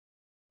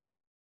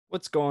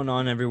What's going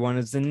on, everyone?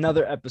 It's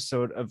another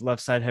episode of Left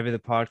Side Heavy, the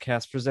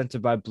podcast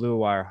presented by Blue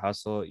Wire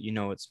Hustle. You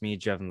know, it's me,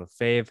 Jevin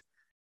LaFave.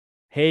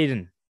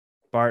 Hayden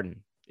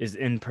Barton is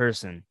in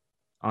person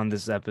on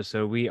this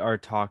episode. We are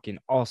talking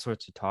all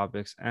sorts of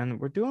topics, and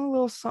we're doing a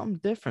little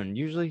something different.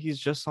 Usually he's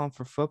just on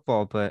for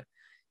football, but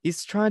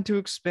he's trying to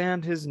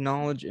expand his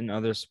knowledge in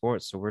other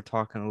sports. So we're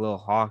talking a little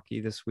hockey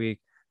this week,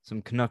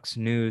 some Canucks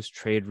news,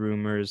 trade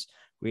rumors.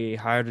 We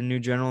hired a new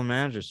general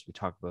manager, so we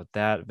talk about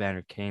that.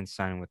 Vander Kane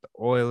signing with the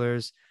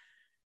Oilers.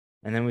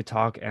 And then we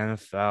talk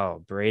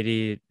NFL.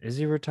 Brady, is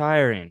he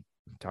retiring?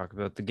 We talk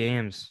about the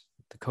games,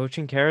 the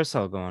coaching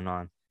carousel going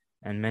on,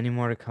 and many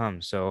more to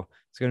come. So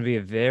it's going to be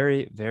a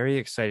very, very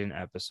exciting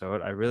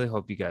episode. I really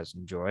hope you guys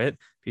enjoy it.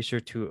 Be sure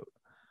to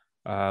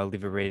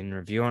leave a rating and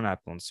review on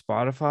Apple and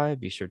Spotify.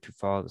 Be sure to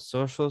follow the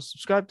socials.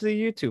 Subscribe to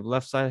the YouTube,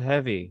 Left Side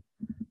Heavy.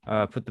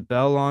 Put the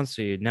bell on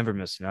so you never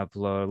miss an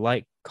upload.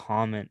 Like,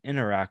 comment,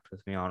 interact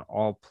with me on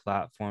all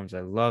platforms.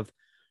 I love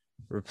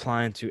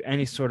replying to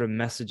any sort of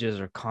messages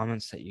or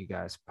comments that you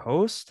guys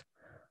post.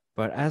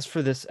 But as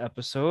for this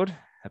episode,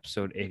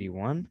 episode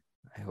 81,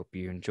 I hope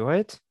you enjoy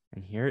it.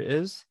 And here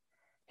is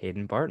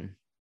Hayden Barton.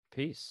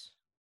 Peace.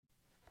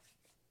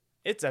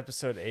 It's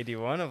episode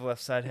 81 of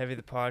Left Side Heavy,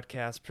 the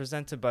podcast,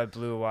 presented by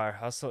Blue Wire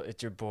Hustle.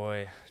 It's your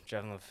boy,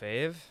 Jevin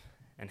LaFave,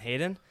 and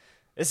Hayden.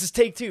 This is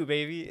take two,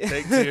 baby.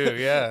 Take two,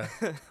 yeah.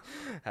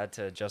 Had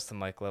to adjust the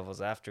mic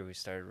levels after we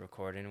started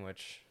recording,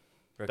 which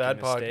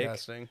Bad mistake.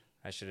 podcasting.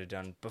 I should have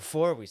done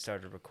before we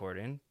started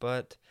recording,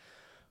 but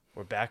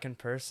we're back in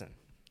person.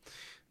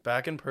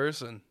 Back in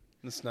person.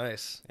 It's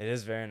nice. It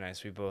is very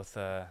nice. We both,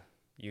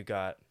 you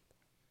got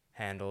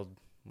handled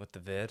with the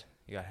vid.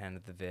 You got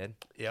handed the vid.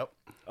 Yep.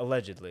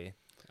 Allegedly.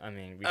 I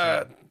mean, we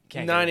can't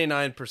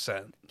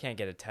 99%. Can't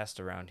get a test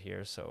around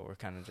here, so we're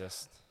kind of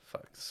just...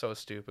 Fuck, so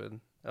stupid.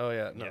 Oh,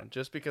 yeah, no. Yeah.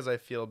 Just because I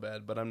feel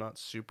bad, but I'm not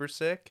super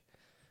sick.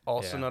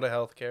 Also not a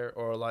healthcare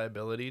or a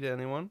liability to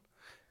anyone.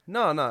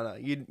 No.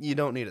 You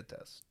don't need a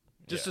test.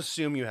 Just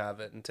assume you have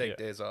it and take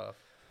days off.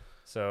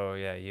 So,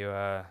 yeah, you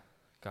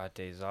got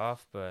days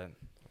off, but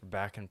we're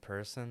back in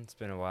person. It's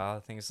been a while. I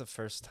think it's the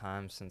first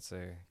time since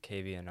the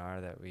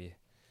KBNR that we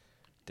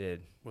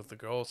did. With the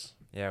girls.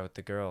 Yeah, with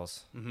the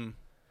girls.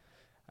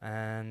 Mm-hmm.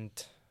 And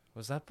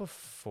was that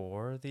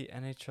before the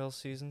NHL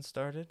season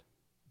started?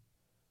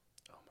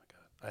 Oh, my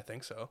God. I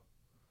think so.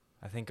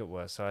 I think it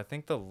was. So I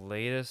think the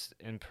latest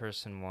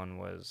in-person one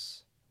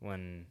was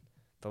when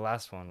the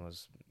last one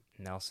was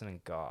Nelson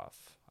and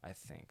Goff, I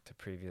think, to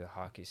preview the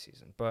hockey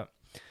season. But,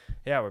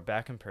 yeah, we're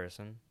back in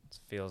person. It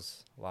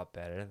feels a lot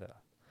better. The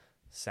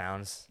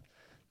sounds,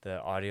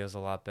 the audio's a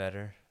lot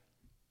better.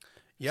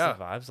 Yeah. Just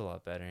the vibe's a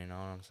lot better, you know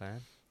what I'm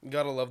saying? You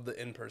gotta love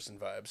the in-person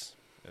vibes.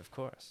 Of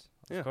course.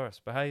 Of course.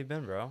 But how you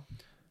been, bro?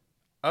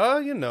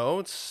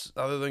 It's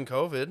other than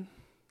COVID.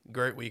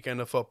 Great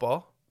weekend of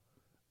football.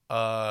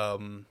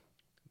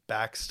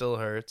 Back still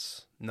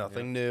hurts.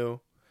 Nothing new.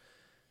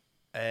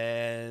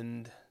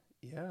 And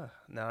yeah,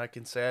 now I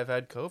can say I've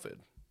had COVID.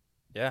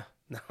 Yeah.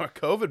 Now we're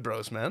COVID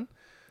bros, man.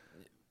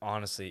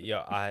 Honestly,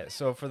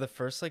 so for the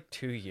first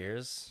 2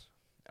 years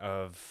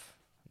of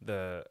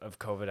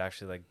COVID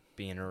actually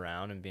being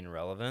around and being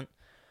relevant,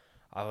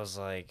 I was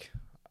like,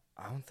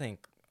 I don't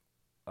think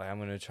I'm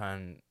gonna try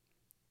and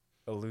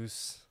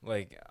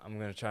I'm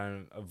gonna try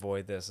and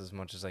avoid this as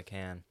much as I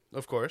can.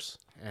 Of course.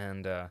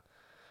 And I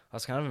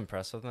was kind of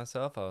impressed with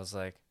myself. I was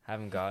like,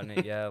 haven't gotten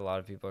it yet. A lot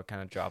of people are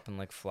kind of dropping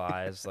like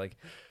flies,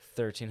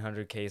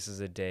 1,300 cases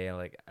a day,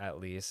 at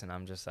least, and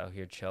I'm just out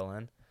here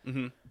chilling.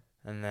 Mm-hmm.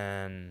 And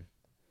then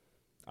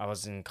I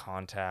was in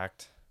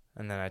contact,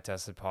 and then I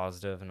tested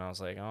positive, and I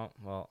was like, oh,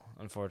 well,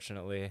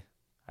 unfortunately,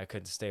 I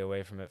couldn't stay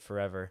away from it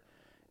forever.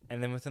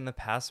 And then within the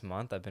past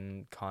month, I've been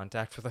in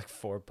contact with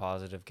 4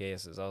 positive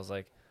cases. I was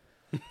like,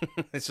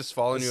 it's just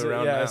following you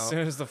around now. As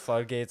soon as the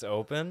floodgates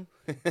open,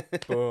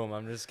 boom,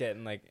 I'm just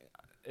getting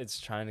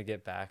it's trying to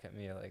get back at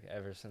me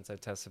ever since I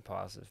tested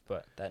positive.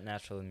 But that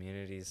natural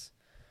immunity's...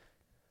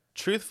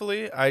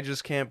 Truthfully, I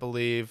just can't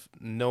believe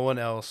no one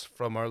else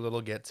from our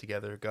little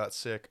get-together got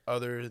sick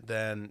other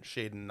than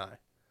Shaden and I.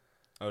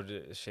 Oh,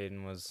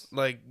 Shaden was...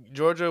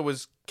 Georgia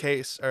was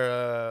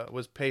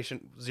was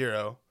patient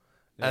 0,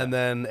 and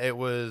then it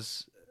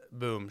was,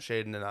 boom,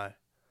 Shaden and I.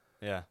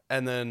 Yeah.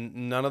 And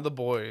then none of the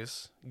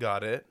boys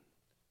got it.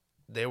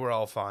 They were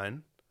all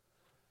fine.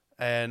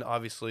 And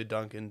obviously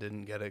Duncan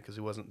didn't get it because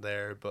he wasn't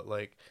there. But,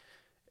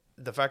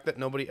 the fact that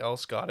nobody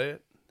else got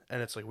it,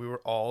 and it's we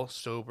were all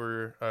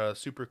super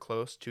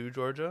close to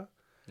Georgia.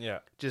 Yeah.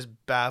 Just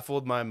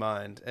baffled my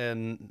mind.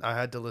 And I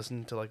had to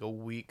listen to a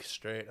week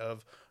straight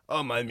of,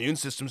 oh, my immune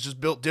system's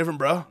just built different,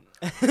 bro.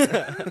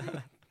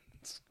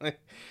 It's ugh.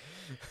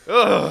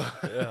 Oh,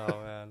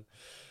 man.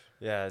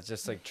 Yeah, it's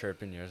just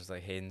chirping yours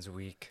Hayden's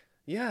weak.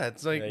 Yeah,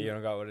 it's yeah, you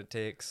don't got what it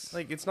takes.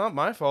 It's not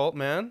my fault,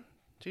 man.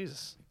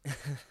 Jesus.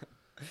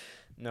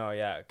 No,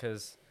 yeah,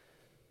 because,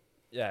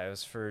 it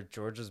was for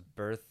Georgia's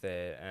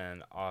birthday,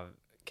 and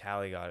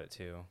Callie got it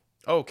too.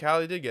 Oh,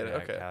 Callie did get it.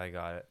 Yeah, Okay. Callie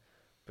got it.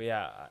 But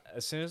yeah,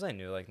 as soon as I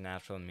knew like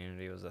natural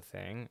immunity was a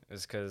thing,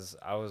 is because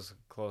I was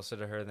closer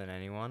to her than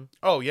anyone.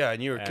 Oh yeah,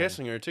 and you were And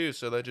kissing her too,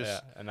 so that yeah,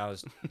 just and I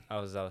was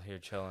out here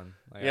chilling.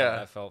 Like yeah,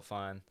 I felt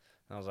fine. And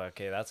I was like,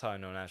 okay, that's how I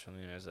know natural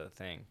immunity is a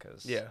thing,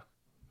 because yeah.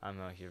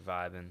 I'm out here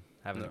vibing,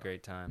 having No. a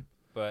great time.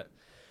 But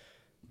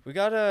we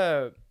got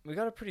a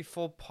pretty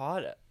full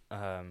pod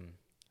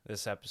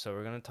this episode.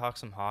 We're gonna talk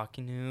some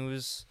hockey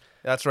news.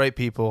 That's right,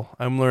 people.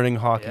 I'm learning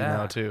hockey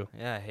now Yeah, too.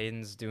 yeah.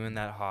 Hayden's doing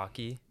that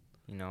hockey.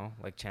 You know,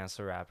 like Chance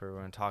the Rapper.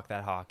 We're gonna talk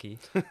that hockey.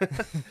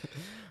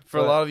 For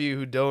a But- lot of you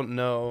who don't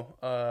know,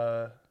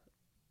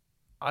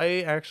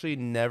 I actually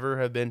never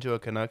have been to a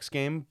Canucks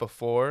game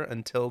before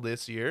until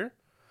this year.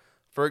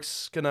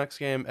 First Canucks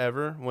game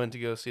ever. Went to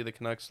go see the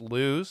Canucks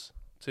lose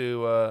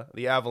to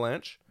the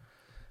Avalanche.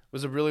 It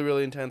was a really,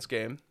 really intense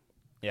game.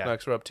 Yeah.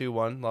 Canucks were up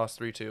 2-1, lost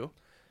 3-2.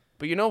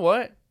 But you know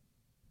what?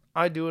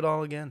 I'd do it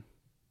all again.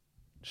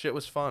 Shit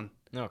was fun.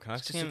 No, It's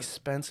Canucks just games.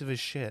 expensive as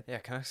shit. Yeah,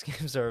 Canucks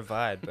games are a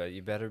vibe, but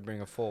you better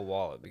bring a full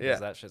wallet because Yeah.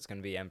 that shit's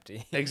gonna be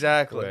empty.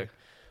 Exactly. quick.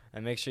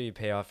 And make sure you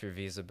pay off your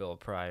Visa bill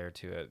prior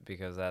to it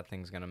because that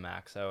thing's gonna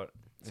max out.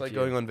 It's like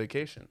going on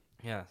vacation.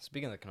 Yeah.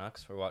 Speaking of the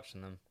Canucks, we're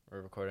watching them.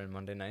 We're recording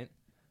Monday night.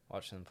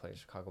 Watching them play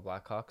Chicago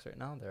Blackhawks right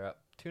now. They're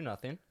up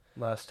 2-0.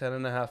 Last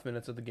 10.5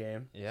 minutes of the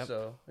game. Yep.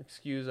 So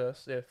excuse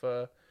us if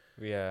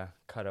We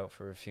cut out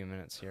for a few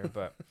minutes here,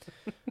 but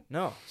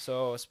no.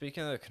 So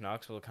speaking of the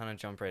Canucks, we'll kind of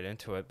jump right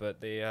into it. But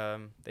they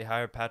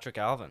hired Patrick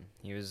Alvin.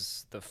 He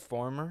was the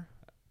former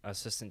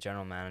assistant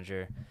general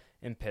manager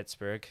in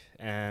Pittsburgh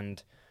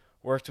and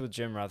worked with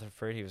Jim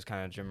Rutherford. He was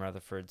kind of Jim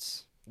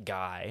Rutherford's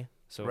guy.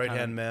 So right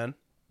hand man.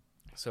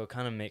 So it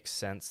kind of makes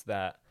sense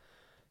that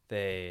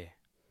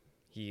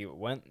he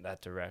went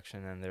that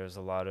direction, and there's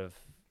a lot of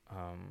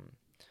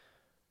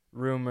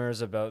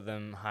rumors about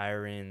them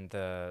hiring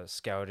the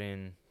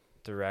scouting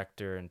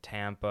director in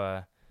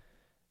Tampa.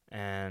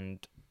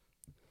 And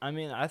I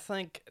mean, I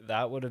think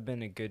that would have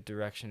been a good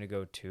direction to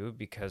go too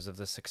because of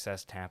the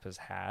success Tampa's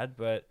had.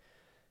 But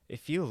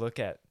if you look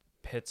at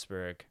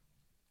Pittsburgh,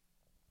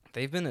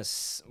 they've been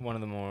one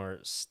of the more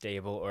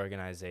stable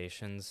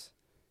organizations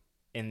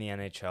in the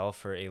NHL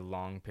for a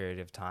long period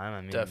of time.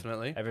 I mean,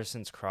 Definitely. ever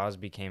since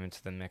Crosby came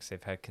into the mix,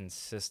 they've had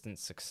consistent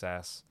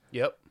success.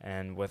 Yep.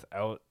 And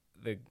without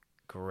the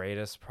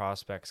greatest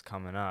prospects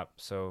coming up.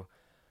 So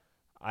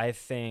I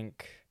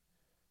think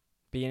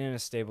being in a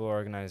stable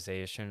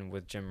organization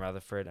with Jim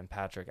Rutherford and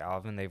Patrick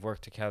Alvin, they've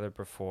worked together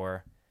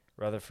before.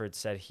 Rutherford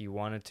said he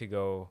wanted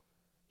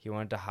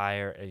to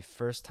hire a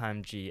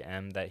first-time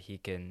GM that he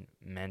can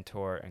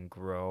mentor and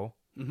grow.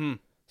 Mm-hmm.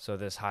 So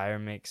this hire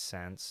makes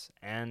sense,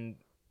 and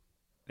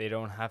they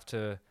don't have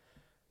to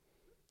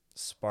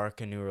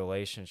spark a new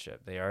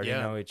relationship. They already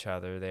know each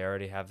other. They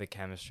already have the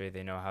chemistry.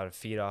 They know how to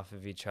feed off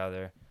of each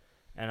other.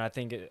 And I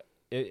think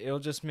it'll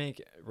just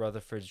make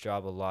Rutherford's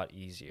job a lot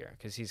easier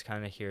because he's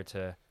kind of here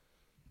to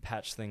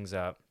patch things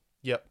up.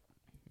 Yep.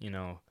 You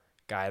know,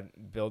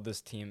 build this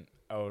team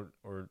out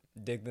or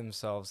dig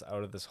themselves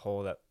out of this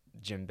hole that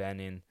Jim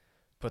Benning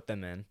put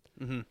them in.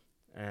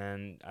 Mm-hmm.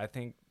 And I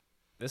think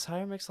this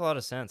hire makes a lot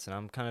of sense, and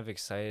I'm kind of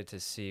excited to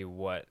see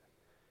what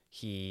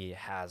he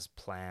has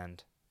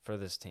planned for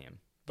this team.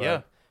 But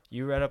Yeah.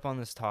 You read up on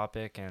this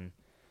topic, and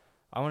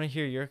I want to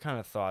hear your kind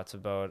of thoughts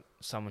about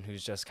someone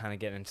who's just kind of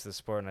getting into the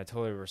sport, and I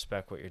totally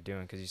respect what you're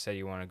doing because you said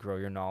you want to grow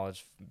your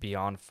knowledge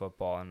beyond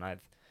football, and that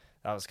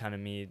was kind of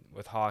me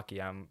with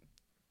hockey. I'm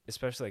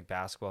especially like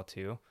basketball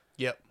too.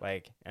 Yep.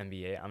 Like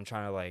NBA, I'm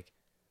trying to like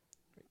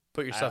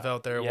Put yourself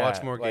out there, yeah,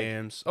 watch more like-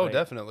 games. Oh, like-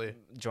 definitely.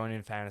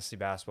 joining fantasy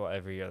basketball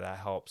every year. That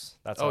helps.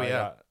 That's Oh, how I yeah.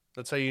 got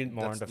That's how you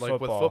more that's into like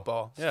football. with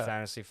football. Yeah.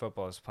 Fantasy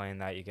football is playing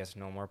that. You get to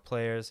know more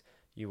players.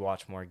 You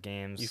watch more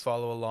games. You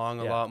follow along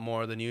a Yeah. lot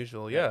more than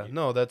usual. Yeah, Yeah.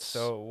 No, that's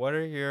So, what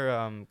are your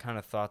kind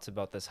of thoughts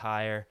about this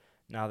hire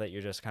now that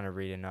you're just kind of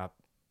reading up?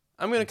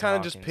 I'm going to into kind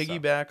of just hockey and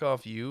stuff. piggyback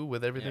off you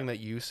with everything Yeah. that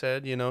you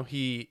said. You know,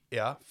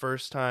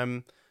 first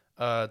time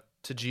to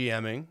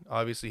GMing.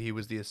 Obviously, he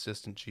was the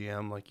assistant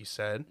GM, like you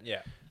said.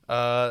 Yeah.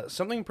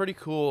 Something pretty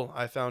cool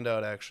I found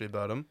out actually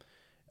about him.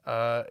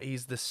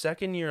 He's the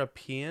second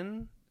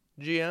European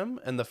GM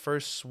and the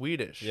first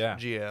Swedish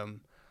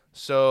GM.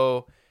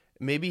 So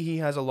maybe he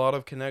has a lot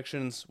of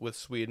connections with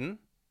Sweden.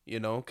 You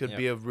know, could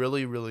be a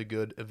really, really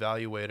good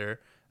evaluator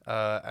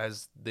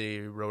as they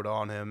wrote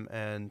on him.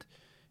 And,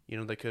 you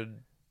know, they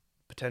could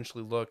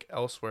potentially look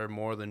elsewhere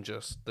more than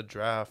just the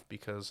draft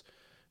because,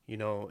 you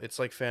know, it's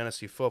like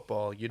fantasy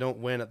football. You don't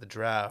win at the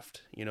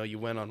draft. You know, you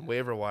win on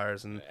waiver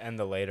wires and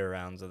the later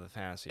rounds of the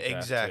fantasy draft,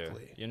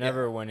 Exactly. too. You're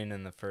never winning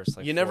in the first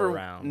you 4 never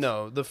rounds.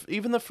 No,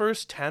 even the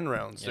first 10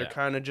 rounds, they're Yeah.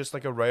 kind of just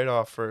like a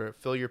write-off for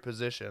fill your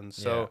position.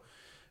 So,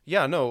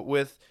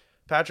 with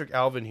Patrick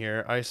Alvin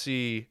here, I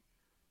see,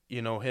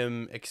 you know,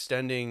 him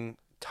extending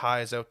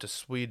ties out to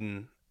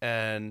Sweden,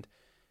 and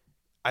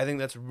I think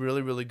that's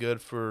really, really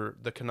good for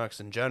the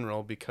Canucks in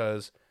general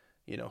because,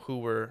 you know, who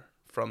were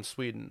from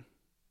Sweden,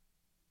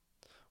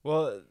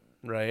 Well,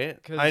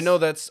 right? 'Cause- I know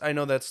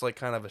that's like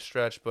kind of a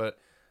stretch, but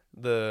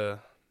the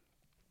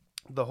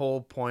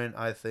whole point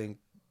I think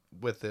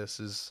with this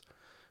is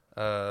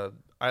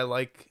I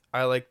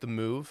like the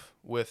move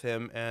with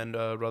him and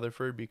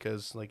Rutherford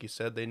because, like you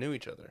said, they knew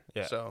each other.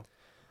 Yeah. So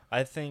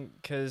I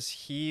think because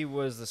he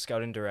was the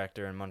scouting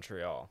director in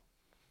Montreal,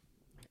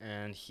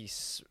 and he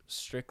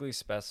strictly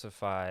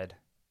specified,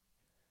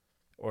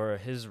 or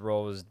his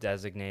role was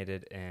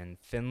designated in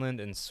Finland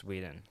and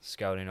Sweden,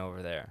 scouting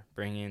over there,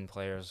 bringing in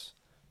players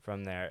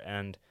from there.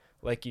 And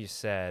like you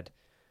said,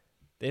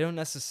 they don't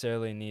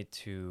necessarily need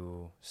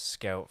to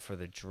scout for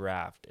the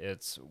draft.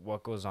 It's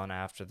what goes on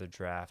after the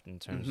draft in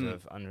terms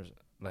of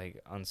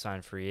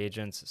unsigned free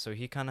agents. So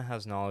he kind of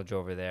has knowledge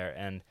over there,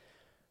 and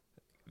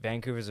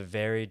Vancouver's a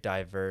very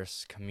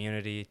diverse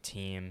community,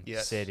 team,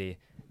 Yes. city,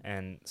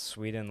 and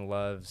Sweden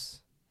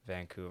loves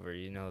Vancouver.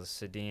 You know, the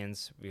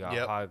Sedins, we got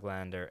Yep.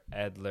 Hoglander,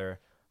 Edler,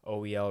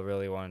 OEL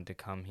really wanted to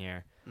come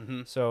here.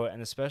 Mm-hmm. So,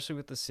 and especially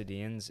with the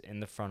Sedins in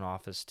the front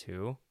office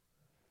too,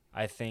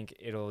 I think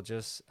it'll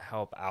just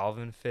help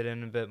Alvin fit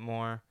in a bit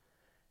more,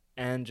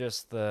 and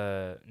just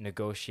the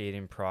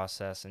negotiating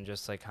process and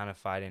just like kind of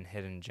fighting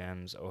hidden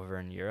gems over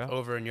in Europe.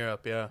 Over in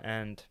Europe, yeah.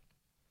 And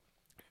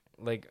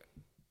like,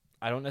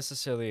 I don't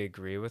necessarily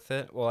agree with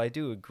it. Well, I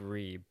do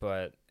agree,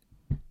 but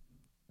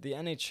the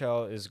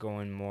NHL is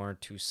going more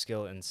to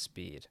skill and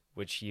speed,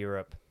 which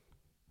Europe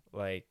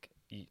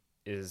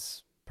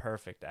is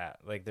perfect at.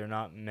 Like, there are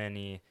not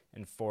many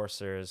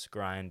enforcers,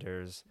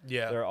 grinders.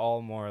 Yeah. They're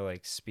all more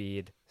like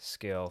speed,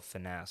 skill,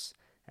 finesse.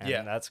 And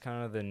Yeah. that's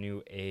kind of the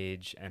new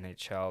age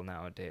NHL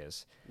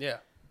nowadays. Yeah.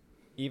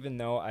 Even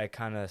though I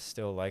kind of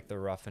still like the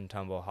rough and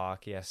tumble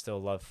hockey, I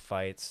still love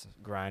fights,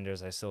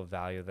 grinders. I still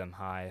value them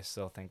high. I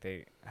still think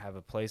they have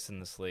a place in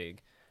this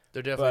league.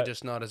 They're definitely But-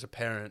 just not as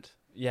apparent.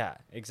 Yeah,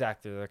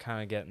 exactly. They're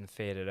kind of getting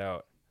faded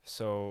out.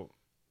 So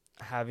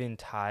having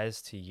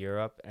ties to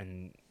Europe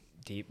and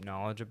deep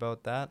knowledge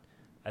about that,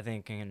 I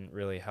think can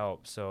really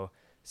help. So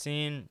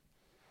seeing,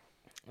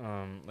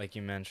 like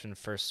you mentioned,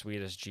 first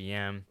Swedish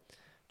GM,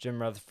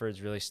 Jim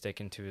Rutherford's really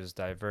sticking to his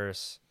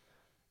diverse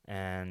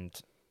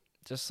and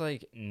just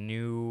like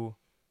new.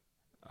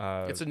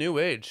 It's a new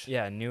age.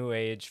 Yeah, new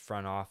age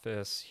front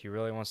office. He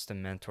really wants to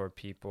mentor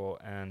people,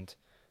 and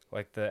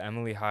like the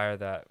Emily hire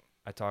that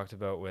I talked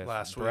about with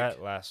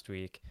Brett last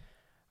week,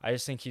 I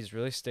just think he's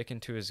really sticking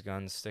to his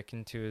guns,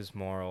 sticking to his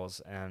morals,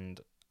 and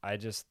I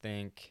just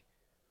think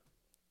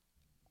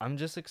I'm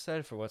just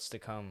excited for what's to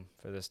come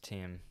for this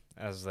team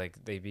as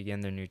like they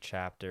begin their new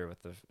chapter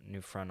with the new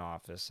front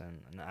office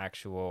and an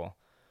actual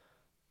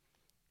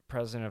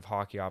president of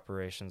hockey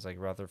operations like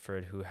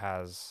Rutherford who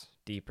has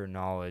deeper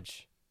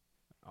knowledge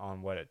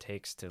on what it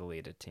takes to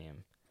lead a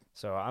team.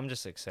 So I'm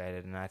just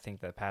excited, and I think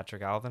that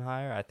Patrick Alvin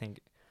hire, I think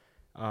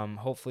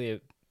hopefully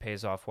it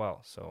pays off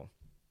well. So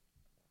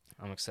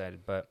I'm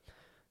excited. But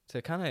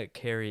to kind of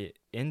carry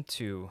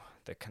into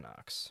the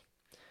Canucks,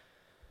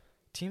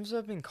 teams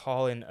have been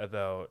calling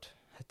about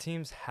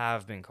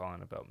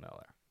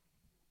Miller.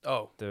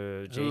 Oh.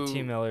 The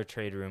JT Miller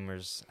trade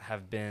rumors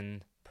have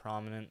been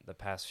prominent the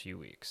past few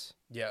weeks.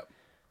 Yeah.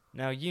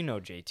 Now, you know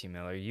JT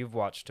Miller. You've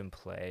watched him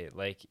play.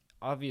 Like,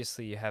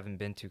 obviously you haven't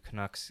been to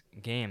Canucks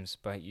games,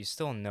 but you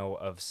still know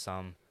of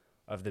some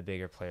of the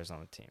bigger players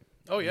on the team.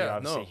 Oh, yeah. You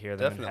obviously hear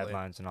them definitely. in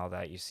headlines and all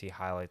that. You see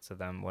highlights of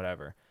them,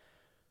 whatever.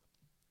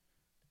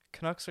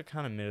 Canucks are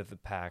kind of mid of the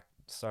pack,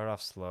 start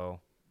off slow,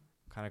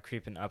 kind of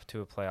creeping up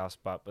to a playoff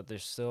spot, but they're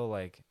still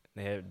like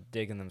they're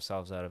digging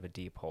themselves out of a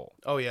deep hole.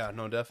 Oh, yeah.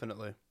 No,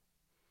 definitely.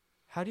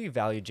 How do you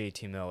value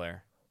JT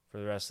Miller for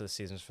the rest of the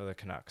seasons for the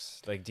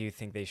Canucks? Like, do you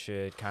think they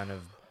should kind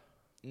of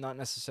not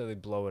necessarily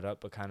blow it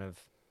up, but kind of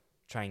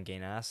try and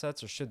gain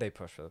assets, or should they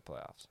push for the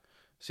playoffs?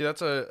 See,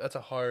 that's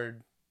a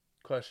hard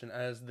question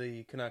as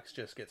the Canucks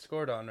just get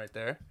scored on right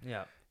there.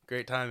 Yeah.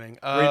 Great timing.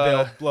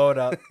 Rebuild, blow it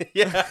up.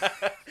 Yeah.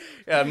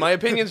 Yeah, my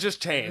opinions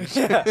just changed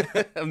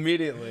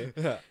immediately.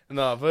 Yeah.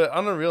 No, but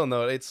on a real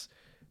note, it's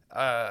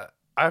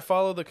I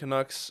follow the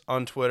Canucks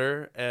on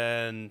Twitter,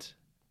 and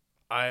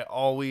I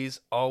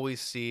always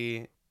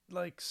see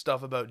like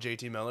stuff about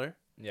JT Miller.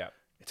 Yeah.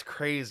 It's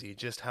crazy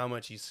just how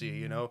much you see,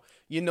 you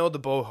know the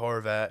Bo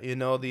Horvat, you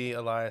know the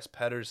Elias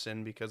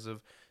Pettersson because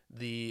of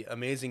the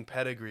amazing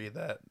pedigree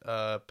that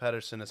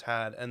Pettersson has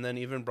had, and then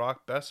even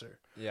Brock Besser.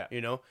 Yeah.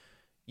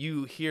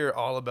 You hear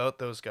all about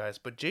those guys,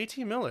 but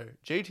JT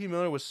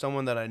Miller was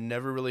someone that I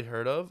never really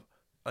heard of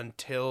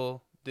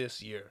until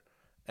this year,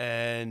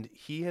 and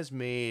he has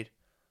made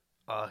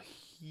a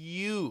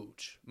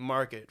huge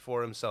market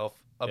for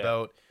himself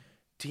about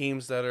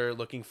teams that are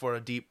looking for a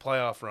deep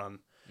playoff run.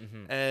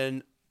 Mm-hmm.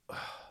 And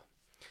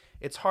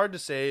it's hard to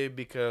say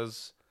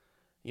because,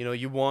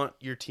 you want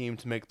your team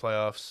to make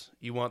playoffs.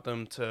 You want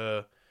them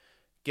to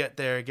get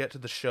there, get to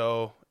the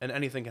show, and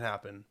anything can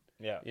happen.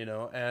 Yeah.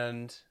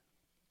 And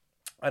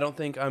I don't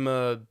think I'm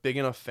a big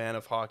enough fan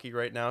of hockey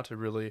right now to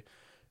really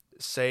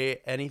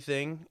say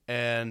anything.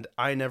 And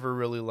I never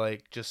really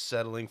like just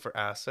settling for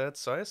assets.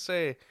 So I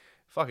say,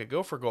 fuck it,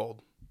 go for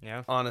gold.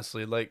 Yeah.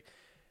 Honestly, like,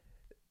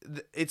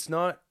 it's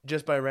not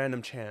just by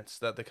random chance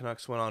that the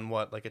Canucks went on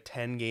like a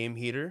 10-game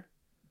heater.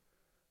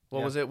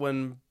 What was it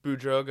when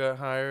Boudreaux got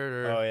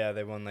hired? Oh yeah,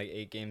 they won like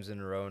 8 games in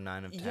a row,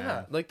 9 of 10.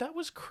 Yeah, like that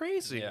was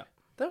crazy. Yeah.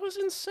 That was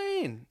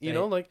insane. You They-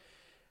 know, like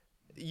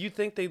you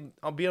think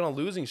I'll be on a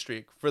losing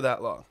streak for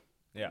that long.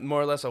 Yeah.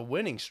 More or less a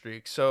winning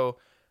streak. So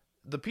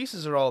the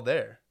pieces are all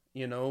there.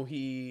 You know,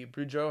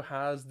 Boudreaux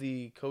has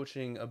the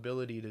coaching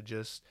ability to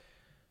just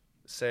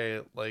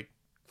say like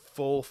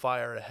full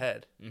fire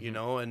ahead, you Mhm.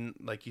 know, and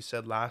like you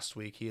said last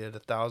week, he had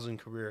 1,000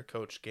 career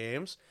coach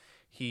games.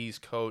 He's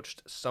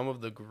coached some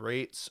of the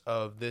greats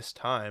of this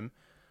time,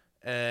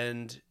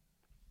 and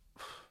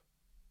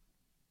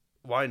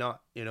why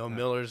not? You know, Yeah.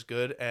 Miller's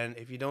good, and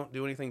if you don't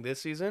do anything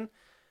this season,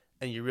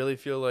 and you really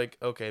feel like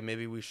okay,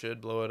 maybe we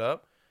should blow it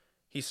up,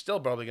 he's still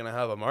probably gonna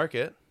have a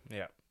market.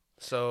 Yeah.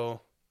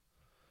 So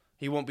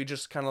he won't be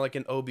just kind of like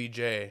an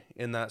OBJ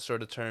in that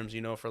sort of terms,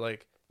 you know, for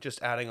like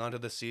just adding on to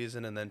the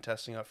season and then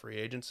testing out free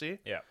agency.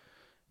 Yeah.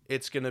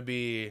 It's going to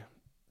be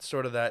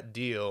sort of that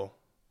deal,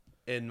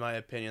 in my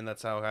opinion.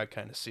 That's how I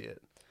kind of see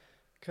it.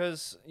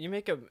 Because you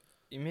make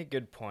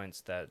good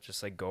points that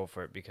just like go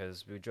for it,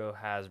 because Boudreaux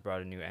has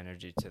brought a new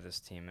energy to this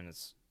team, and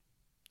it's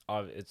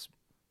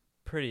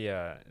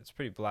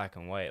pretty black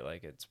and white.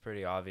 Like, it's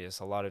pretty obvious.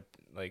 A lot of,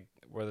 like,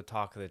 we're the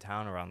talk of the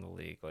town around the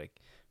league.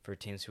 Like, for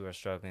teams who are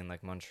struggling,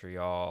 like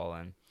Montreal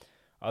and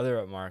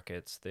other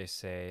markets, they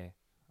say,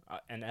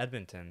 and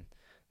Edmonton,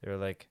 they're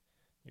like,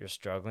 you're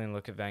struggling.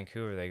 Look at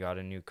Vancouver. They got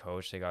a new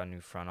coach. They got a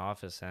new front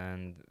office,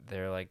 and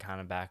they're like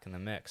kind of back in the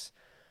mix.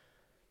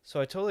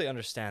 So I totally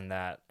understand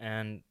that.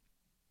 And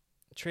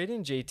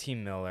trading JT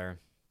Miller,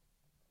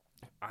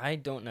 I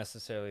don't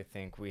necessarily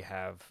think we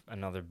have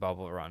another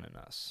bubble run in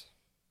us.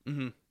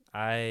 Mm-hmm.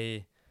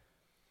 I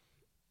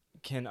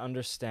can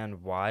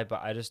understand why,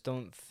 but I just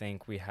don't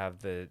think we have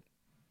the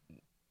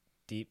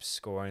deep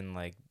scoring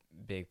like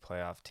big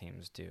playoff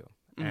teams do.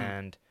 Mm-hmm.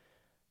 And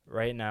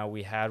right now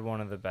we had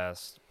one of the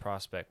best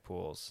prospect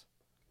pools,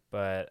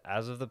 but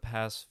as of the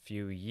past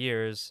few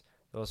years,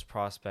 those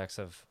prospects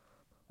have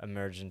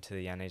emerged into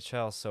the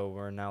NHL, so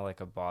we're now like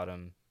a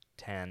bottom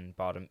 10,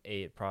 bottom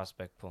 8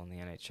 prospect pool in the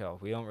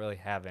NHL. We don't really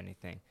have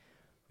anything.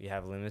 We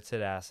have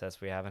limited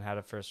assets. We haven't had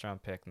a first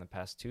round pick in the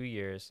past 2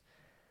 years.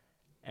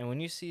 And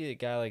when you see a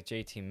guy like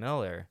JT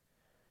Miller,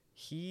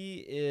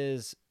 he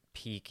is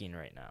peaking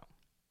right now.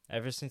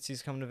 Ever since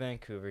he's come to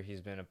Vancouver,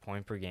 he's been a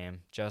point per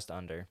game, just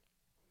under,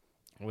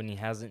 when he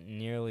hasn't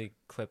nearly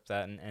clipped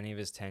that in any of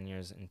his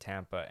tenures in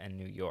Tampa and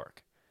New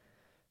York.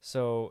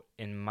 So,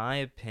 in my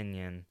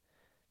opinion,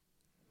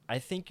 I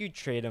think you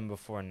trade him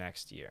before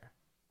next year.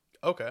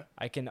 Okay.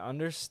 I can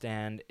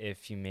understand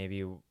if you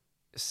maybe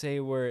say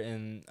we're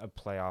in a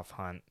playoff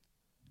hunt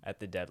at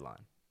the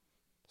deadline.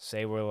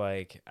 Say we're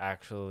like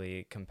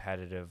actually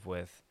competitive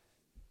with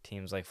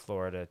teams like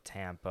Florida,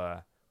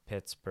 Tampa,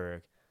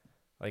 Pittsburgh,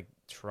 like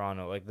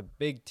Toronto, like the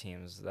big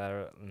teams that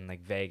are in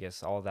like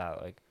Vegas, all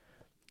that, like,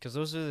 because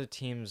those are the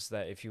teams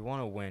that if you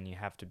want to win, you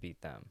have to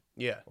beat them.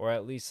 Yeah. Or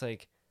at least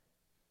like,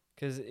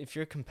 because if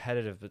you're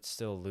competitive but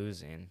still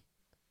losing,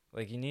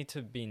 like, you need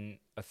to be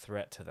a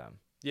threat to them.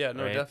 Yeah,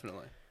 no, right?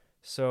 definitely.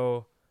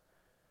 So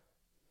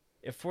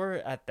if we're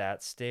at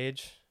that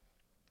stage,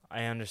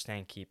 I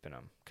understand keeping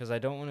him, because I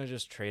don't want to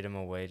just trade him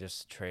away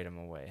just to trade him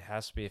away. It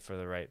has to be for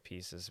the right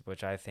pieces,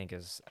 which I think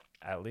is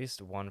at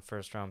least one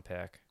first-round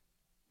pick,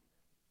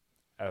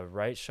 a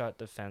right-shot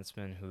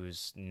defenseman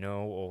who's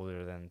no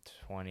older than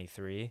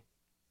 23.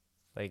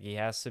 Like, he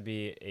has to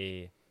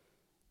be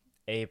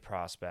a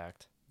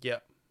prospect. Yeah.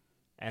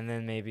 And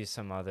then maybe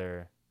some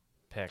other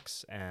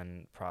picks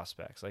and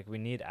prospects. Like, we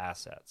need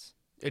assets.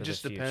 It for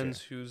just the future.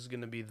 depends who's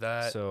going to be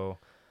that. So,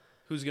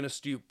 Who's going to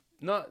stoop,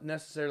 not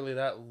necessarily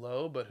that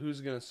low, but who's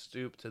going to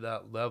stoop to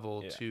that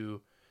level Yeah.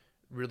 to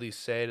really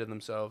say to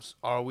themselves,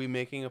 are we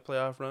making a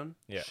playoff run?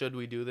 Yeah. Should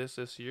we do this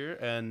year?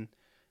 And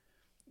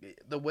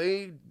the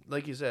way,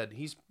 like you said,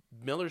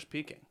 Miller's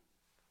peaking.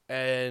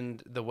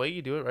 And the way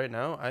you do it right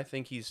now, I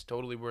think he's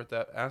totally worth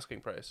that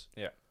asking price.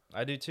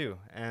 I do too.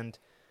 And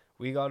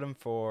we got him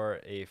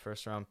for a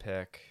first-round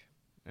pick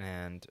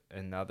and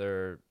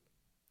another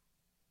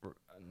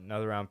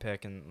round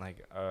pick and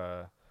like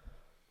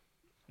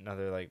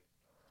another like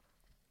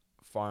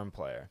farm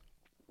player.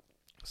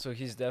 So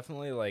he's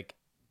definitely like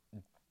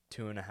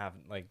 2.5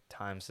 like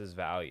times his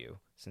value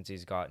since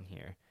he's gotten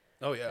here.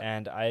 Oh, yeah.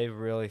 And I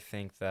really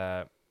think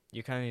that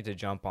you kind of need to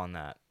jump on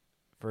that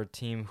for a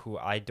team who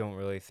I don't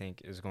really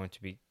think is going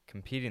to be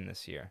competing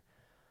this year.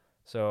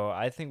 So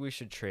I think we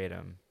should trade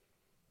him,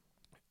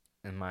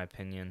 in my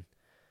opinion,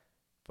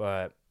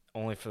 but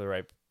only for the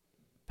right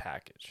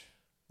package.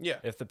 Yeah.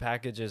 If the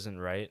package isn't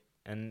right,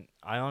 and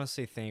I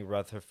honestly think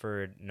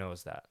Rutherford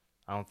knows that.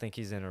 I don't think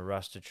he's in a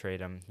rush to trade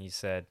him. He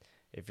said,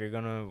 if you're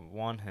going to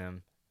want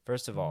him,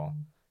 first of all,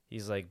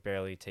 he's like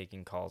barely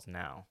taking calls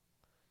now.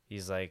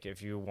 He's like,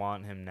 if you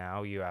want him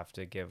now, you have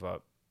to give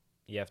up.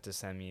 You have to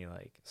send me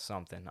like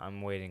something.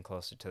 I'm waiting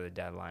closer to the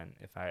deadline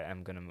if I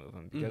am going to move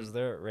him, because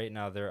right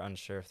now they're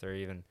unsure if they're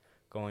even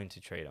going to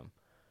trade him.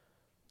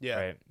 Yeah.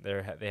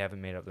 Right? They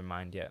haven't made up their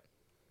mind yet.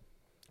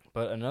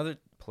 But another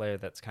player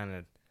that's kind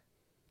of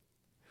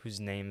whose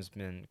name's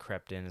been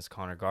crept in is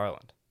Connor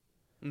Garland.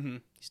 Mm-hmm.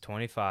 He's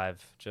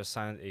 25, just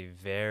signed a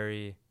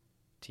very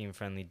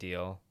team-friendly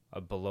deal,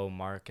 a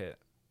below-market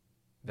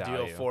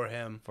value deal for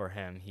him. for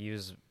him. He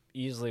was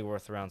easily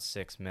worth around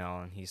 $6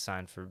 million, and he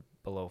signed for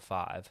below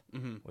 5,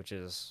 which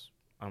is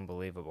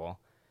unbelievable.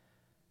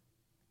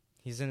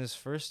 He's in his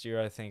first year,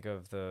 I think,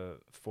 of the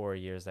 4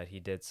 years that he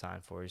did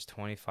sign for. He's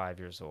 25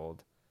 years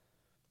old.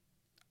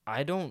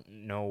 I don't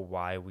know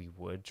why we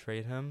would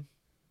trade him,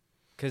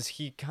 because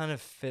he kind of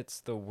fits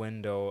the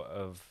window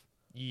of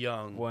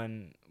Young.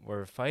 when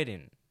we're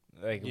fighting.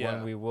 Like, Yeah.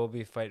 when we will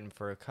be fighting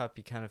for a cup,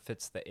 he kind of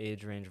fits the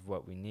age range of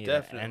what we need.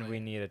 Definitely. And we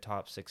need a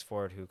top 6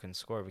 forward who can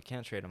score. We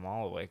can't trade him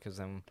all away, because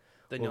then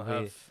Then we'll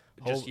you'll be have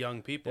just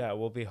young people. yeah,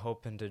 we'll be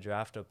hoping to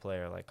draft a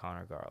player like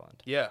Connor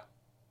Garland. Yeah.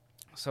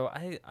 So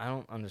I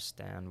don't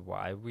understand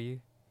why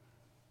we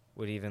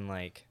would even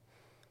like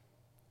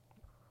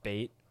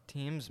bait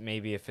teams.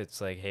 Maybe if it's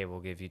like, hey,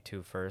 we'll give you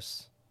 2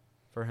 firsts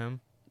for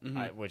him,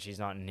 which he's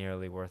not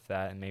nearly worth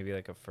that, and maybe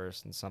like a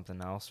first and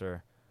something else,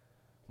 or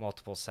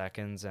multiple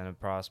seconds and a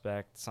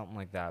prospect, something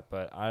like that.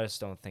 But I just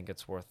don't think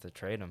it's worth to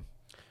trade him.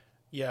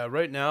 Yeah,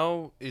 right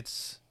now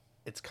it's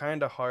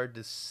kind of hard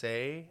to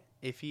say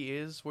if he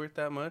is worth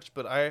that much,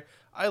 but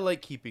I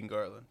like keeping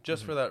Garland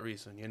just for that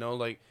reason. You know,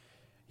 like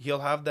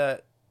he'll have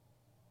that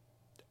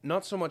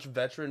not so much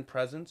veteran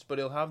presence, but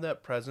he'll have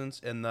that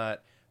presence and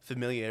that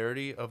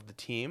familiarity of the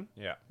team.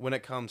 Yeah. When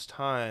it comes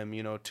time,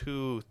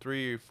 2,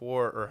 3,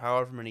 4, or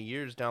however many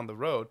years down the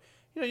road,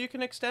 you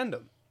can extend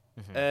him.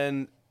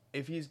 And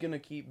if he's going to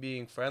keep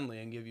being friendly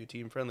and give you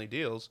team-friendly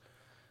deals,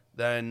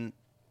 then,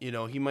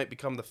 he might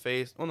become the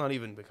face. Well, not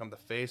even become the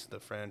face of the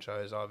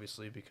franchise,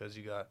 obviously, because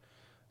you got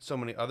so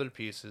many other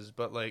pieces.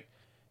 But, like,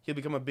 he'll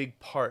become a big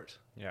part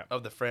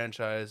of the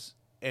franchise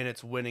and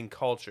its winning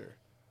culture.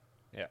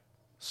 Yeah.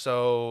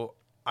 So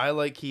I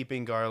like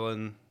keeping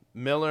Garland.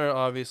 Miller,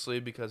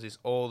 obviously, because he's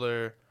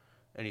older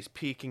and he's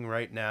peaking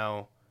right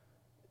now.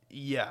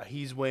 Yeah,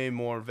 he's way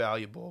more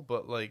valuable.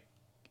 But, like,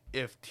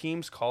 if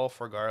teams call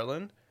for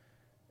Garland,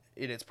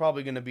 it's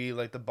probably going to be,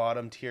 like, the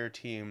bottom tier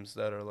teams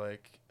that are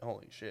like,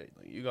 holy shit,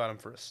 like, you got him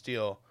for a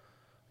steal.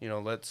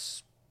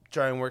 Let's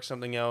try and work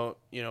something out,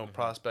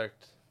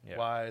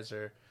 prospect-wise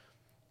or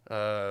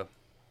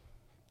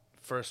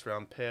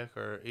first-round pick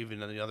or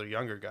even another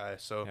younger guy.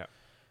 So,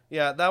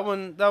 yeah, that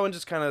one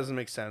just kind of doesn't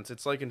make sense.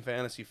 It's like in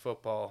fantasy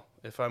football,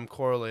 if I'm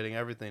correlating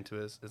everything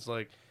to it, it's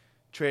like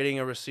trading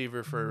a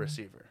receiver for a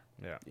receiver.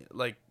 Yeah.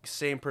 Like,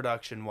 same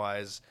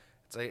production-wise.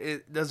 It's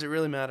like, does it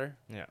really matter?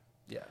 Yeah.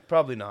 Yeah,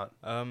 probably not.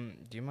 Do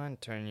you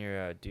mind turning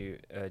your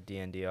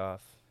D&D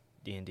off?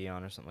 D&D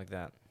on or something like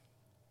that?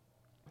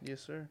 Yes,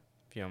 sir.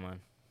 If you don't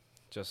mind.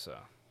 Just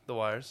The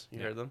wires.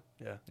 You heard them?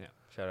 Yeah. Yeah,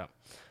 shout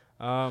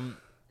out.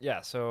 Yeah,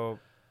 so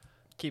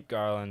keep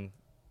Garland.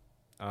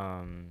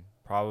 We're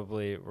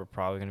probably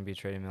going to be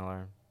trading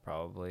Miller.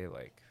 Probably,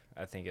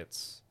 I think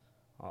it's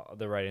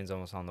the writing's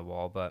almost on the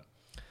wall. But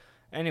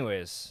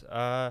anyways,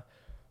 we're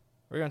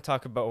going to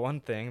talk about one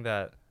thing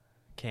that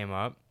came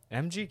up.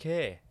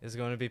 MGK is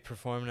going to be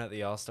performing at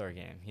the All-Star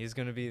Game. He's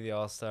going to be the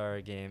All-Star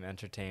Game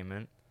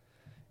entertainment.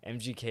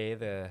 MGK,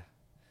 the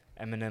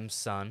Eminem's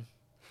son,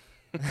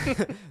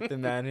 the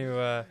man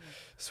who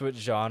switched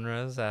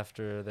genres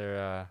after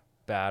their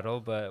battle.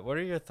 But what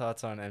are your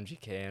thoughts on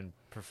MGK and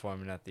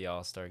performing at the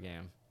All-Star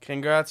Game?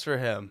 Congrats for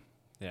him.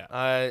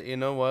 Yeah. You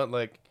know what?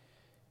 Like,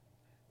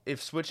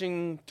 if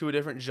switching to a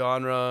different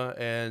genre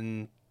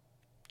and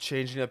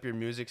changing up your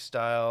music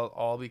style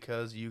all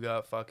because you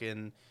got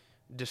fucking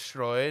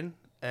destroyed,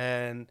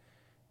 and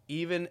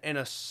even in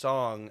a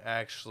song,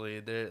 actually,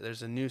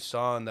 there's a new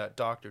song that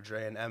Dr.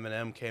 Dre and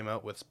Eminem came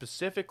out with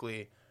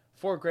specifically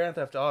for Grand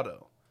Theft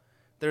Auto.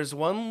 There's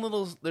one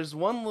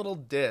little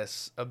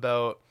diss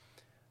about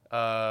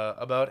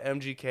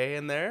MGK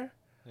in there.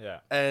 Yeah.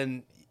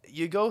 And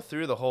you go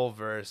through the whole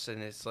verse,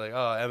 and it's like,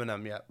 oh,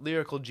 Eminem, yeah,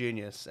 lyrical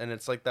genius. And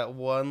it's like that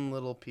one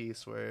little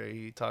piece where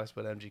he talks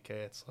about MGK.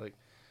 It's like,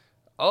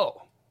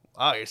 oh,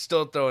 wow, you're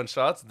still throwing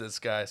shots at this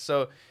guy.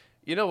 So,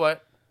 you know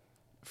what?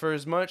 For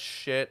as much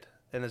shit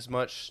and as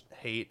much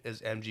hate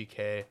as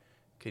MGK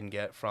can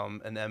get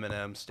from an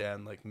Eminem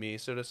stan like me,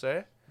 so to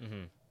say,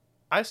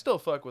 I still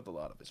fuck with a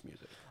lot of his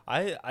music.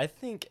 I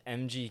think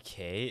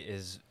MGK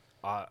is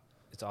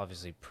it's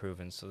obviously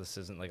proven, so this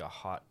isn't like a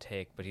hot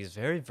take, but he's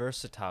very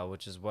versatile,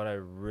 which is what I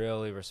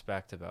really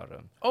respect about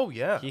him. Oh,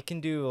 yeah. He can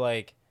do,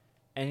 like,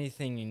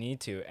 anything you need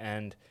to,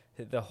 and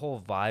the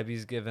whole vibe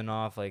he's given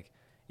off, like,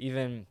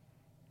 even,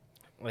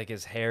 like,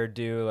 his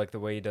hairdo, like, the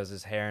way he does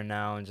his hair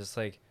now, and just,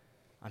 like,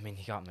 I mean,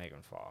 he got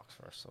Megan Fox,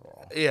 first of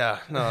all. Yeah,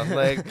 no,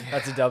 like...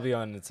 That's a W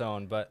on its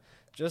own, but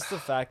just the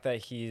fact that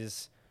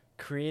he's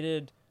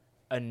created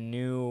a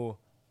new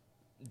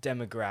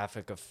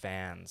demographic of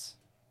fans,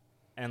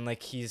 and,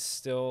 like,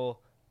 he's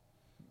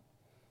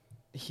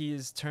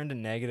turned a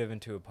negative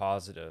into a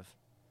positive,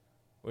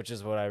 which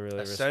is what I really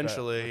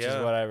essentially, respect. Which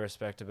is what I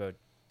respect about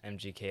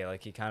MGK.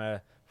 Like, he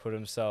kind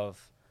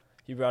of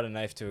he brought a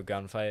knife to a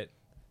gunfight,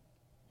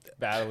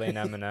 battling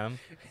Eminem,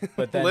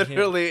 but then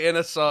literally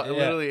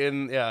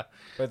yeah.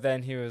 But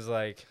then he was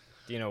like,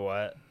 you know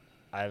what?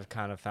 I've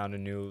kind of found a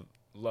new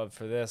love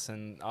for this,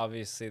 and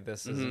obviously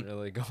this isn't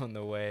really going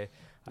the way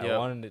I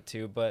wanted it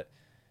to, but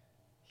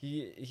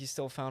he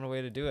still found a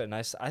way to do it, and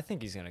I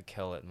think he's gonna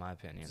kill it in my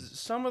opinion.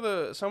 Some of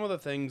the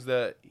things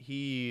that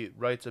he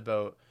writes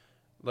about,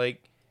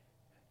 like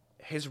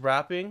his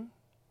rapping,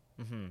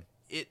 Mm-hmm.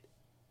 it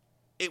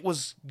it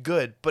was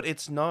good, but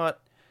it's not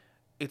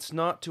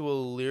to a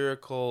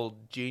lyrical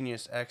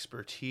genius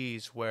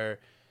expertise where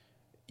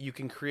you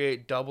can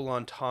create double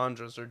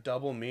entendres or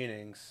double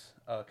meanings.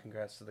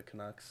 Congrats to the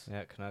Canucks.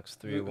 Yeah, Canucks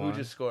Who 3-1.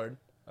 just scored?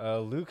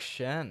 Luke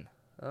Shen,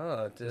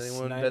 Oh, did The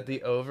anyone snipe- bet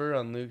the over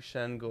on Luke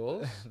Shen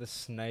goals? the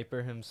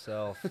sniper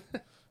himself.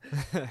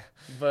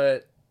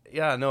 But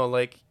yeah, no,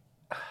 like,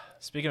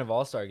 Speaking of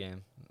All-Star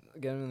game,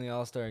 get him in the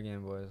All-Star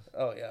game, boys.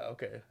 oh yeah,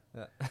 okay.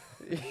 Yeah,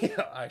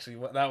 Yeah, actually,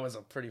 that was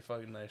a pretty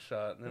fucking nice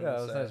shot. yeah, that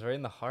was nice, right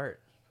in the heart.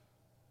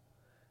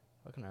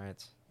 Fucking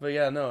alright. But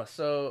yeah, no.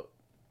 So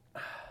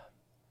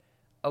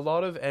a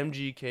lot of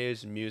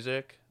MGK's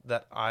music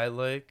that I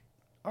like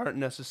aren't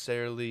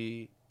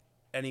necessarily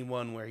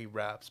anyone where he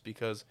raps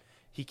because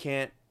he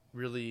can't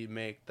really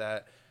make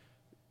that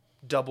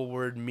double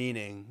word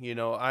meaning.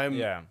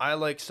 Yeah. I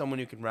like someone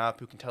who can rap,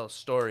 who can tell a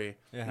story,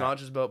 Yeah. not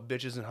just about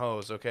bitches and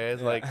hoes. Okay,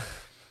 Yeah. like,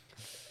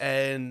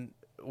 and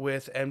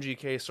with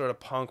MGK's sort of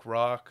punk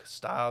rock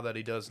style that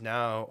he does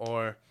now,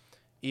 or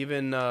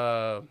even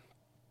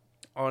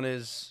on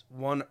his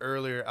one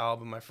earlier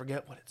album, I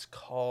forget what it's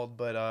called,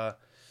 but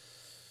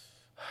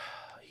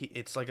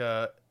it's like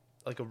a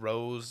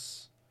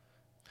rose,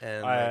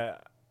 and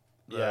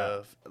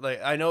yeah.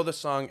 like I know the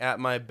song "At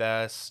My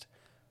Best,"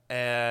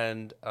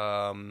 and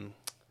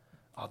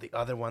the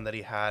other one that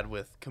he had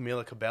with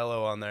Camila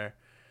Cabello on there.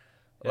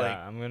 Yeah, Like,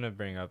 I'm gonna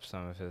bring up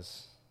some of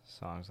his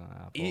songs on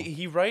Apple.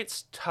 he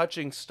writes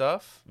touching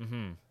stuff,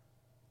 Mm-hmm.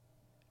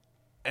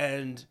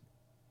 and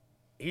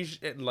he's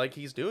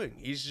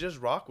just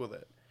rock with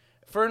it.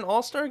 For an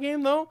all-star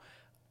game though,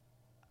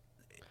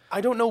 I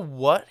don't know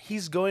what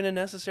he's going to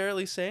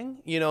necessarily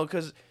sing,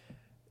 because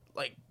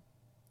like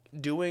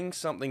doing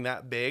something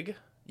that big,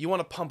 you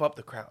want to pump up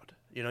the crowd,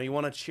 you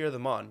want to cheer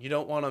them on, you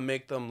don't want to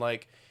make them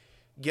like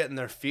get in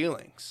their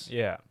feelings,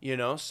 Yeah.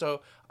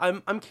 so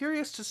I'm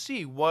curious to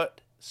see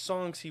what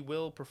songs he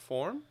will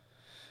perform.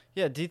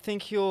 Yeah, do you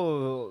think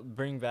he'll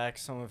bring back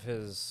some of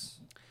his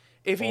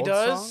If he old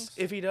does,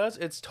 songs?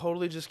 it's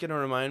totally just gonna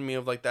remind me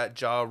of like that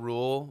Ja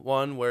Rule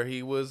one where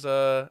he was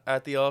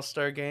at the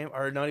All-Star game,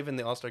 or not even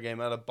the All-Star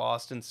game, at a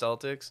Boston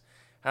Celtics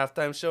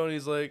halftime show, and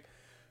he's like,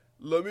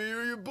 "Let me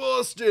hear you,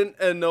 Boston,"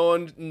 and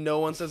no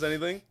one says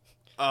anything.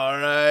 All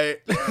right,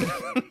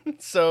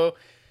 so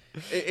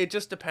it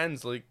just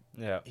depends. Like,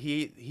 Yeah.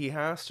 he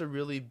has to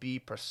really be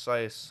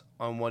precise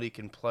on what he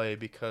can play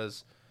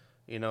because,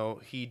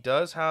 he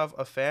does have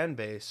a fan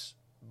base,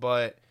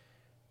 but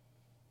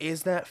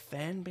is that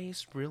fan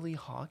base really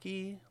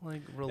hockey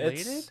like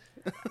related? It's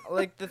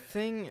like the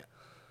thing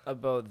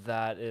about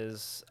that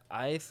is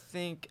I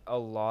think a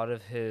lot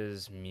of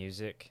his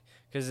music,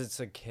 because it's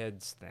a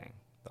kids thing,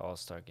 the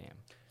All-Star game.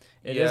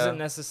 It Yeah. isn't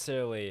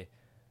necessarily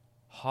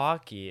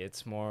hockey.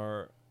 It's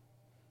more.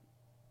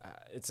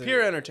 It's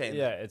Pure entertainment.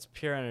 Yeah, it's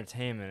pure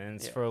entertainment, and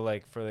it's Yeah.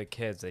 for the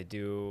kids. They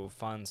do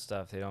fun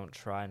stuff. They don't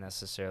try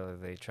necessarily.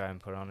 They try and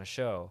put on a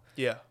show,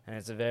 Yeah. and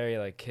it's a very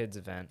like kids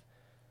event.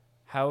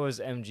 How is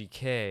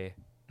MGK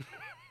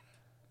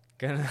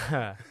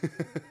gonna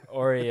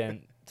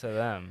orient to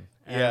them?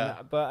 And,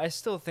 Yeah. but I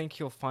still think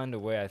he'll find a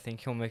way. I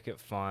think he'll make it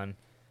fun,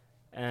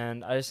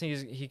 and I just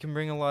think he can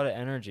bring a lot of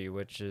energy,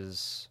 which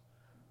is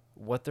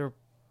what they're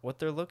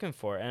looking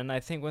for. And I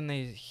think when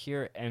they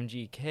hear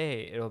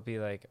MGK, it'll be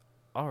like,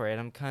 all right,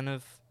 I'm kind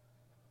of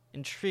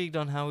intrigued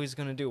on how he's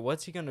gonna do.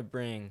 What's he gonna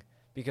bring?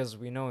 Because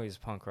we know he's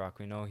punk rock.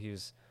 We know he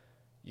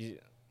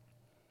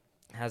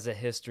has a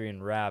history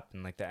in rap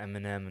and like the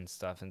Eminem and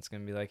stuff. And it's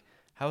gonna be like,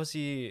 how is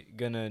he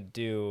gonna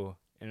do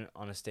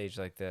on a stage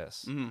like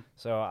this? Mm-hmm.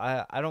 So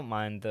I don't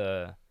mind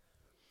I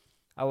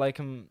like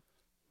him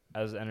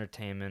as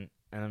entertainment,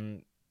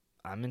 and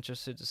I'm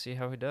interested to see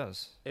how he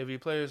does. If he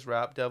plays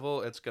Rap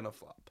Devil, it's gonna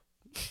flop.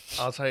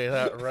 I'll tell you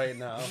that right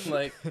now.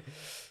 Like,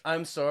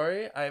 I'm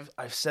sorry,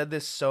 I've said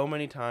this so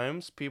many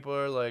times. People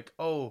are like,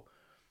 "Oh,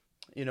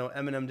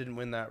 Eminem didn't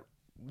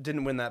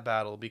win that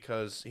battle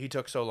because he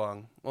took so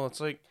long." Well, it's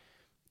like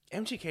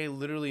MGK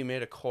literally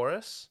made a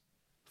chorus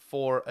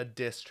for a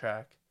diss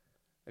track.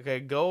 Okay,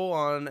 go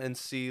on and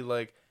see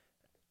like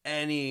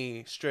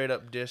any straight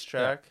up diss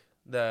track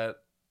that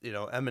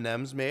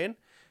Eminem's made,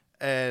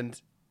 and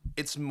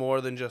it's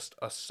more than just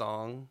a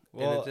song.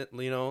 Well-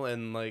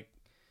 and like,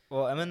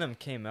 Well, Eminem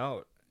came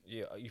out.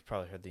 You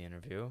probably heard the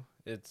interview.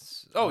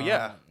 It's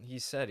yeah. He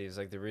said he's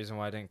like, the reason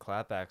why I didn't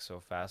clap back so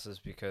fast is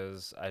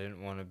because I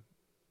didn't want to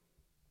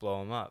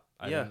blow him up.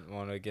 I Yeah. didn't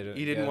want to get it.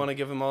 he didn't want to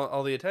give him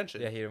all the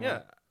attention. Yeah, he didn't. Yeah.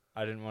 Want,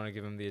 I didn't want to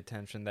give him the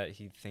attention that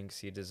he thinks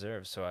he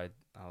deserves. So I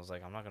was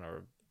like, I'm not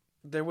gonna.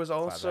 There was back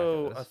at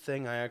also this. a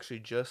thing I actually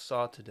just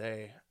saw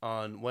today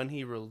on when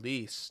he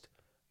released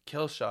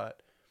Killshot.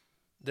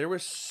 There were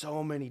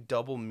so many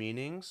double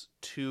meanings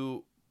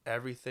to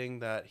everything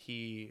that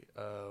he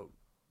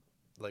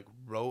like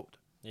wrote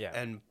Yeah.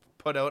 and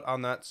put out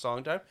on that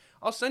song time.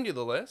 I'll send you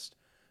the list,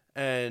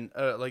 and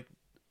like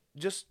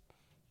just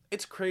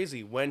it's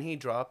crazy when he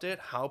dropped it,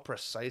 how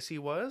precise he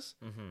was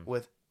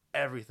with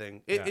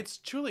everything. It's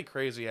truly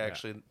crazy,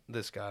 actually,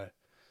 this guy.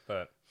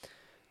 But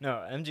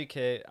no,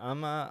 MGK,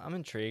 I'm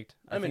intrigued.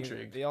 I'm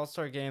intrigued. The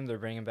All-Star game, they're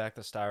bringing back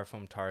the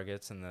styrofoam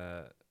targets and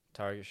the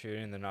target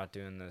shooting. They're not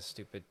doing the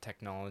stupid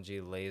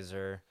technology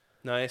laser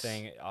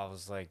thing. I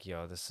was like,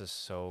 yo, this is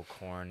so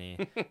corny.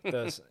 Like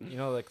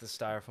the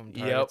styrofoam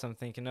targets I'm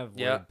thinking of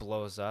where it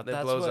blows up.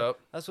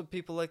 That's what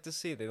people like to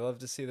see. They love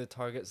to see the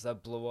targets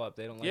that blow up.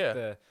 They don't like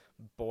the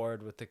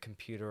board with the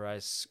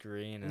computerized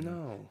screen.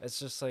 And it's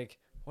just like,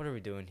 what are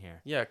we doing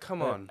here? Yeah,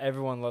 come on.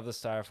 Everyone loved the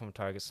styrofoam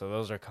targets, so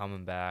those are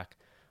coming back.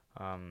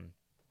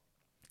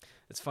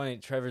 It's funny,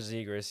 Trevor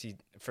Zegras,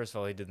 first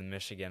of all, he did the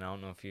Michigan. I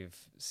don't know if you've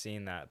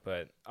seen that,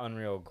 but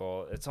unreal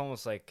goal. It's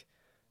almost like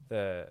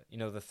the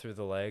through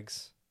the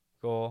legs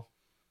goal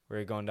where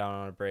you're going down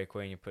on a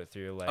breakaway and you put it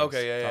through your legs.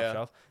 Okay, top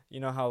shelf. You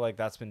know how like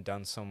that's been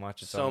done so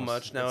much. It's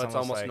almost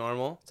like,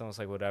 normal. It's almost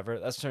like whatever.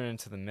 That's turned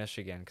into the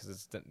Michigan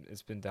because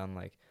it's been done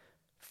like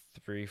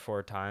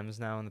 3-4 times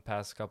now in the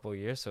past couple of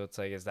years. So it's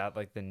like, is that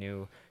like the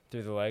new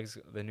through the legs,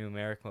 the new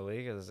American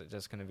League? Is it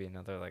just going to be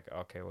another like,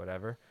 okay,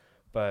 whatever?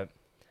 But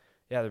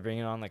yeah, they're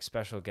bringing on like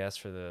special guests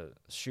for the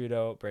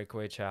shootout,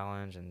 breakaway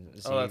challenge, and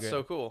that's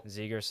so cool.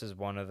 Zegras is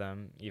one of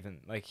them. Even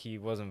like he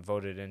wasn't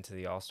voted into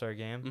the All-Star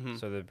game,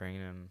 so they're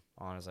bringing him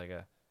on as like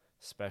a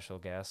special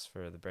guest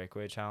for the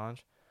breakaway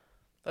challenge.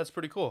 That's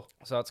pretty cool.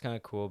 So that's kind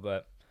of cool,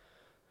 but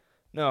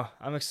no,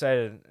 I'm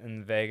excited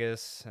in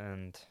Vegas,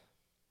 and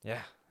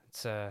yeah,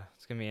 it's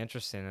gonna be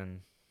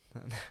interesting,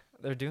 and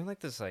they're doing like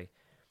this like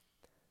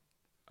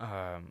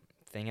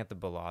thing at the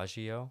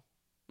Bellagio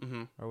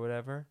or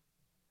whatever.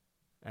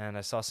 And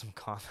I saw some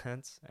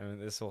comments, and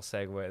this will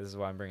segue. This is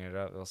why I'm bringing it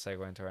up. It'll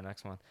segue into our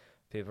next one.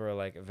 People are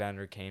like,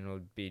 Evander Kane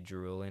would be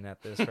drooling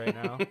at this right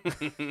now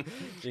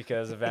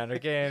because Evander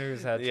Kane,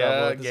 who's had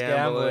trouble with his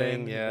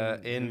gambling,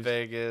 in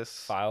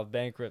Vegas, filed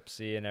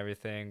bankruptcy and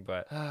everything.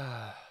 But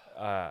I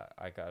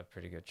got a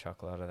pretty good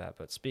chuckle out of that.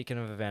 But speaking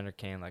of Evander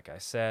Kane, like I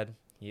said,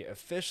 he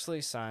officially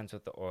signs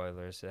with the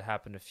Oilers. It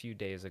happened a few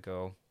days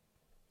ago.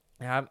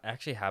 It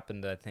actually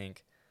happened, I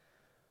think,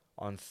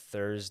 on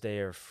Thursday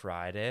or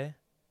Friday.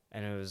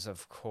 And it was,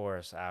 of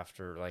course,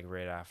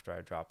 right after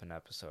I drop an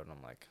episode. And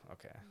I'm like,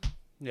 okay,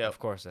 yeah, of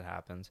course it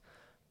happens.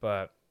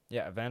 But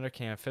yeah, Evander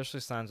Kane officially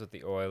signs with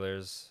the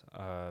Oilers.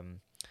 The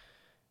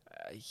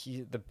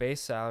base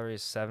salary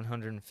is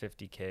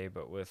 $750K,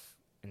 but with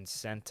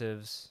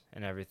incentives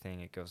and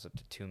everything, it goes up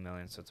to $2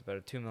 million. So it's about a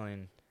 $2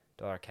 million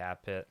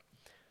cap hit.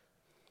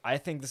 I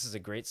think this is a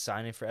great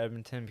signing for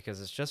Edmonton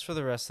because it's just for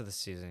the rest of the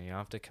season. You don't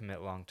have to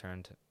commit long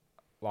term to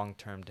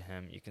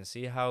him. You can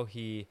see how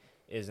he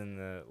is in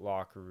the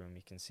locker room.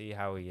 You can see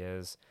how he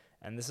is.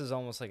 And this is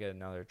almost like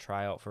another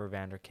tryout for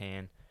Evander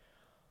Kane.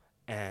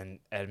 And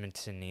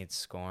Edmonton needs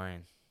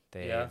scoring.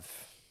 They've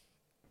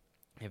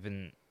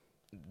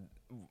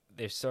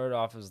started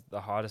off as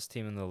the hottest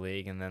team in the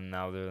league, and then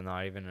now they're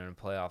not even in a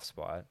playoff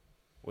spot,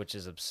 which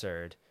is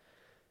absurd.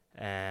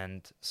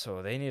 And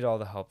so they need all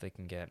the help they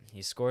can get.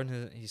 He scores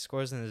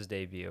in his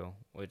debut,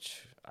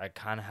 which I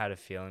kind of had a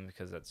feeling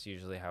because that's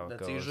usually how it goes.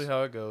 That's usually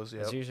how it goes,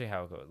 yeah. That's usually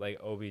how it goes. Like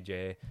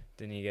OBJ,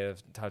 didn't he get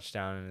a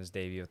touchdown in his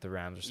debut with the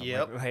Rams or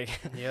something?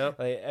 Yep.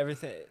 Like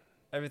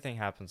everything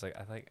happens.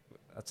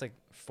 That's like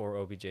 4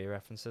 OBJ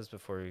references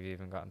before we've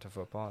even gotten to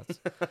football.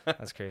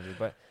 That's crazy.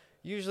 But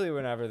usually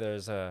whenever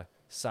there's a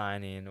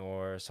signing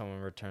or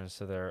someone returns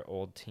to their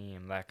old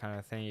team, that kind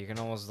of thing, you can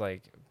almost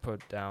like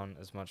put down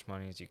as much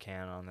money as you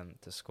can on them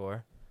to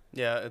score.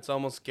 Yeah, it's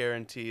almost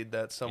guaranteed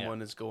that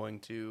someone is going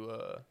to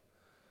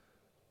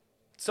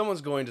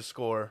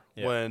score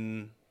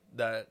when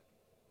that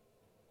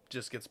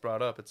just gets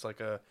brought up. It's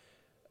like a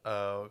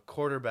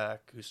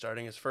quarterback who's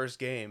starting his first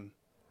game,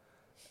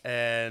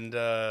 and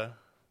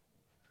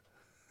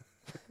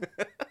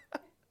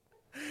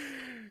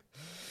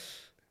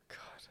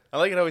I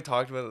like it how we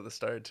talked about it at the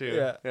start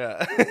too.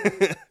 Yeah.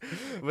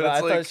 But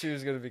I thought she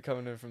was gonna be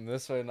coming in from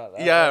this way, not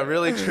that. Yeah, way. It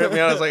really tripped me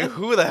out. I was like,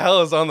 who the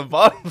hell is on the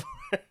bottom?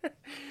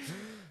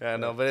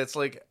 No, but it's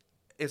like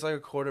a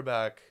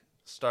quarterback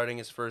starting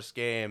his first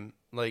game,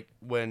 like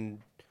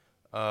when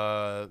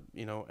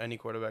any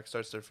quarterback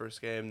starts their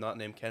first game, not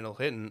named Kendall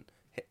Hinton,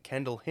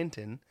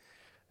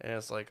 and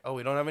it's like, oh,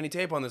 we don't have any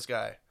tape on this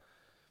guy,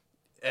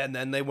 and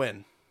then they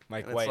win.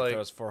 Mike White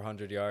throws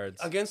 400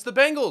 yards against the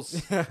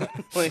Bengals.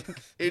 Like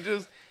it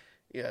just,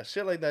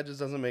 shit like that just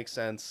doesn't make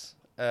sense.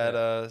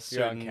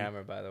 You're on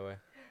camera, by the way.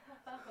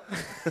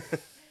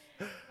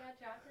 Got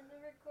dropped in the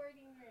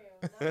recording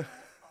room. Not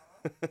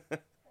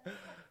my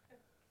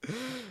fault.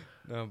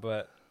 No,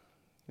 but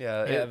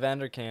yeah,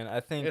 Evander Kane.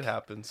 I think it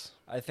happens.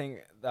 I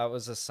think that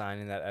was a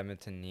signing that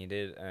Edmonton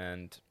needed,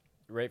 and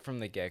right from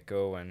the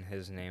get-go, when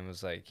his name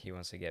was like he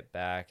wants to get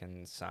back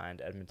and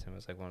signed, Edmonton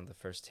was like one of the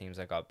first teams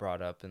that got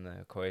brought up in the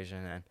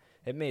equation, and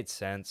it made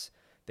sense.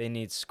 They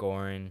need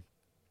scoring.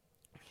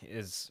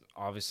 Is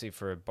obviously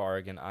for a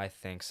bargain, I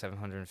think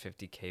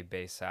 $750K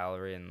base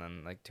salary and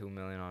then like $2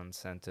 million on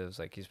incentives.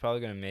 Like he's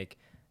probably gonna make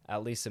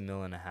at least $1.5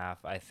 million,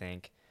 I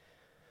think.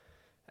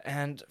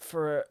 And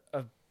for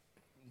a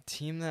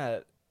team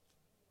that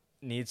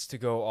needs to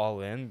go all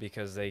in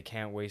because they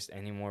can't waste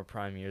any more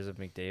prime years of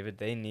McDavid.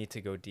 They need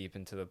to go deep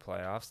into the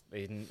playoffs.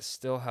 They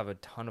still have a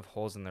ton of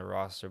holes in their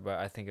roster, but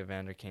I think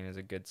Evander Kane is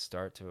a good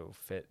start to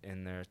fit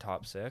in their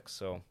top 6.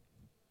 So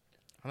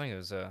I think it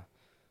was a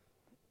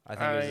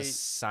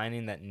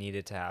signing that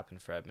needed to happen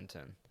for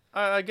Edmonton.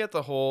 I get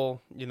the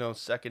whole,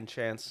 second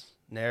chance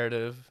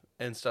narrative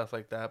and stuff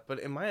like that, but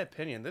in my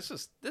opinion, this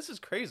is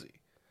crazy.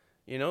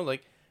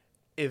 Like,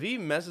 if he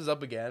messes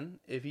up again,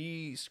 if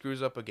he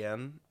screws up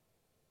again,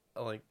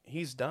 like,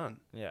 he's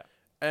done. Yeah.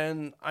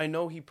 And I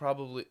know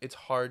it's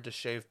hard to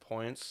shave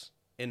points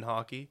in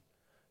hockey,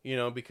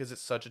 because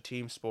it's such a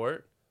team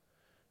sport.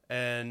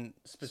 And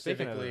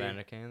specifically, Speaking of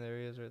Evander Kane, there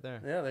he is right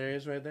there. Yeah, there he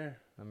is right there.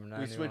 Number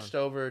 91. We switched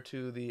over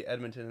to the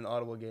Edmonton and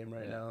Ottawa game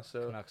right now,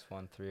 so Canucks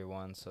won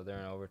 3-1, so they're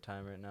in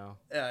overtime right now.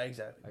 Yeah,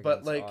 exactly. Against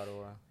But like,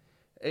 Ottawa.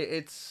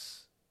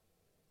 It's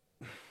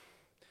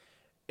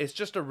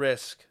just a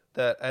risk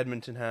that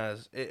Edmonton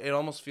has. It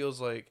almost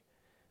feels like,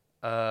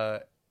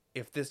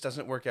 if this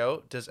doesn't work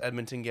out, does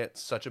Edmonton get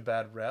such a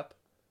bad rep?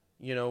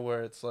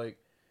 Where it's like,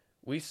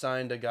 we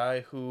signed a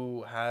guy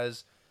who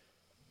has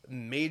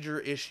major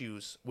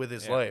issues with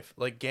his life.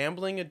 Like,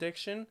 gambling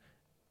addiction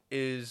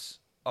is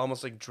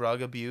almost like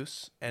drug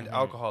abuse and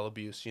alcohol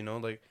abuse,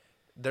 like,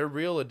 they're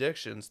real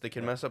addictions. They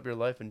can mess up your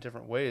life in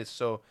different ways.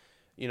 So,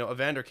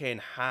 Evander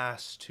Kane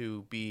has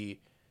to be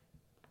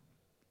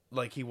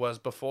like he was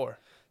before.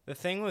 The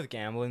thing with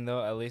gambling,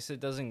 though, at least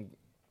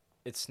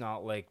it's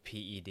not like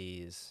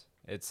PEDs.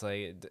 It's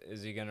like,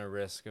 is he going to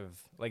risk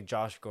of, like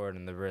Josh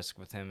Gordon, the risk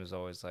with him is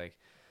always like,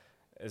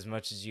 as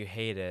much as you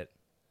hate it,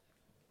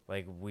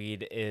 like,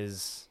 weed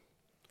is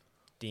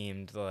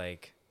deemed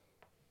like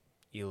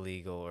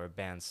illegal or a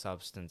banned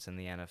substance in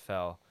the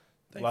NFL.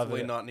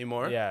 Thankfully not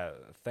anymore. Yeah,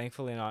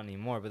 thankfully not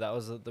anymore, but that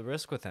was the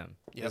risk with him.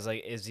 Yep. It's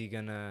like, is he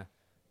going to,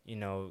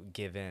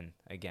 give in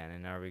again,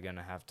 and are we going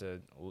to have to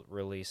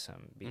release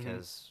him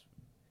because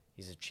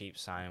he's a cheap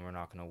sign and we're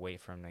not going to wait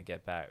for him to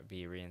get back,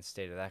 be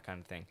reinstated, that kind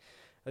of thing.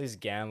 At least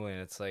gambling,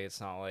 it's like, it's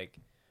not like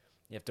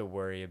you have to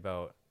worry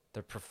about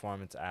the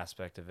performance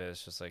aspect of it.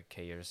 It's just like,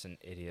 okay, you're just an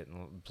idiot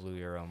and blew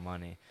your own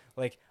money.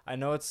 Like, I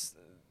know it's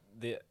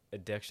the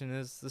addiction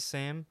is the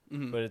same,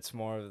 but it's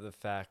more of the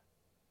fact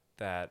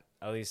that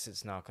at least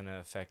it's not going to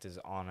affect his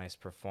on-ice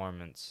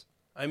performance.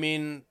 I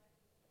mean,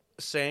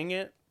 saying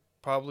it,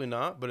 probably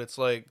not, but it's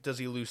like, does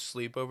he lose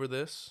sleep over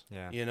this?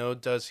 Yeah.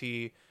 Does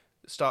he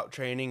stop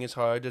training as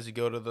hard? Does he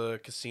go to the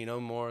casino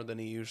more than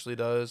he usually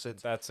does?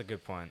 That's a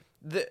good point.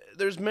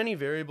 There's many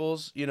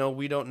variables.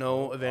 We don't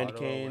know Evander Ottawa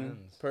Kane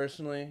wins.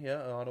 personally.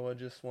 Yeah, Ottawa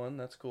just won.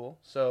 That's cool.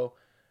 So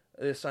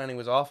this signing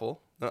was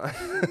awful.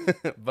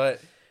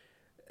 But,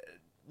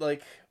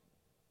 like,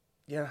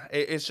 yeah,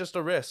 it's just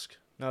a risk.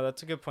 No,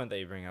 that's a good point that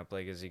you bring up.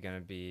 Like, is he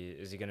gonna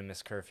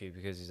miss curfew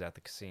because he's at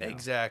the casino?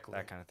 Exactly.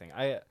 That kind of thing.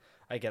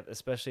 I get,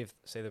 especially if,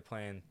 say, they're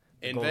playing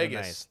the In Golden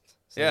Vegas. Knights.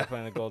 They're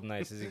playing the Golden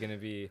Knights. Is he gonna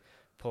be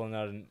blowing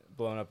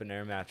up an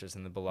air mattress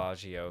in the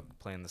Bellagio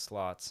playing the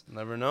slots?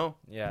 Never know.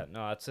 Yeah,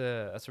 no, that's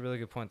a really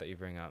good point that you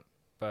bring up.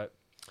 But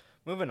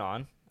moving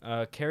on,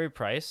 Carey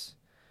Price,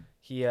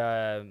 he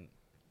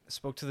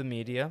spoke to the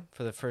media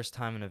for the first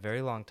time in a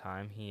very long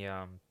time. He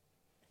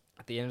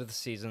at the end of the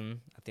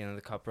season, at the end of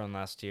the Cup run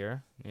last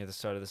year, near the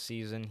start of the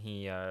season,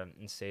 he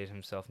instated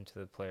himself into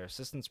the player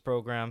assistance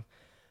program.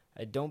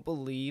 I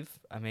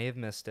may have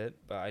missed it,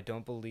 but I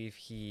don't believe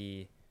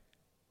he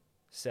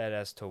said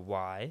as to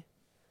why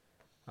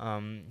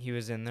he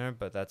was in there,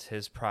 but that's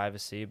his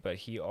privacy. But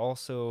he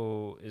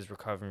also is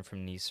recovering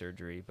from knee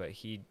surgery, but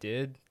he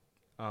did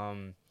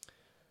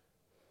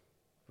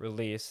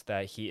release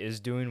that he is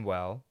doing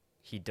well.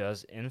 He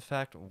does, in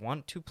fact,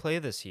 want to play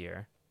this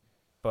year,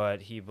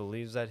 but he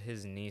believes that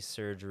his knee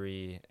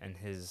surgery and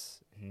his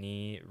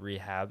knee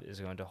rehab is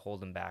going to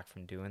hold him back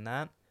from doing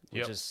that,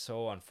 which is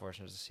so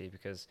unfortunate to see,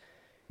 because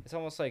it's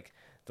almost like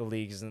the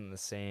league isn't the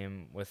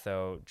same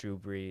without Drew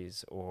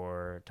Brees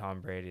or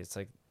Tom Brady. It's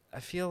like, I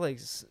feel like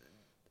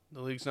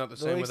the league's not the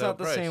the same league's without not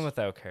the Price. same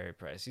without Carey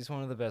Price. He's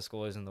one of the best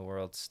goalies in the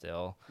world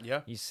still.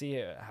 Yeah. You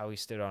see how he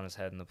stood on his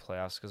head in the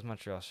playoffs, because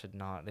Montreal should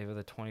not. They were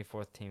the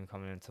 24th team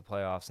coming into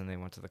playoffs, and they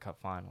went to the Cup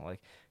final.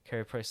 Like,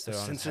 Carey Price stood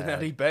on his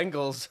Cincinnati head.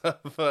 Bengals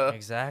of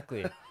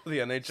Exactly. the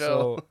NHL.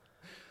 So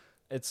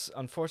it's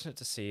unfortunate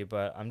to see,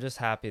 but I'm just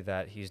happy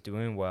that he's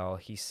doing well.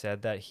 He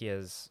said that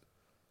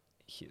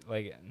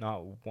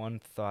not one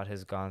thought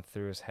has gone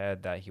through his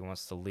head that he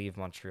wants to leave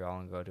Montreal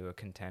and go to a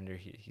contender.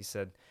 He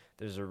said,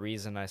 there's a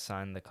reason I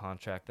signed the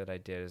contract that I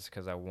did, is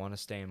because I want to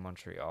stay in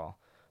Montreal.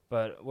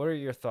 But what are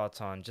your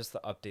thoughts on just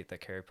the update that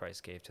Carey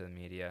Price gave to the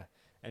media,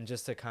 and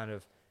just to kind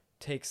of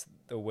takes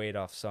the weight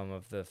off some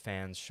of the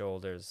fans'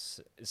 shoulders,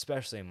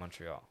 especially in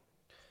Montreal?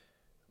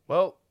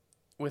 Well,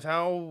 with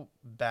how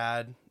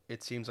bad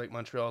it seems like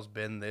Montreal's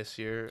been this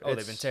year,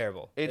 They've been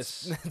terrible.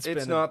 It's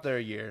been not their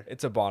year.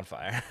 It's a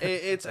bonfire. It's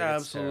Like, it's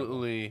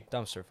absolutely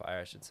dumpster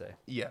fire, I should say.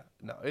 yeah.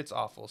 No, it's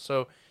awful.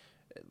 So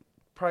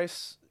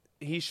Price,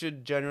 he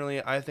should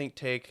generally, I think,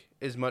 take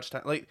as much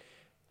time. Like,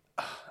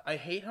 I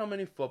hate how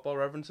many football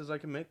references I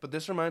can make, but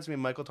this reminds me of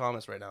Michael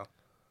Thomas right now.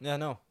 Yeah,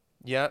 no.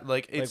 Yeah,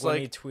 like it's when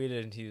like he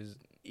tweeted, and he was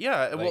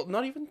yeah, well, like-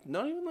 not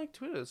even like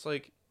Twitter. It's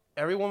like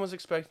everyone was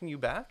expecting you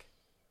back,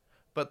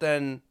 but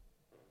then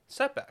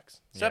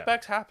setbacks Yeah.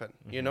 setbacks happen,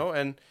 you Mhm. know,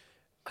 and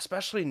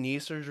especially knee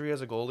surgery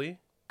as a goalie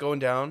going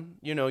down,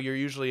 you know, you're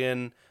usually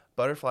in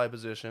butterfly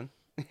position.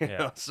 you Yeah.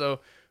 know, so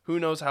who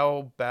knows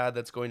how bad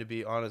that's going to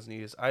be on his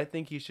knees. I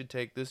think he should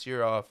take this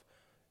year off,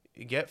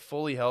 get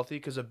fully healthy,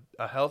 because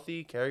a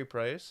healthy Carey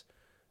Price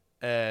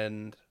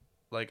and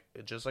like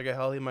just like a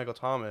healthy Michael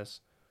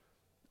Thomas,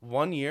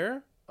 1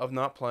 year of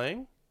not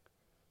playing,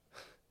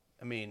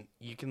 I mean,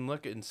 you can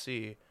look and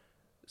see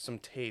some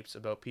tapes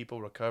about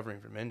people recovering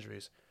from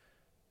injuries.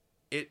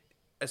 It,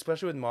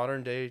 especially with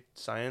modern day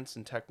science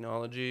and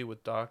technology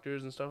with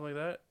doctors and stuff like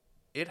that,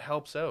 it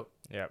helps out.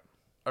 yeah,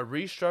 A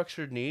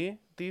restructured knee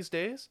these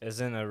days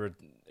isn't a career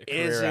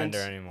isn't ender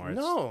anymore.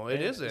 No, it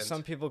and isn't.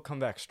 Some people come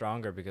back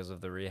stronger because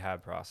of the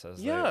rehab process.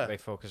 Yeah. They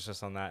focus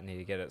just on that and need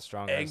to get it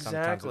stronger. And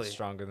sometimes Exactly. it's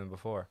stronger than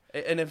before.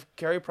 And if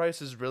Carey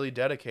Price is really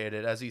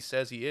dedicated, as he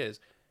says he is,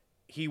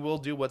 he will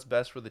do what's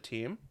best for the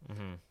team.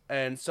 Mm-hmm.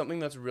 And something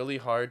that's really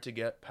hard to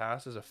get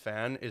past as a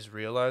fan is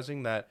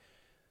realizing that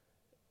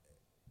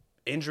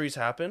injuries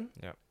happen.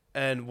 Yep.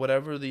 And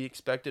whatever the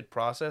expected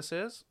process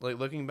is, like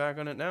looking back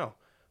on it now,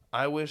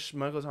 I wish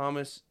Michael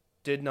Thomas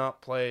did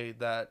not play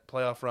that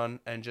playoff run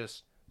and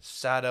just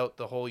sat out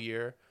the whole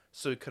year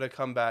so he could have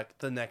come back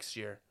the next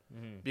year.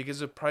 Mm-hmm.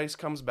 Because if Price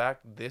comes back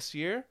this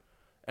year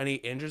and he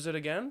injures it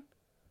again,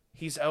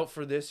 he's out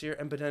for this year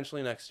and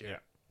potentially next year. Yeah.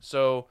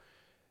 So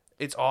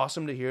it's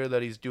awesome to hear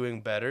that he's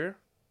doing better,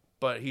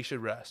 but he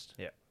should rest.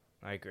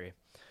 I agree.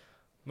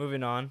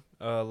 Moving on,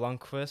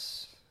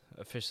 Lundqvist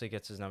officially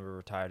gets his number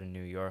retired in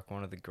New York.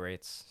 One of the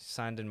greats.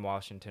 Signed in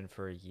Washington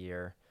for a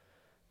year,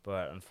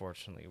 but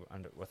unfortunately,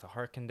 with a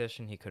heart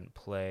condition, he couldn't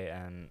play,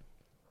 and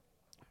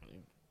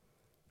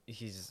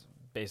he's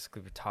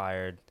basically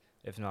retired,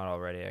 if not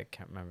already. I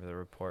can't remember the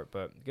report,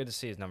 but good to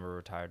see his number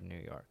retired in New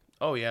York.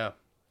 Oh, yeah.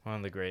 One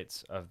of the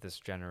greats of this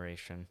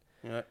generation.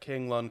 Yeah,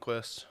 King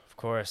Lundqvist. Of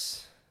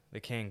course, the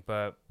king.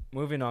 But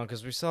moving on,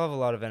 because we still have a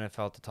lot of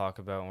NFL to talk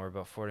about, and we're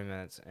about 40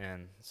 minutes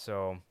in.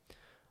 So,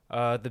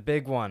 the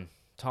big one.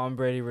 Tom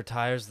Brady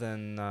retires,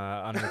 then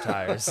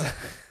unretires.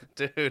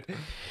 Dude,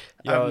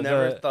 Yo, I've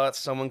never thought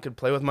someone could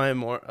play with my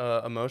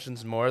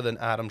emotions more than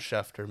Adam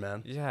Schefter,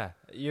 man. Yeah,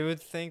 you would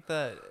think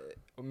that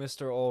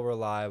Mr. All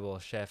Reliable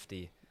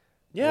Shefty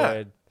Yeah.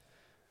 would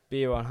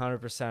be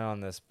 100%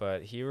 on this,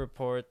 but he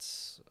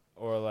reports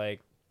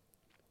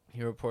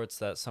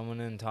that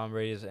someone in Tom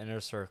Brady's inner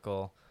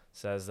circle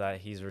says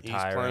that he's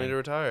retiring. He's planning to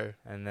retire.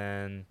 And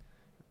then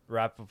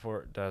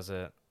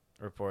Rappaport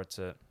reports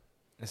it.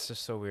 It's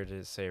just so weird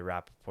to say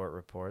Rappaport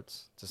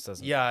reports. Just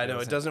doesn't. Yeah, I know.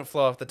 It doesn't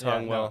flow off the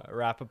tongue well. No,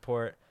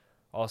 Rappaport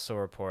also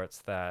reports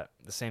that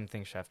the same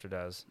thing Schefter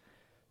does.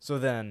 So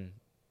then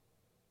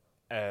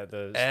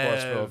the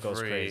sports world goes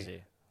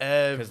crazy.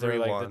 Because they're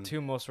like the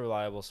two most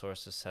reliable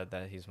sources said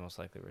that he's most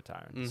likely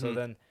retiring. So Mhm.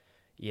 then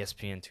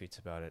ESPN tweets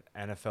about it.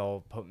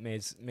 NFL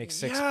makes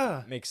six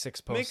Yeah.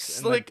 posts Makes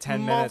in like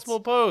 10 minutes. multiple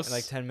posts. In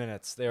like 10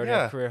 minutes. They already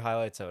Yeah. have career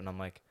highlights out, and I'm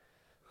like,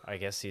 I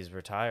guess he's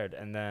retired.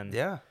 And then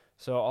Yeah.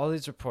 so all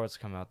these reports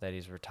come out that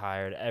he's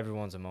retired.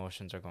 Everyone's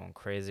emotions are going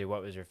crazy.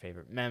 What was your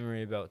favorite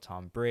memory about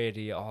Tom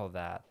Brady? All of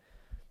that.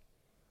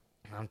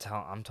 I'm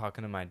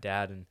talking to my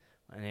dad and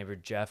my neighbor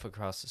Jeff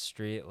across the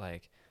street.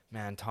 Like,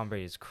 man, Tom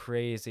Brady's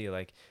crazy.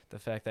 Like the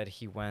fact that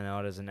he went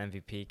out as an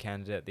MVP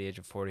candidate at the age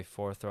of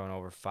 44, throwing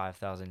over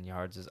 5,000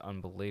 yards is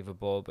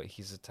unbelievable. But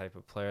he's the type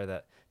of player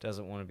that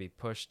doesn't want to be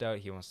pushed out.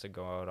 He wants to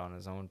go out on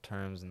his own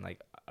terms and like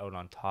out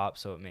on top.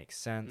 So it makes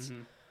sense.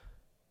 Mhm.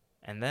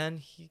 And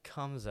then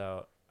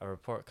a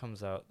report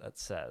comes out that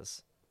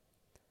says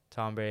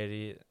Tom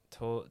Brady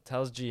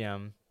tells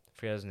GM,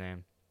 forget his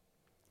name,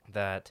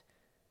 that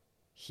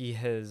he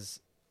is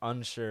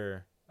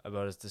unsure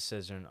about his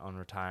decision on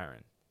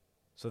retiring.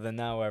 So then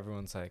now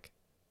everyone's like,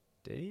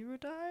 did he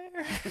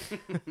retire?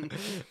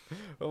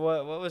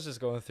 What was just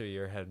going through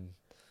your head?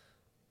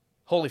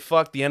 Holy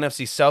fuck, the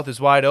NFC South is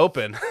wide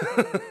open.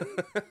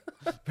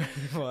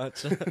 Pretty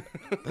much.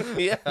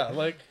 Yeah,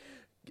 like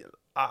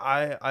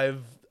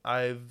I've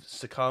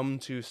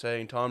succumbed to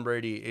saying Tom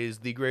Brady is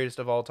the greatest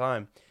of all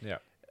time. Yeah.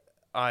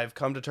 I've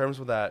come to terms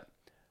with that.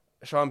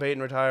 Sean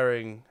Payton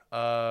retiring.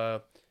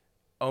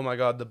 Oh my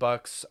God, the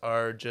Bucks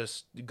are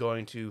just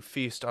going to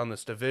feast on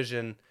this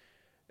division,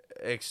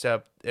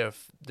 except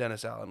if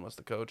Dennis Allen was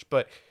the coach.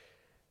 But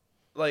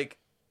like,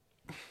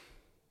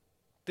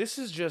 this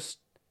is just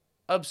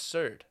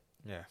absurd.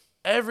 Yeah.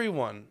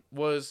 Everyone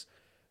was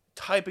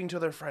typing to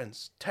their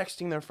friends,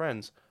 texting their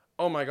friends.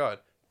 Oh my God,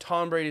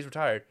 Tom Brady's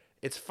retired.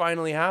 It's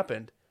finally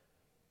happened.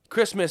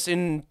 Christmas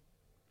in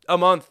a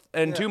month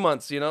and 2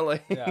 months,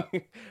 like Yeah.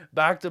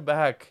 back to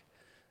back.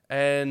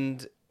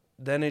 And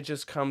then it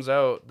just comes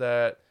out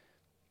that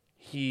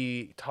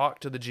he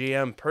talked to the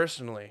GM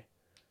personally.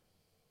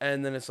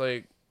 And then it's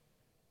like,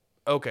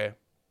 okay,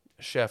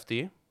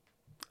 Shefty.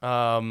 What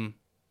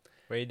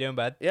are you doing,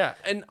 bud? Yeah,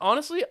 and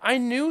honestly, I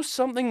knew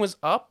something was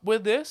up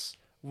with this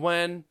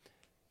when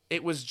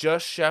it was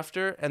just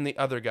Schefter and the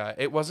other guy.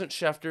 It wasn't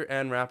Schefter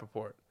and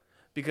Rappaport.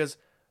 Because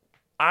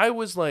I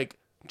was like,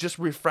 just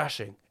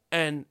refreshing.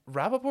 And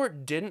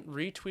Rappaport didn't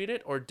retweet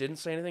it or didn't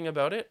say anything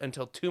about it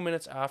until 2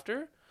 minutes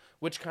after,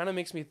 which kind of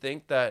makes me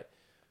think that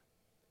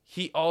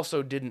he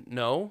also didn't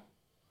know.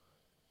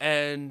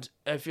 And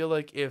I feel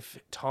like if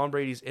Tom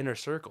Brady's inner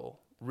circle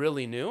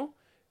really knew,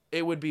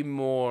 it would be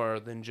more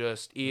than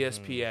just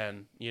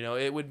ESPN. You know,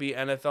 it would be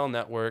NFL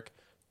Network,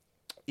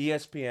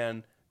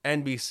 ESPN,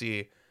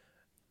 NBC,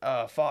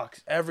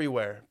 Fox,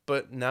 everywhere.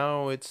 But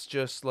now it's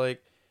just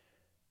like,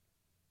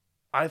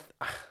 I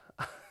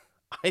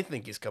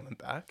think he's coming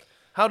back.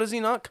 How does he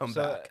not come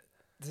back?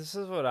 This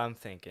is what I'm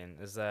thinking,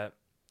 is that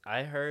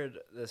I heard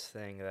this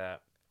thing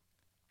that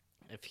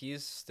if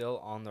he's still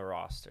on the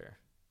roster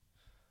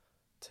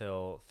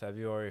till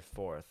February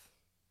 4th,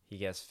 he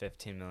gets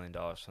 $15 million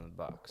from the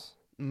Bucks.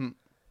 Mm-hmm.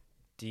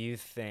 Do you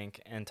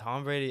think, and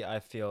Tom Brady, I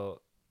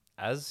feel,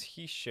 as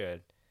he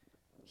should,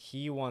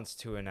 he wants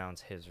to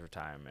announce his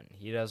retirement.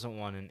 He doesn't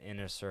want an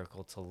inner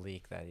circle to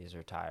leak that he's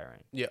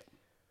retiring. Yeah.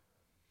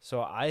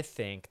 So I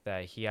think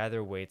that he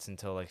either waits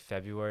until like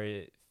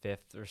February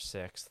 5th or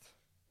 6th.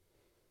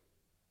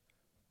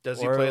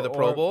 Does he play the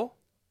Pro Bowl?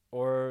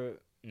 Or,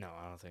 no,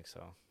 I don't think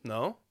so.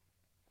 No?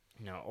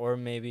 No, or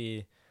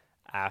maybe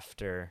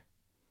after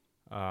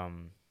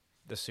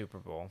the Super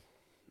Bowl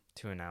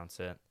to announce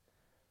it.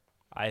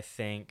 I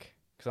think,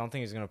 because I don't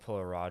think he's going to pull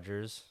a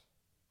Rodgers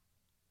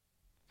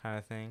kind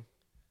of thing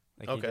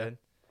like he did.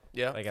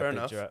 Yeah, Like fair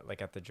enough.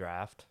 Like at the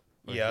draft.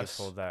 Where Yes.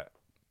 He pulled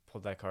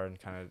that card and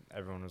kind of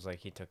everyone was like,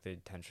 he took the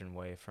attention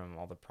away from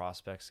all the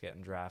prospects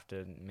getting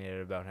drafted and made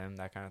it about him,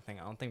 that kind of thing.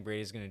 I don't think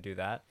Brady's going to do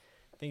that.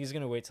 I think he's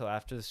going to wait till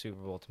after the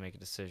Super Bowl to make a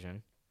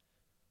decision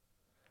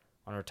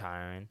on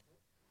retiring.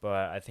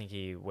 But I think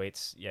he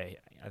waits. Yeah,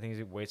 I think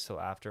he waits till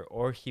after,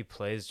 or he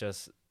plays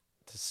just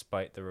to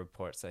spite the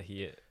reports that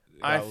he.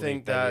 I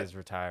think that he's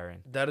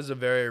retiring. That is a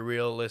very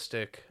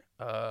realistic.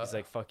 He's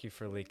like, "Fuck you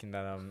for leaking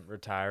that I'm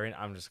retiring.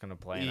 I'm just gonna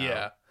play now."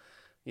 Yeah,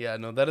 yeah.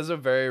 No, that is a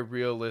very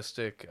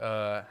realistic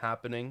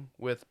happening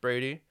with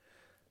Brady,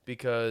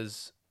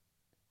 because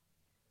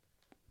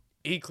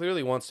he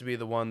clearly wants to be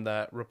the one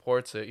that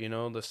reports it. You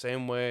know, the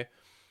same way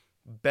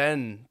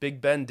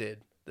Big Ben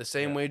did. The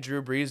same way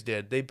Drew Brees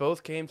did. They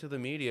both came to the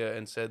media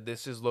and said,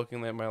 "This is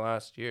looking like my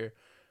last year."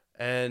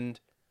 And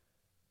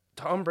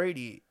Tom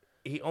Brady,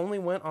 he only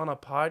went on a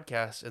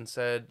podcast and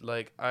said,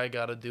 like, I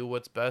got to do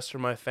what's best for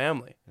my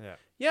family. Yeah.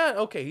 Yeah,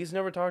 okay, he's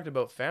never talked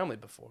about family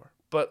before.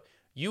 But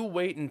you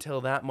wait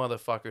until that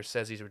motherfucker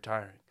says he's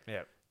retiring.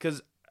 Yeah.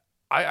 Because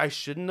I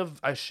shouldn't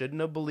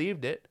have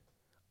believed it.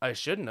 I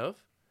shouldn't have.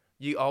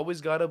 You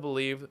always got to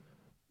believe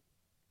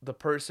the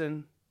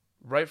person...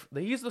 Right,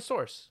 he's the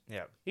source.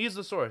 Yeah. He's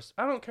the source.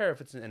 I don't care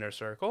if it's an inner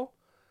circle.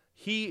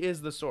 He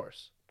is the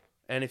source.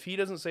 And if he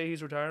doesn't say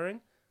he's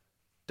retiring,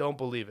 don't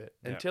believe it.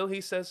 Yeah. Until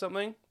he says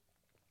something,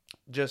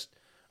 just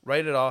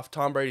write it off.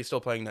 Tom Brady's still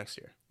playing next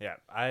year. Yeah.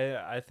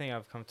 I think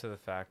I've come to the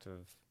fact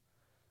of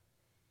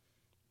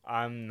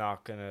I'm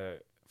not going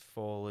to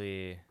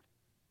fully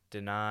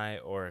deny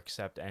or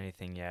accept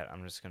anything yet.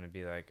 I'm just going to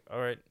be like, all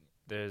right,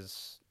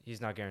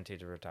 he's not guaranteed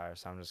to retire,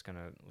 so I'm just going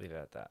to leave it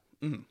at that.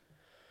 Mm-hmm.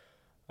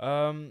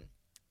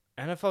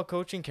 NFL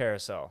coaching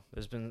carousel.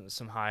 There's been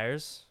some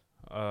hires.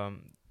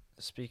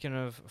 Speaking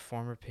of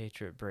former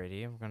Patriot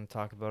Brady, I'm going to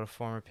talk about a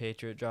former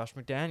Patriot, Josh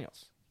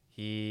McDaniels.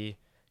 He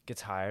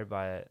gets hired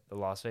by the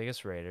Las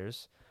Vegas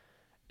Raiders,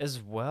 as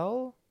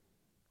well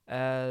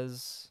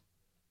as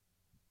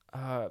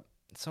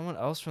someone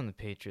else from the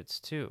Patriots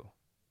too.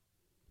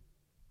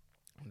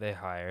 They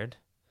hired.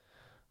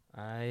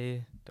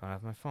 I don't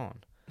have my phone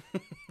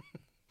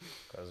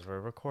because we're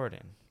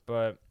recording.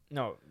 But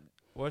no.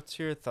 What's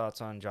your thoughts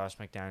on Josh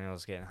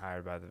McDaniels getting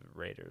hired by the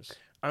Raiders?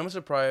 I'm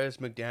surprised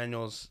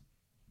McDaniels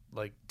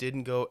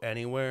didn't go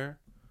anywhere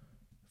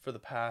for the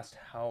past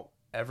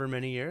however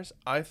many years.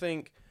 I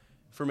think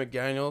for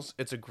McDaniels,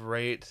 it's a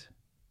great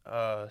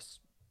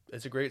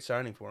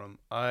signing for him.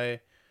 I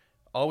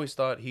always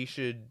thought he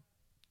should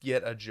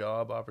get a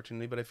job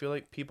opportunity, but I feel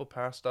like people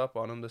passed up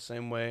on him the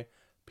same way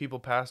people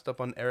passed up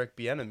on Eric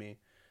Bieniemy.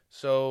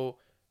 So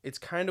it's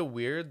kind of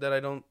weird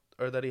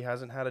that he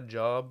hasn't had a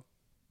job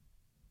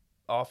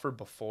offer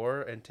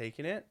before and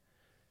taken it.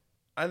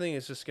 I think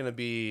it's just going to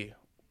be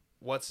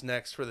what's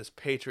next for this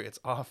Patriots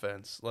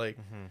offense.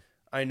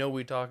 I know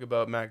we talk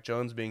about Mac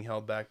Jones being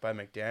held back by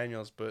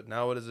McDaniels, but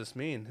now what does this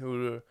mean?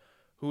 Who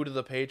do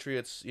the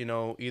Patriots,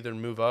 either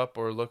move up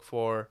or look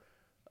for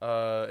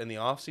in the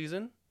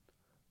offseason?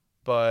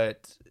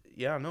 But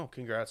yeah, no,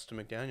 congrats to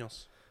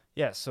McDaniels.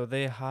 Yeah, so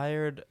they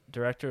hired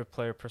Director of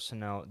Player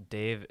Personnel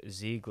Dave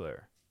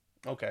Ziegler.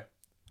 Okay.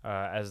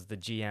 As the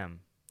GM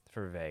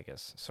for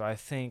Vegas. So I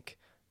think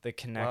the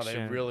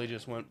connection... Wow, they really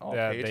just went all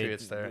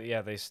Patriots there.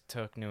 Yeah, they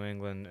took New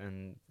England,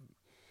 and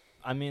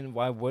I mean,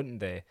 why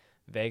wouldn't they?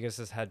 Vegas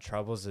has had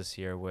troubles this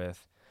year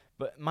with...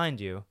 But mind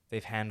you,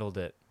 they've handled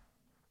it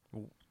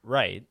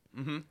right.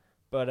 Mm-hmm.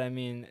 But I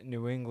mean,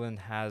 New England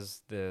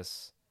has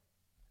this,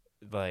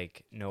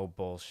 no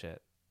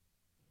bullshit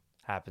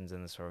happens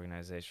in this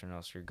organization or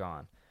else you're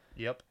gone.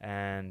 Yep.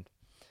 And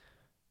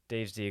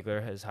Dave Ziegler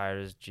is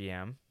hired as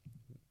GM,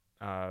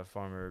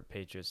 former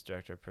Patriots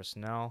director of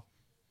personnel.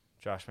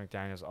 Josh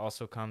McDaniels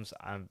also comes.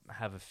 I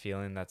have a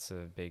feeling that's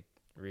a big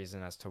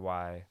reason as to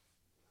why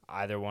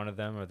either one of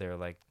them, or they're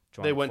like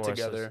joint They went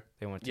forces. together.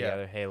 They went Yeah.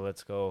 together. Hey,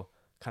 let's go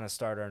kind of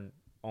start our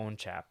own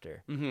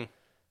chapter, Mm-hmm.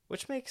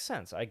 which makes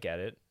sense. I get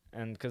it.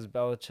 And because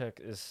Belichick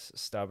is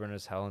stubborn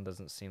as hell and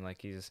doesn't seem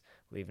like he's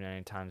leaving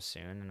anytime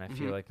soon. And I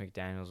feel Mhm. like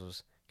McDaniels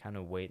was kind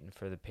of waiting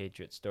for the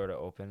Patriots door to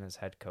open as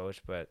head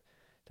coach, but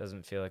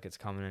doesn't feel like it's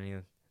coming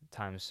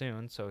anytime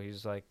soon. So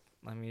he's like,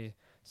 let me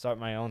start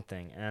my own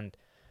thing. And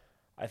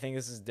I think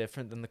this is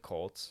different than the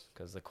Colts,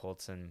 because the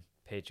Colts and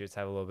Patriots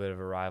have a little bit of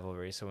a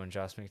rivalry. So when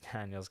Josh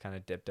McDaniels kind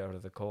of dipped out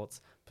of the Colts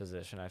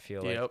position, I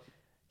feel like Yep.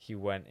 he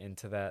went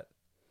into that,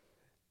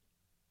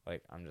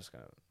 like, I'm just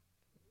going to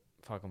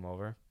fuck him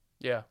over.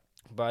 Yeah.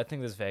 But I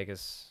think this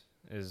Vegas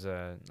is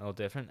a little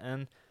different.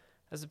 And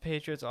as a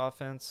Patriots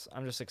offense,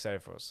 I'm just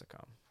excited for what's to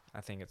come.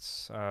 I think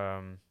it's,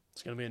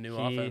 It's gonna be a new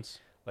He- offense.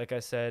 like I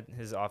said,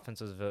 his offense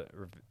was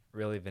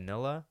really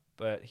vanilla,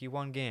 but he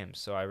won games,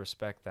 so I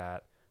respect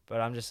that.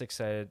 But I'm just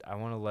excited. I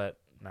want to let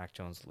Mac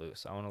Jones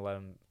loose. I want to let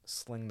him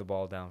sling the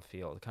ball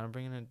downfield, kind of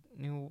bring in a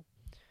new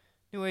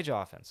age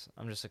offense.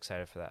 I'm just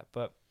excited for that.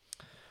 But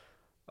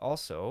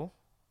also,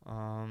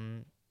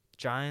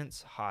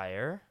 Giants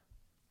hire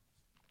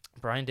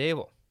Brian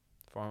Dable,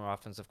 former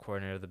offensive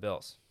coordinator of the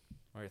Bills.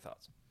 What are your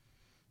thoughts?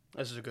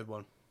 This is a good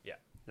one. Yeah.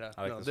 Yeah.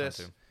 I like No, this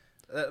one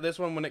too. This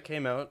one when it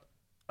came out.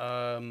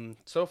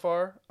 So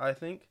far, I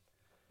think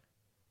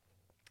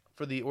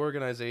for the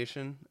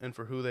organization and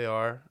for who they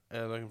are,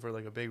 and looking for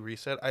like a big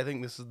reset, I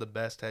think this is the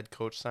best head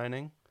coach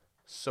signing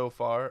so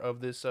far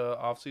of this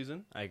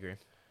offseason. I agree.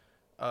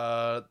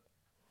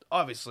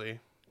 Obviously,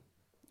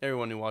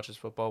 everyone who watches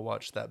football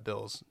watched that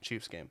Bills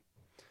Chiefs game.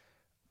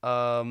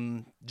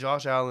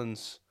 Josh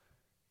Allen's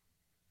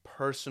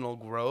personal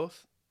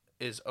growth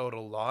is owed a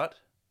lot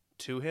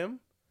to him.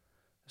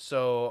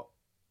 So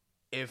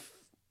if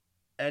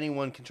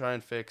anyone can try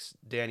and fix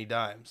Danny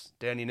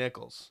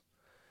Nichols,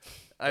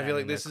 I feel Danny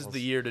like this is Nichols.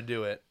 the year to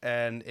do it.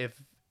 And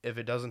if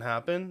it doesn't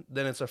happen,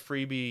 then it's a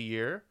freebie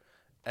year,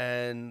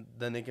 and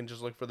then they can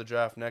just look for the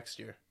draft next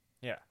year.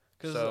 Yeah.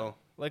 Because So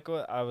like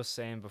what I was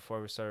saying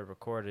before we started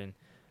recording,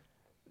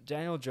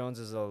 Daniel Jones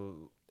is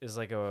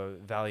like a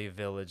Value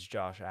Village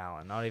Josh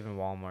Allen, not even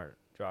Walmart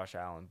Josh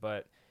Allen,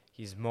 but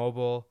he's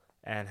mobile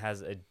and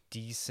has a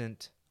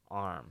decent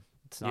arm.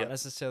 It's not Yep.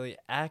 necessarily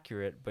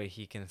accurate, but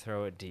he can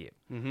throw it deep.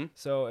 mm-hmm.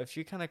 So if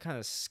you kind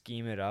of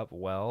scheme it up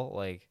well,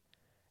 like,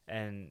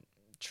 and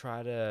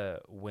try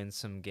to win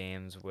some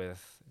games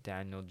with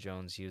Daniel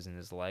Jones using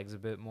his legs a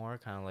bit more,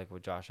 kind of like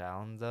what Josh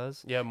Allen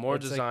does. Yeah, more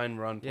It's like- design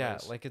run plays. Yeah,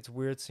 like it's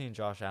weird seeing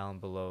Josh Allen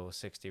below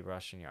 60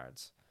 rushing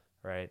yards,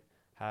 right?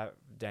 Have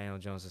Daniel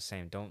Jones the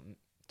same. Don't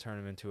turn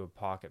him into a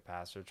pocket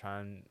passer.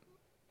 Try and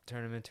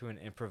turn him into an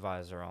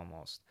improviser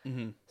almost.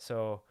 Mm-hmm.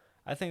 So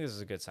I think this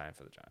is a good sign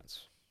for the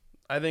Giants.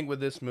 I think with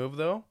this move,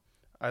 though,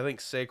 I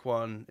think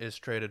Saquon is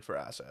traded for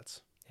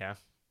assets. Yeah.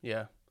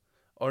 Yeah.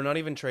 Or not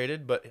even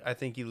traded, but I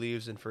think he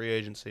leaves in free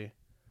agency.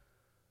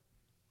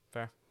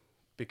 Fair.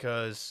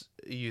 Because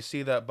you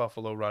see that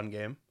Buffalo run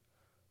game,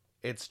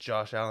 it's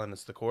Josh Allen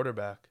as the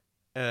quarterback.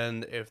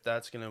 And if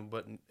that's gonna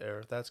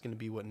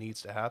be what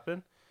needs to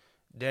happen,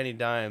 Danny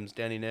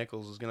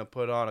Nichols is gonna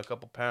put on a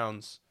couple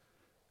pounds,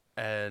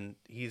 and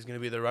he's gonna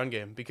be the run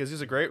game because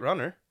he's a great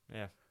runner.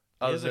 Yeah.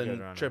 He Other is a good than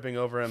runner. tripping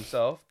over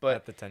himself, but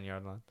At the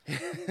 10-yard line.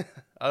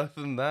 other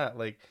than that,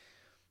 like,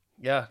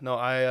 yeah, no,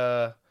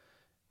 I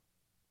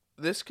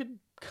this could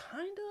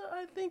kind of,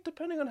 I think,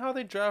 depending on how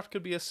they draft,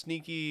 could be a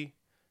sneaky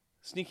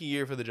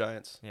year for the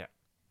Giants.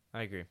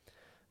 I agree.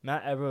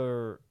 Matt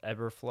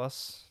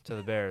Eberflus to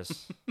the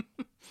Bears.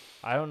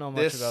 I don't know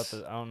much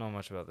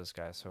about this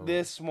guy. So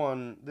This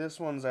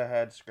one's a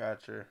head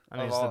scratcher. I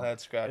mean, of it's all the- head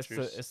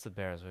scratchers. it's the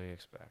Bears. What do you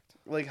expect?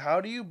 Like,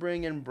 how do you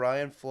bring in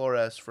Brian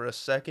Flores for a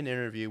second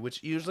interview,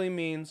 which usually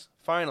means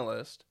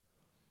finalist,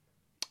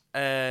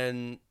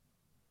 and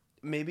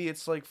maybe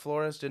it's like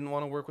Flores didn't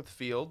want to work with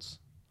Fields?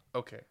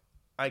 Okay,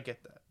 I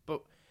get that,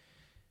 but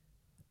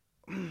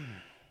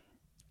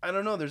I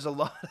don't know. There's a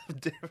lot of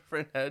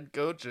different head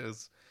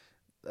coaches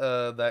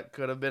that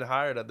could have been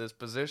hired at this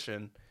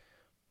position.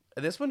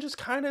 This one just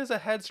kind of is a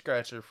head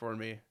scratcher for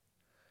me.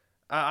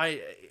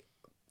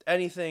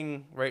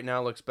 Anything right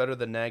now looks better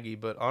than Nagy,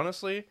 but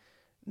honestly,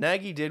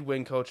 Nagy did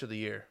win Coach of the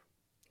Year.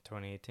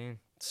 2018.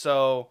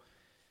 So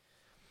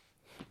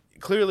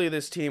clearly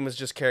this team was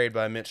just carried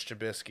by Mitch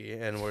Trubisky,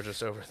 and we're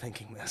just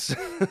overthinking this.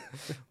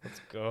 Let's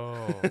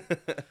go.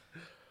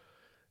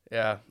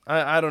 Yeah,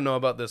 I don't know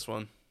about this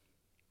one.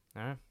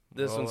 All right.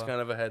 This Well, one's kind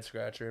of a head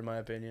scratcher in my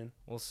opinion.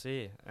 We'll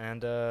see.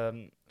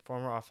 And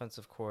former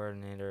offensive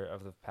coordinator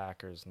of the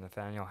Packers,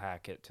 Nathaniel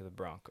Hackett, to the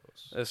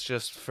Broncos. This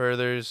just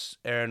furthers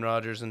Aaron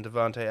Rodgers and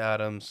Devontae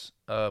Adams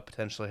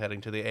potentially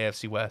heading to the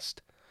AFC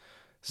West.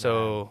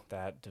 So Man,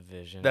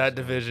 that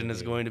division.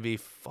 is going to be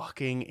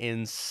fucking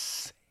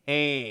insane.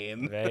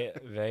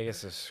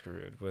 Vegas is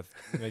screwed with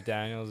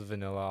McDaniel's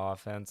vanilla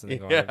offense and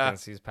going Yeah.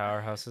 against these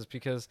powerhouses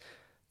because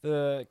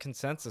the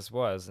consensus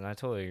was, and I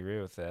totally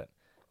agree with it,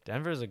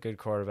 Denver's a good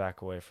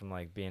quarterback away from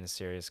like being a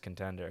serious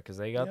contender because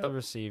they got the Yep.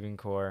 receiving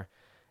core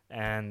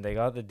and they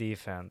got the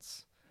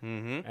defense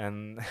Mm-hmm.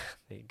 and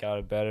they got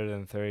it better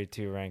than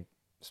 32 ranked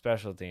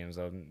special teams.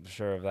 I'm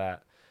sure of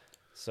that.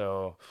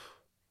 So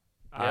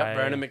Yeah,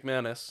 Brandon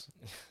McManus.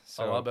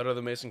 so A lot better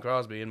than Mason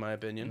Crosby, in my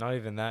opinion. not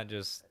even that,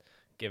 just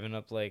giving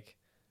up like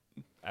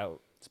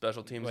out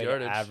Special teams like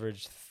yardage.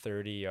 average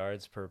 30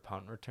 yards per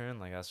punt return.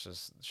 Like that's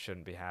just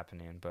shouldn't be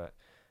happening. But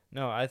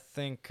no, I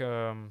think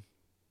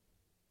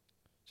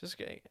just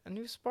get a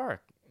new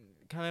spark,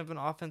 kind of an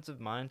offensive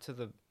mind to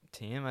the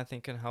team. I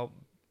think can help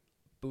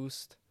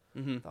boost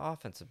Mm-hmm. the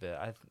offense a bit.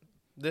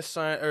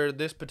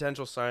 This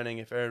potential signing,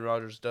 if Aaron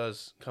Rodgers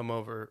does come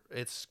over,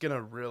 it's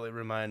gonna really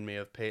remind me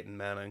of Peyton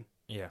Manning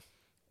Yeah.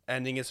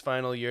 ending his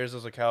final years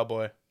as a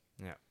Cowboy.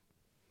 Yeah.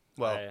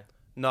 Well,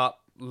 not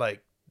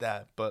like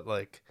that, but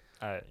like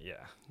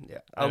Yeah.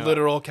 a I know.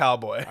 literal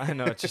cowboy. I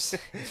know. Just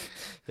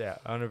yeah,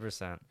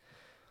 100%.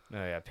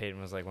 No, yeah.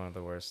 Peyton was like one of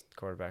the worst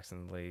quarterbacks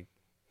in the league.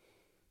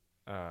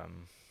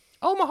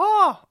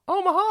 Omaha.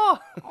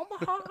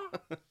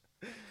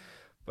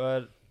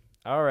 But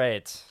all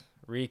right,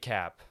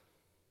 recap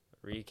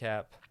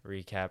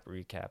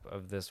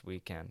of this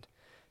weekend.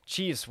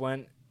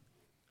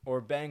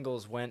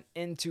 Bengals went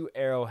into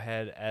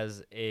Arrowhead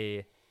as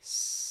a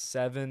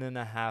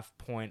 7.5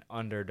 point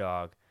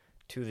underdog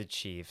to the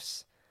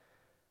Chiefs.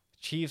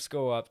 Chiefs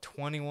go up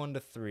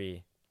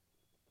 21-3.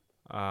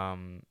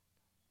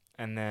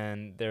 And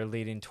then they're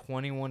leading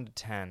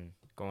 21-10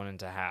 going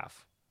into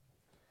half.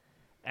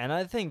 And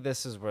I think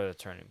this is where the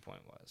turning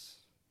point was.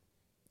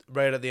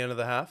 Right at the end of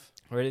the half.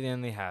 Right at the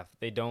end of the half,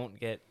 they don't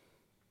get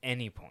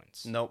any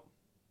points. Nope.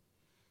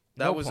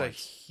 That No was points. a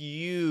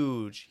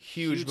huge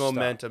Huge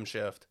momentum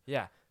shift.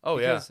 Yeah. Oh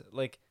because,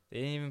 like, they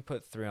didn't even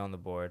put 3 on the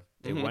board.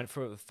 They Mhm. went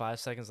for it with 5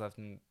 seconds left,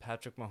 and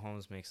Patrick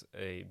Mahomes makes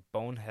a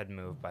bonehead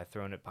move by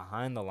throwing it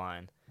behind the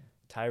line.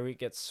 Tyreek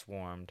gets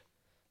swarmed.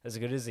 As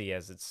good as he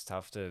is, it's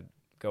tough to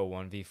go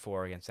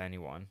 1v4 against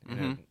anyone in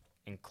an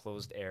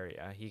enclosed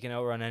area. He can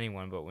outrun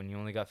anyone, but when you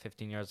only got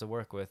 15 yards to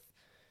work with,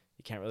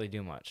 you can't really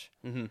do much.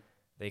 Mm-hmm.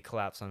 They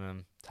collapse on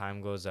him.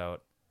 Time goes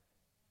out.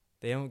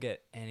 They don't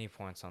get any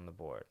points on the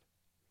board.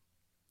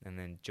 And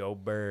then Joe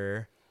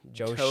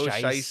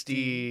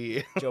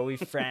Shiesty, Joey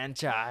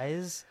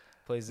Franchise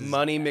plays his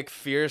Money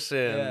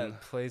McPherson.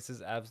 plays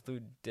his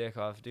absolute dick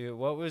off, dude.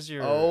 What was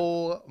your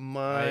Oh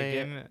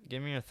my!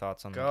 give me your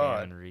thoughts on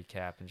God. the game and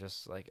recap and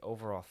just like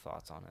overall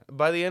thoughts on it.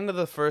 By the end of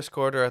the first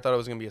quarter, I thought it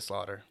was gonna be a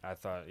slaughter. I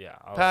thought,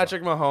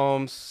 Patrick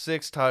Mahomes,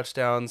 6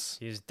 touchdowns.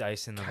 he was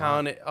dicing them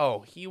Count up. it. Oh,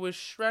 he was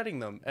shredding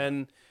them,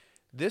 and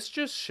this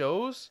just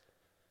shows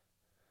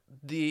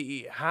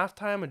the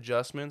halftime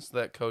adjustments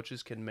that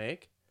coaches can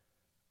make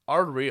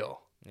are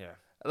real. Yeah.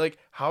 Like,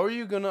 how are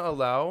you gonna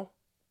allow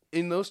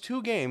in those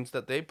 2 games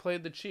that they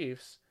played the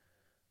Chiefs?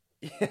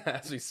 Yeah,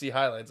 as we see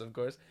highlights, of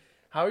course.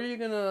 How are you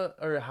gonna,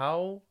 or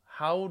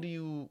how do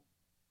you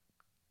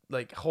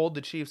like hold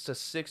the Chiefs to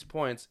 6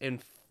 points in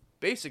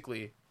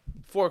basically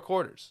 4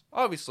 quarters?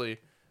 Obviously,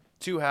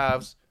 2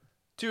 halves,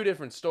 2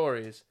 different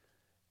stories.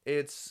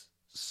 It's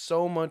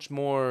so much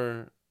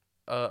more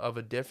of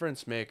a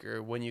difference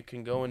maker when you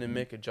can go in and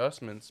make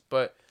adjustments.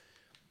 But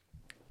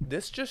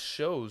this just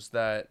shows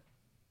that,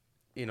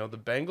 you know, the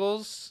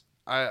Bengals,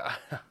 I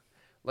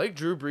like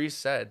Drew Brees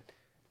said,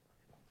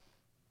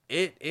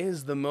 it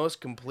is the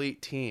most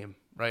complete team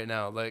right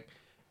now. Like,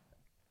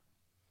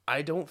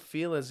 I don't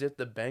feel as if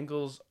the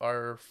Bengals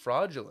are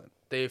fraudulent.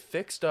 They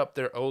fixed up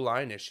their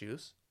O-line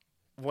issues,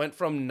 went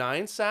from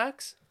 9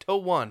 sacks to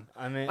 1.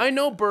 I mean, I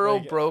know Burrow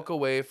like, broke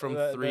away from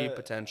the- 3 the-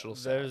 potential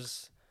sacks.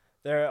 There's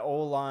their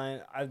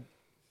O-line.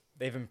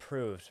 They've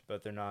improved,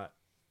 but they're not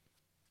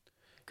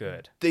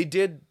good. They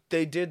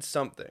did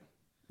something.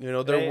 You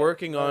know, they're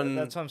working on.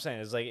 That's what I'm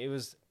saying. It's like it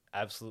was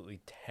absolutely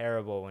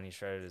terrible when he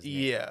shredded his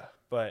knee. Yeah.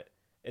 But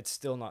it's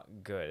still not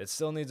good. It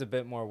still needs a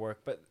bit more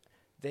work, but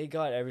they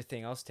got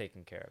everything else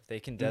taken care of. They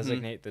can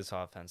designate this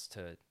offense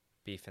to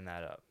beefing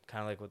that up.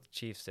 Kind of like what the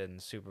Chiefs did in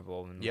the Super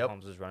Bowl when Yep.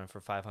 Mahomes was running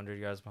for 500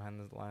 yards behind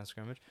the line of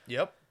scrimmage.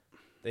 Yep.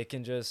 They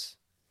can just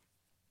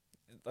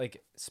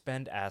like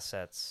spend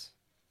assets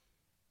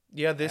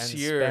Yeah, this and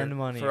year spend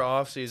money for to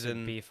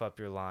offseason. beef up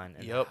your line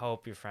and Yep.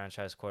 help your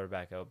franchise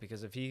quarterback out.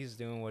 Because if he's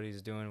doing what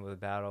he's doing with a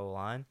bad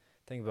O-line,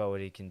 think about what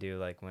he can do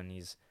like when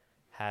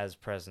has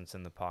presence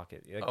in the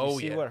pocket. Like Oh, you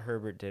see yeah. what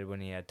Herbert did when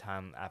he had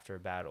time after a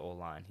bad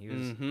O-line. He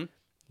was Mm-hmm.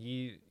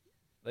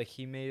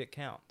 he made it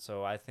count.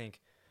 So I think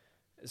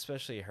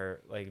especially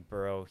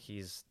Burrow,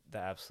 he's the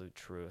absolute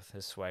truth.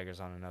 His swagger's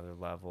on another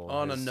level.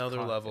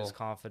 His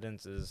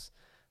confidence is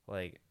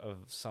like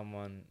of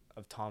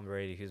Tom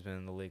Brady, who's been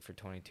in the league for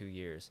 22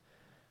 years.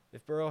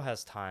 If Burrow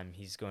has time,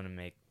 he's going to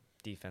make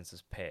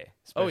defenses pay.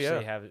 Especially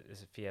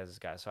if he has his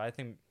guys. So I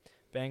think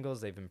Bengals,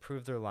 they've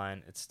improved their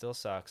line. It still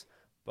sucks,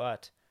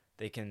 but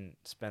they can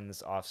spend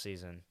this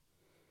offseason.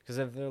 Because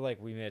if they're like,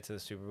 we made it to the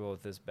Super Bowl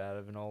with this bad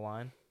of an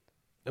O-line.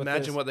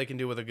 Imagine what they can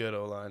do with a good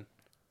O-line.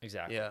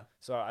 Exactly. Yeah.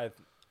 So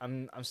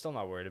I'm still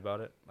not worried about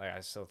it. Like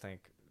I still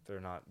think they're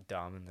not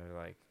dumb and they're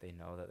like they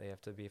know that they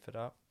have to beef it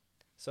up.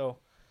 So,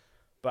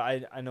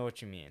 but I know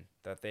what you mean,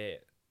 that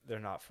they're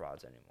not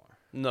frauds anymore.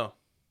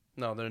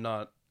 No, they're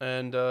not.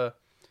 And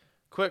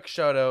quick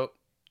shout out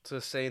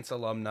to Saints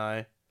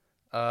alumni.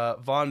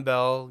 Von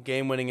Bell,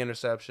 game-winning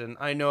interception.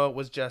 I know it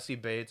was Jesse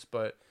Bates,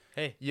 but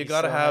Hey, you he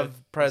got to still have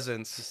He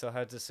presence. still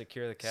had to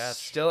secure the catch.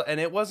 Still, and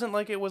it wasn't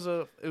like it was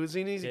an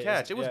easy Yeah,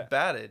 catch. It was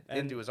batted And-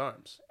 into his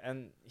arms.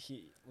 And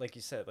he, like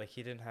you said, like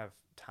he didn't have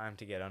time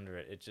to get under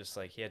it. It just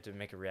like he had to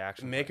make a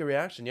reaction. Make a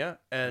reaction, yeah.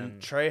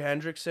 And Trey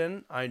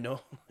Hendrickson, I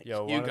know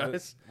Yo, you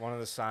guys. one of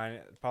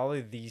the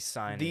probably the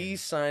signing. The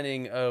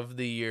signing of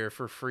the year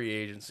for free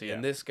agency, Yeah,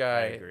 and this I guy,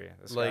 agree.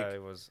 This guy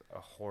was a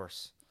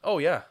horse. oh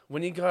yeah,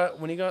 when he got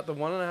the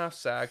 1.5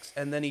 sacks,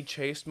 and then he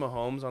chased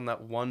Mahomes on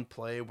that one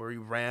play where he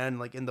ran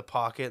like in the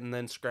pocket and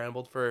then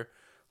scrambled for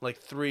like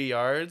 3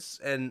 yards,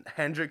 and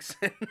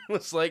Hendrickson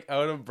was like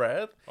out of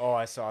breath. Oh,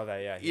 I saw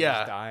that. Yeah, he Yeah.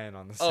 was dying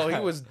on the. Oh, he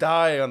side. was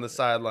dying on the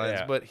sidelines,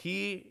 Yeah. but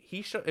he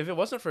if it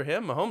wasn't for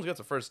him, Mahomes gets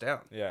a first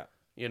down. Yeah,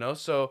 You know,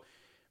 so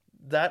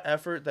that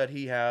effort that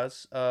he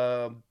has,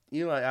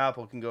 Eli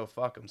Apple can go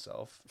fuck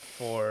himself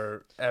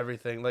for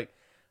everything. Like,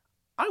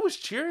 I was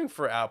cheering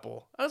for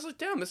Apple. I was like,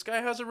 damn, this guy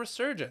has a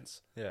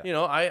resurgence. yeah. You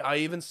know, I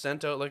even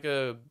sent out like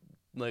a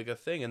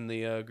thing in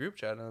the group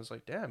chat, and I was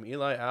like, damn,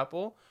 Eli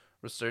Apple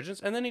resurgence.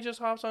 And then he just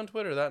hops on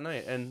Twitter that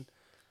night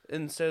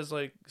and says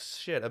like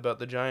shit about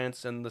the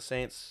Giants and the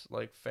Saints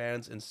like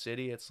fans in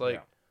city. It's like,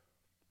 Yeah.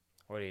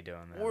 What are you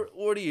doing, man?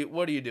 what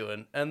are you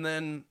doing? And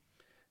then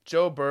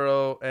Joe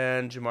Burrow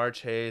and Jamar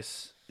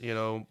Chase, you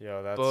know,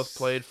 Yo, that's both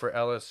played for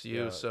LSU.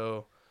 Yeah.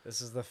 So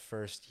This is the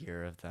first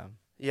year of them.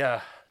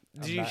 yeah,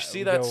 did you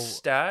see that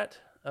stat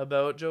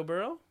about Joe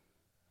Burrow?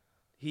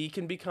 He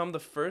can become the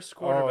first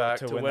quarterback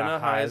to win a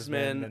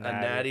Heisman, the a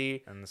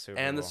Natty, and the Super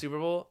and the Bowl. Super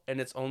Bowl, and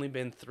it's only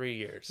been 3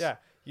 years. Yeah,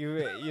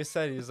 you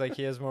said he was like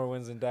he has more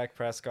wins than Dak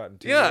Prescott in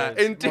 2 Yeah,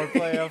 years. in 2 more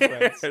playoff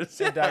wins.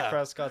 years, And Dak yeah.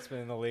 Prescott's been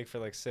in the league for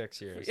like 6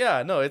 years.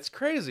 Yeah, no, it's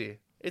crazy.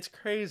 It's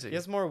crazy. He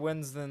has more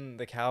wins than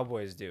the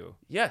Cowboys do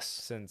Yes,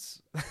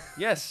 since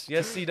yes,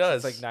 he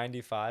does. like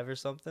 95 or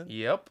something.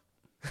 Yep.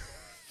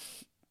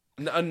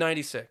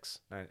 96.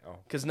 Oh,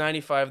 Because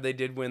 95 they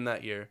did win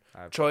that year.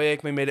 I, Troy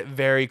Aikman made it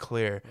very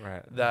clear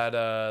right.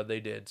 that they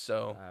did.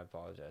 So I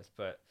apologize,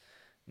 but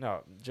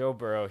no, Joe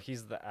Burrow,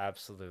 he's the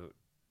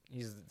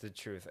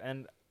truth.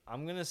 And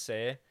I'm gonna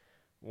say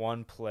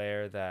one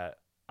player that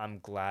I'm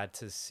glad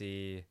to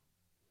see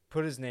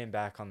put his name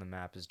back on the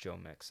map is Joe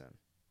Mixon.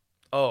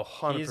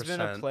 100%. He's been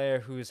a player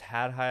who's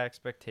had high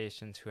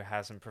expectations, who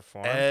hasn't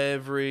performed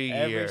every year.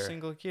 every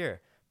single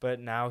year, but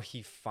now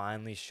he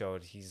finally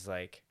showed he's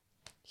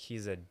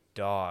a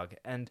dog,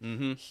 and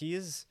Mm-hmm.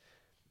 he's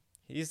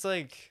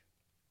like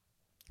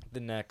the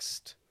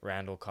next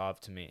Randall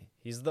Cobb to me.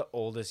 He's the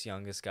oldest,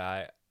 youngest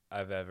guy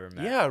I've ever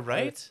met. Yeah,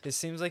 right? It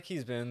seems like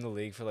he's been in the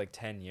league for like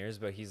 10 years,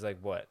 but he's like,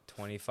 what,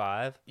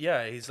 25?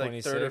 Yeah, he's like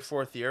third or 26?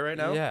 fourth year right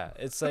now. Yeah,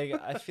 it's like,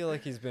 I feel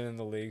like he's been in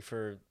the league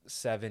for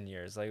 7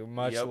 years, like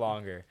much Yep.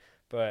 longer.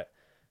 But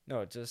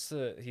no, just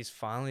he's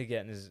finally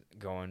getting his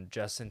going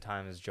just in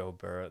time as Joe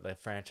Burrow. The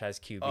franchise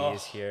QB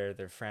is Oh. here.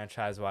 Their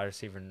franchise wide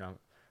receiver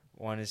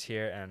one is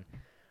here. And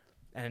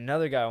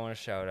another guy I want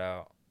to shout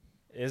out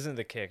isn't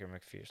the kicker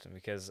McPherson,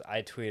 because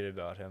I tweeted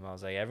about him. I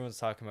was like, everyone's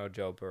talking about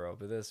Joe Burrow,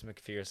 but this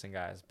McPherson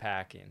guy is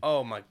packing.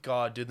 Oh my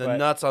God, dude, the But-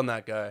 nuts on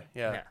that guy.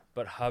 Yeah.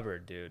 But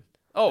Hubbard, dude.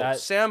 Oh, That-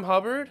 Sam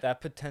Hubbard, That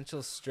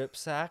potential strip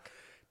sack.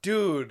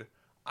 dude.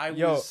 I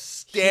Yo, was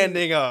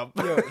standing up.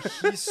 Yo,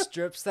 he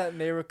strips that and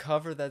they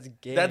recover. That's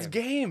game. That's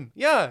game.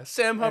 Yeah,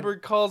 Sam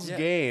Hubbard calls yeah,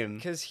 game.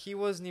 Because he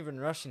wasn't even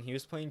rushing. He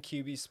was playing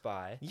QB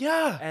spy.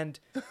 Yeah. And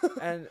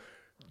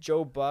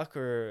Joe Buck,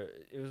 or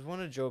it was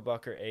one of Joe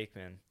Buck or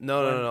Aikman.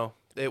 No.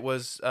 It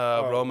was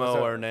was Romo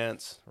that- or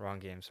Nance. Wrong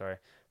game, sorry.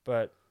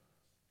 But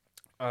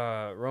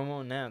Romo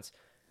and Nance,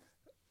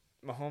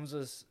 Mahomes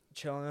was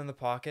chilling in the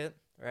pocket,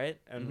 right?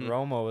 And Mhm.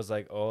 Romo was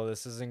like, "Oh,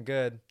 this isn't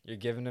good. You're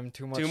giving him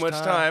too much Too time. much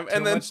time." Too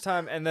And then- much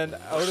time. And then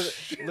out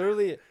of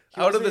literally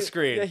he Out of wasn't the e-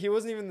 screen. Yeah, he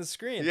wasn't even the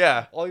screen.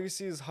 Yeah. All you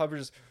see is Hubbard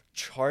just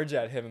charge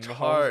at him, and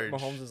Charge.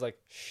 Mahomes was like,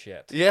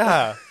 "Shit."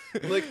 Yeah.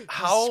 Like He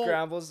how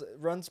scrambles,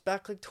 runs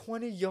back like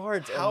 20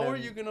 yards. and how are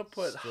then you gonna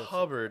put strips it.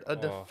 Hubbard, a Oh.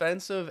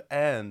 defensive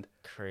end,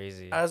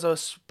 Crazy. as a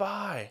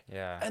spy?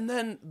 Yeah. And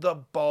then the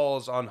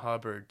balls on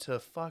Hubbard to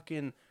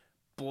fucking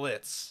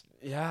blitz.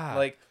 Yeah.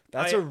 Like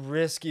That's a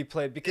risky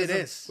play because It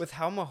of- is. with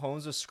how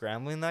Mahomes was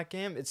scrambling that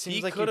game, it seems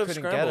He like you could have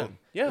couldn't get scrambled. him.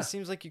 Yeah. It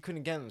seems like you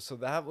couldn't get him. So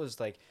that was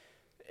like,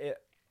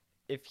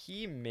 if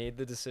he made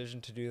the decision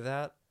to do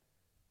that,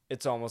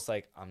 it's almost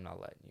like, I'm not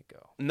letting you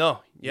go.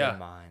 no, You're yeah.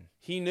 mine.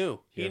 He knew.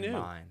 He You're knew.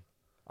 mine.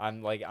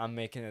 I'm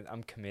making it.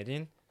 I'm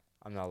committing.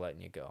 I'm not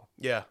letting you go.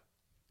 Yeah.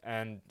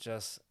 And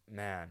just,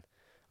 man,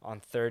 on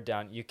third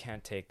down, you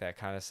can't take that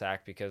kind of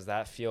sack because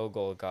that field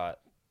goal got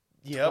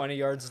Yep. 20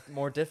 yards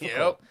more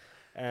difficult. Yep.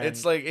 And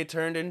It's like it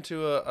turned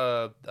into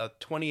a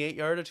 28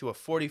 yarder to a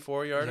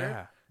 44 yarder.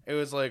 yeah. It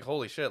was like,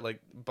 holy shit,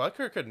 like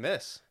Butker could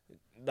miss.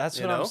 That's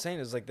You what I'm know? saying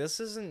is like, this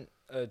isn't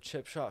a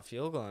chip shot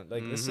field goal.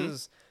 Like this Mhm.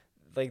 is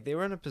like they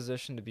were in a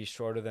position to be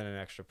shorter than an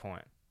extra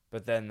point.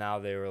 but then now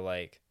they were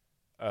like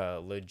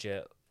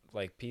legit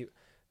like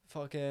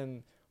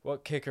fucking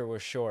what kicker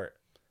was short?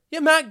 Yeah,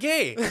 Matt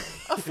Gay, a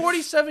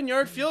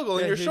 47-yard field goal,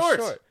 and you're he was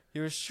short. He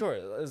was short.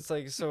 It's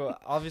like, so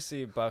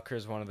obviously Bucker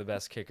is one of the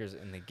best kickers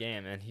in the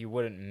game, and he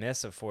wouldn't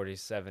miss a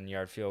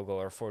 47-yard field goal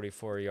or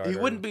 44-yard. He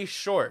wouldn't be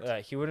short.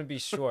 He wouldn't be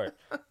short,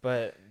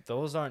 but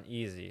those aren't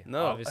easy.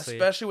 No, obviously.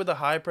 especially with a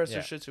high pressure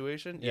Yeah.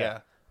 situation. Yeah. Yeah.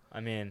 I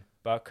mean,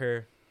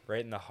 Bucker, right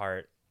in the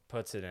heart,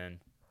 puts it in.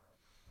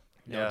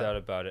 No Yeah. doubt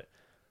about it.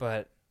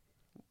 But,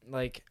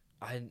 like,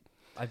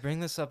 I bring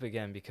this up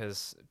again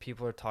because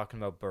people are talking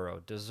about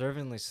Burrow.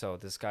 Deservingly so.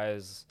 This guy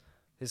is...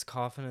 His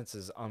confidence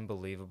is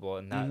unbelievable,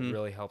 and that Mhm.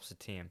 really helps the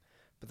team.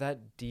 But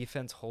that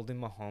defense holding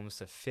Mahomes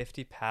to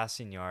 50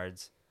 passing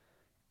yards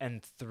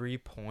and 3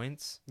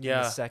 points in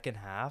Yeah. the second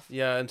half,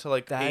 Yeah, until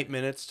like That- 8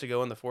 minutes to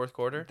go in the fourth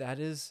quarter. that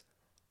is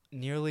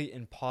nearly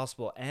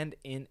impossible. And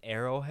in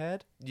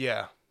Arrowhead,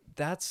 Yeah.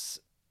 that's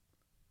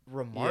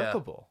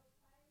remarkable.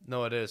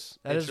 No, it is.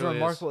 That It is truly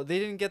remarkable. They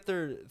didn't get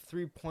their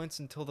 3 points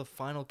until the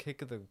final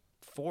kick of the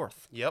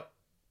fourth Yep.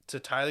 To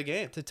tie the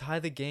game. to tie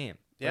the game.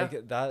 Yeah.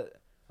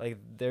 Like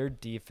their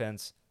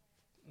defense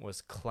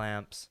was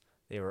clamps.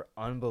 They were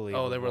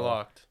unbelievable. Oh, they were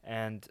locked.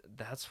 And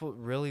that's what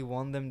really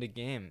won them the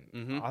game.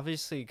 Mhm.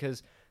 Obviously,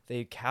 because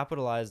they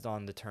capitalized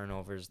on the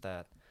turnovers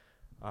that,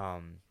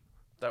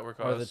 That were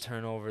or the caused.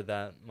 turnover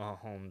that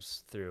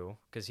Mahomes threw,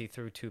 because he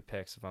threw 2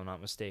 picks, if I'm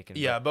not mistaken.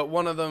 Yeah, but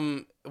one of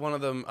them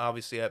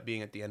obviously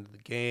being at the end of the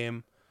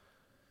game.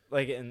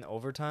 Like in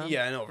overtime.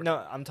 Yeah, in overtime. No,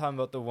 I'm talking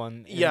about the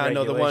one. In Yeah, I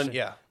know the one. regulation.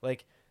 Yeah.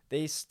 Like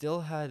they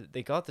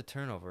got the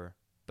turnover,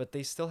 but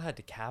they still had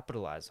to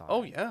capitalize on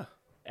Oh it. yeah.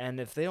 And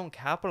if they don't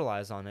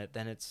capitalize on it,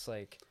 then it's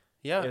like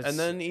Yeah, It's- and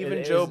then even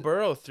it Joe is-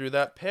 Burrow threw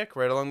that pick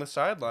right along the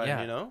sideline.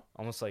 Yeah. You know,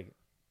 almost like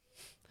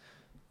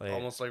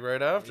almost like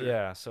right after.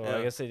 Yeah, so I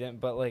Yeah. guess they didn't,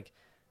 but like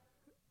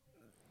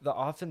the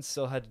offense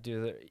still had to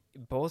do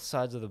both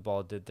sides of the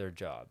ball did their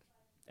job.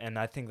 And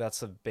I think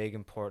that's a big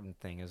important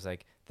thing is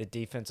like the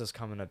defense was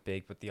coming up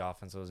big, but the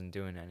offense wasn't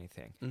doing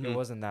anything. It Mhm.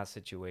 wasn't that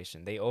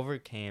situation. They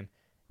overcame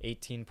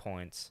 18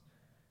 points.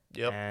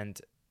 Yep.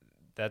 And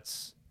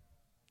that's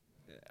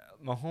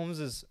Mahomes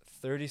is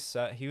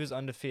 37. He was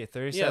undefeated,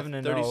 37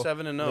 and 0.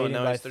 37 and 0. leading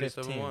Now by he's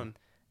 37-1.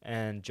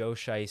 And Joe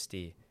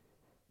Shiesty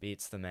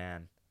beats the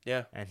man.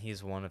 Yeah. And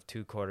he's one of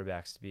 2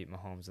 quarterbacks to beat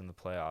Mahomes in the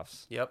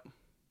playoffs. Yep.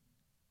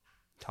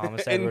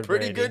 Thomas In Edward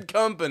pretty Brady. good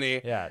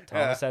company. Yeah,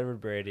 Thomas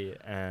Edward Brady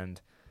and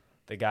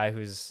the guy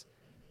who's,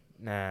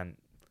 man,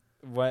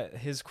 what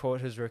his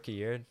quote his rookie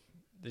year,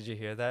 did you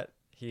hear that?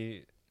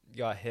 He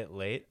got hit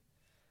late.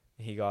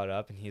 He got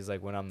up and he's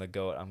like, when I'm the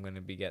GOAT, I'm going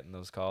to be getting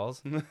those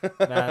calls.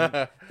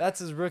 Man, that's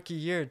his rookie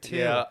year too.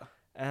 Yeah.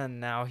 And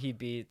now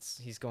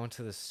he's going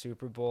to the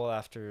Super Bowl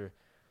after,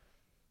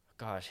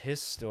 gosh,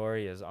 his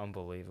story is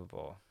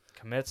unbelievable.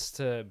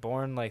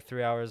 Born like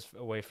 3 hours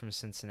away from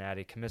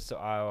Cincinnati, commits to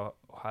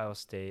Ohio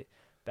State,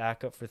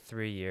 backup for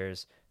 3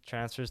 years,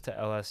 transfers to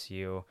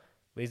LSU,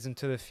 leads him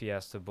to the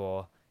Fiesta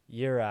Bowl.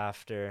 Year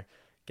after,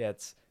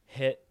 gets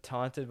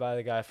taunted by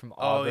the guy from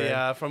Oh Auburn.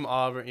 yeah, from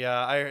Auburn.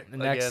 Yeah,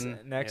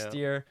 Next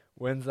year,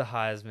 wins the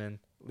Heisman,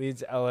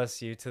 leads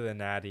LSU to the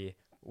Natty,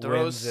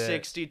 throws wins it.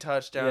 60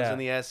 touchdowns Yeah, in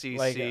the SEC.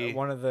 Like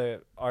one of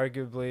the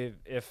arguably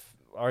the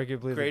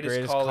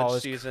greatest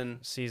college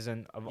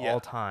season of Yeah. all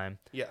time.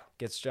 Yeah.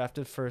 Gets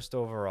drafted first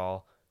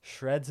overall,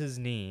 shreds his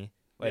knee.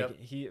 Like Yep.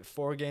 he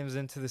 4 games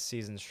into the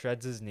season,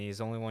 shreds his knee.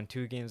 He's only won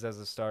 2 games as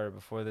a starter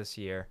before this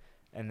year,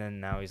 and then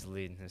now he's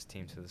leading his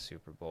team to the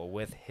Super Bowl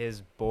with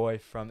his boy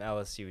from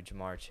LSU,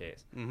 Jamar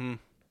Chase. Mm-hmm.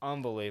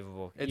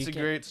 Unbelievable. It's You a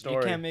can't- great story.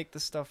 You can't make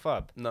this stuff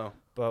up. No.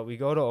 But we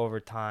go to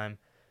overtime.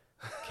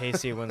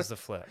 Casey wins the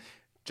flip.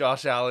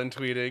 Josh Allen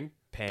tweeting.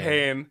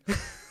 Pain.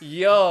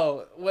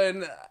 Yo,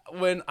 when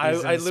I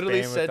He's in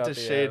literally Spain said to without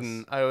the Shaden,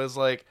 S. I was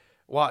like,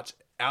 watch,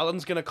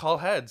 Allen's gonna call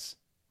heads.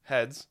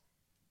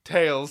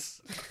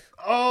 Tails.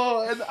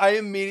 Oh, and I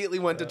immediately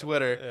went to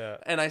Twitter Yeah.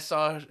 and I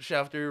saw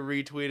Schefter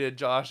retweeted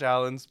Josh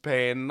Allen's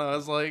pain, and I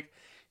was like,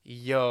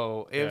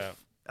 yo, if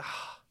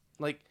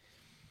like,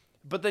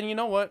 but then you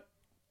know what?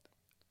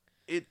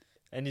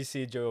 And you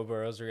see Joe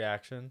Burrow's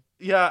reaction.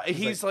 Yeah,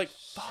 he's like,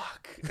 like,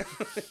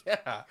 fuck.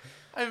 Yeah.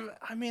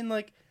 I mean,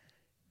 like,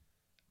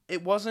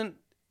 it wasn't.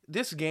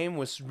 This game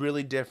was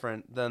really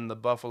different than the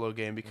Buffalo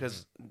game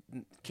because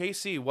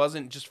KC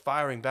wasn't just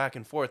firing back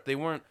and forth. They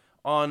weren't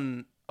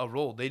on a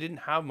roll. They didn't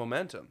have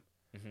momentum.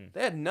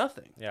 They had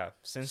nothing. Yeah,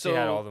 since he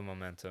had So- all the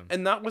momentum.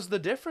 And that was the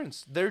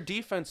difference. Their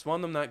defense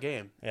won them that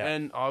game. Yeah.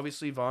 And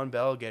obviously Von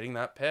Bell getting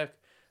that pick.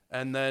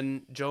 And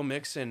then Joe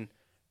Mixon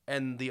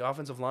and the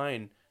offensive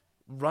line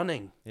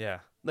running Yeah.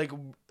 like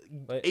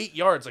But- 8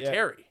 yards a yeah.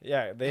 carry.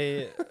 Yeah,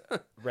 they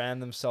ran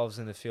themselves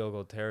into field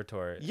goal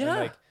territory. And, Yeah.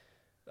 like,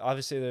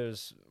 obviously,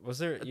 was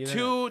there even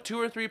Two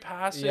or three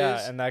passes.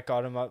 Yeah, and that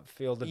got him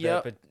upfield a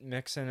Yep. bit. But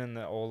Mixon and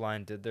the O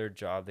line did their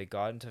job. They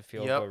got into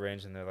field Yep. goal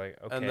range, and they're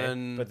like, okay.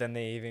 then- but then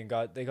they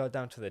got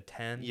down to the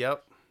 10.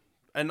 Yep.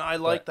 And I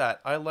like that.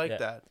 I like yeah.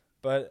 that.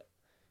 But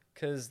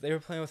because they were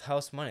playing with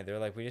house money, they were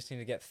like, we just need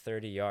to get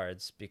 30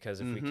 yards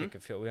because if we Mhm. kick a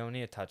field, we don't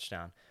need a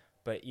touchdown.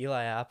 but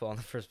Eli Apple on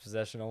the first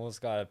possession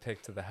almost got a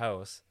pick to the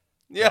house.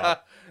 Yeah,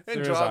 through and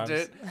his dropped arms.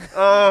 it.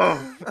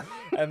 Oh.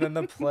 And then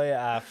the play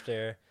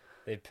after,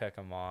 they pick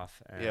him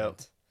off. And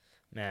Yep.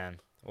 man,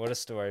 what a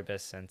story by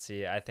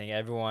Cincy. I think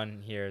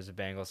everyone here is a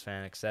Bengals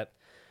fan except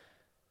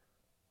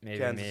maybe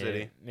Kansas me.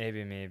 City.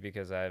 Maybe me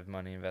because I have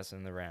money invested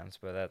in the Rams.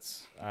 But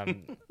that's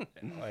I'm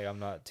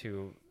not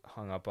too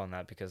hung up on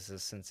that because the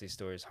Cincy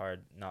story is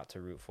hard not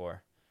to root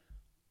for.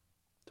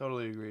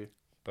 Totally agree.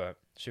 But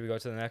should we go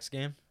to the next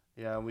game?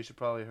 Yeah, we should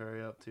probably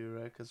hurry up too,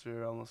 right? Because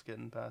we're almost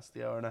getting past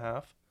the hour and a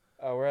half.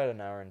 Oh, we're at an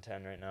hour and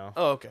 10 right now.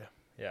 Oh, okay.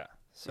 Yeah.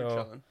 We're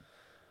So,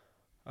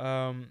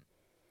 chilling.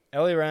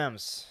 LA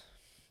Rams,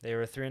 they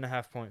were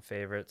 3.5-point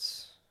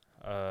favorites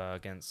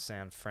against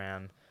San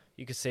Fran.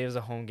 You could say it was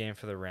a home game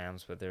for the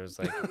Rams, but there was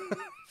like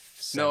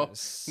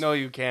No,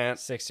 you can't.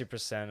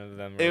 60% of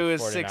them were It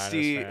was 49ers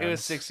 60. It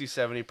was fans.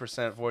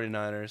 60-70%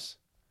 49ers.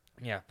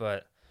 Yeah,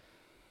 but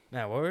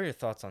man, what were your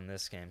thoughts on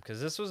this game?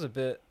 Because this was a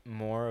bit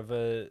more of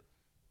a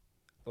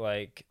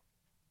like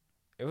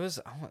it was.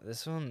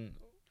 This one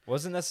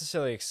wasn't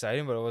necessarily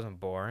exciting, but it wasn't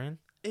boring.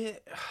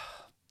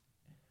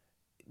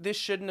 This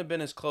shouldn't have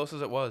been as close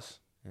as it was.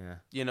 Yeah.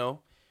 You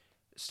know,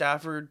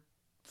 Stafford,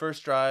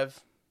 first drive,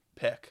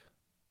 pick.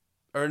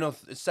 Or no,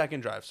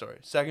 second drive,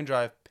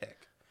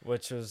 pick.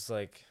 Which was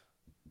like,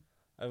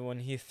 when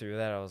he threw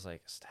that, I was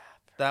like, Stafford.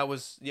 That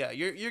was, yeah,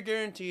 you're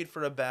guaranteed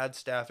for a bad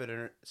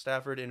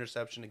Stafford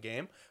interception a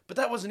game, but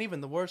that wasn't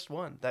even the worst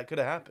one that could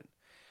have happened.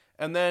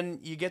 And then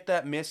you get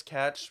that missed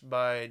catch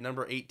by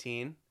number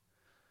 18.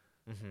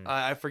 Mm-hmm.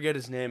 I forget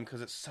his name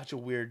because it's such a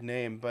weird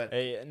name, but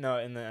No,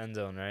 in the end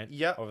zone, right?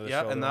 yep, Over the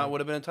yep, shoulder and that one.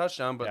 would have been a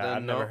touchdown, but Yeah,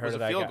 then no, it was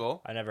a field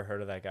goal. I never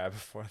heard of that guy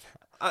before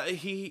that.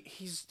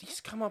 He's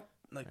come up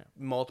like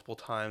multiple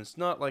times,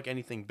 not like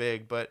anything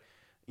big, but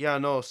yeah,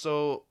 no.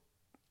 So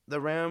the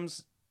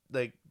Rams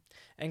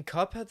And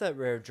Cup had that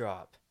rare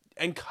drop.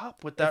 and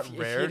Cup with that if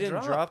rare he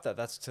didn't drop. that,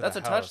 that's That's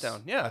the a house.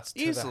 touchdown. Yeah, that's to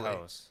easily. the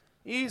house.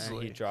 Easily.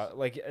 And he dropped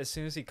as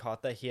soon as he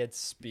caught that, he had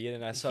speed,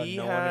 and I saw He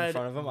no one in had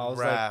front of him.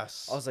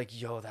 RAS. I was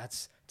like, yo,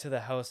 that's to the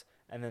house.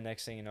 And the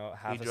next thing you know,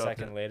 half a dropped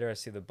second it. later, I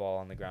see the ball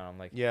on the ground. I'm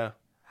like, Yeah.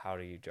 how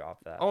do you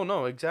drop that? Oh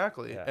no,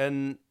 exactly. Yeah.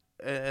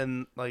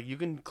 And like you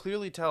can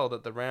clearly tell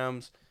that the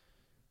Rams,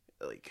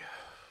 like,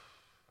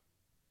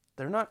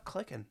 they're not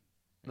clicking.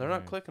 They're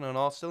not Mhm. clicking on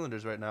all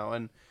cylinders right now.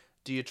 And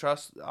do you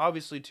trust?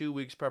 Obviously, 2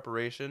 weeks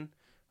preparation.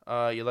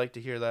 You like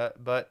to hear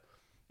that, but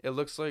it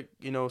looks like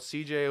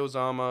C.J.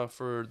 Uzomah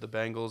for the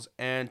Bengals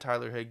and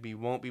Tyler Higbee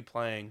won't be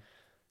playing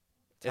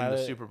in the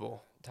Super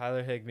Bowl.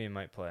 Tyler Higbee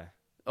might play.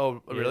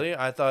 Oh, Yeah. really?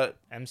 I thought.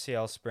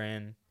 MCL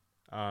sprain.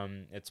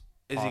 Is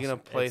he gonna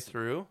play it's,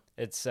 through?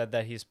 It's said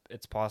that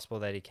it's possible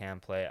that he can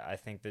play. I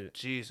think that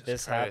Jesus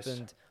this Christ.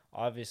 happened.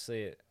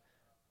 Obviously,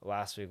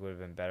 last week would have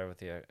been better with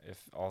the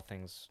if all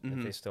things if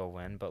Mhm. they still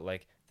win. But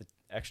like the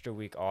extra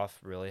week off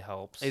really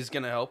helps. He's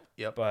gonna help.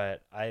 Yep.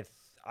 But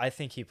I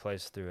think he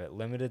plays through it.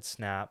 Limited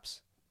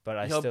snaps, but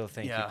I He'll- still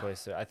think yeah. he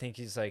plays through it. I think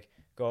he's like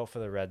go out for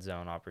the red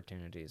zone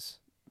opportunities.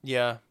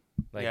 Yeah.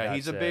 Like Yeah,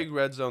 he's a that's it. big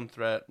red zone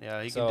threat.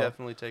 Yeah, he So, can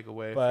definitely take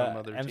away But from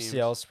other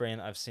MCL teams. sprain,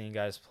 I've seen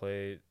guys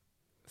play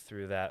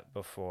through that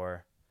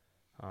before.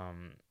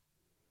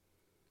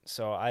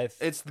 So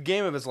It's the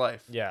game of his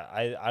life. yeah,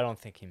 I don't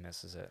think he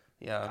misses it.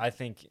 Yeah. I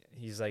think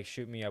he's like,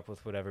 shoot me up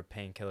with whatever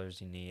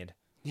painkillers you need.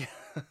 Yeah.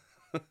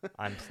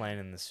 I'm playing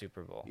in the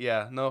Super Bowl.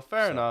 Yeah, no,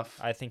 fair So, enough.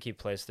 I think he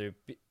plays through,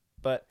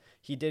 but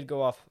he did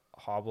go off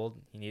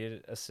hobbled. He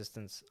needed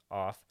assistance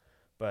off,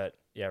 but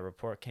yeah,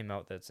 report came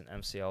out that it's an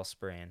MCL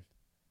sprain,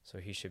 so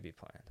he should be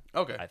playing.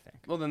 Okay. I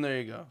think. Well, then there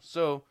you go.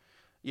 So,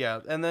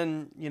 yeah, and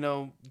then,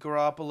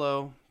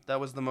 Garoppolo, that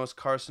was the most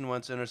Carson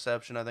Wentz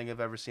interception I think I've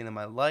ever seen in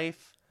my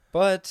life.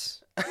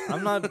 But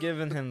I'm not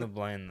giving him the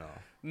blame though.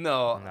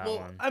 No. On that Well,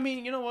 one. I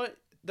mean, you know what?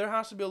 There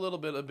has to be a little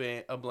bit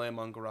of blame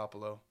on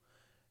Garoppolo.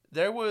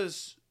 There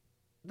was,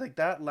 like,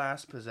 that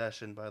last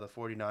possession by the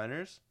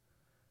 49ers,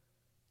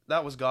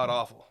 that was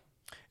god-awful.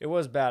 It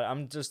was bad.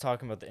 I'm just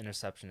talking about the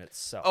interception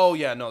itself. Oh,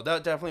 yeah, no,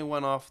 that definitely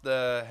went off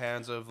the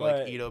hands of, like,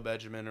 But- Ito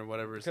Benjamin or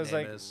whatever his Because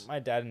name like is. my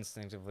dad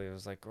instinctively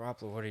was like,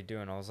 Garoppolo, what are you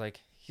doing? I was like,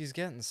 he's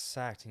getting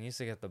sacked. He needs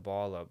to get the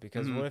ball up.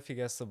 Because Mhm. what if he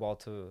gets the ball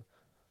to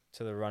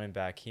the running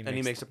back? He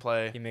makes a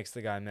play. He makes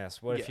the guy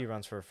miss. What if Yeah. he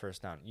runs for a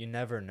first down? You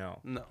never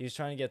know. No. He was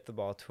trying to get the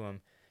ball to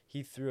him.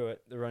 He threw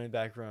it. The running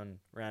back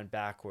ran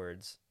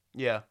backwards,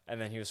 Yeah, and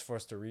then he was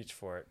forced to reach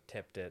for it,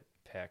 tipped it,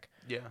 pick.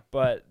 yeah.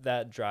 But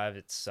that drive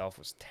itself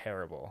was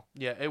terrible.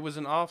 Yeah, it was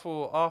an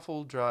awful,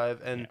 awful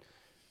drive, and Yeah.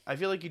 I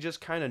feel like you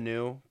just kind of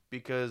knew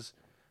because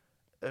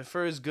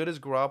for as good as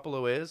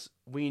Garoppolo is,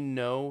 we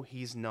know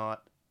he's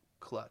not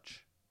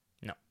clutch.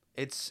 No.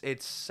 It's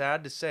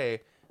sad to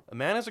say, a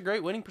man has a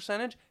great winning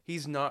percentage.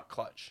 He's not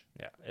clutch.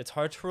 Yeah, it's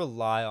hard to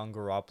rely on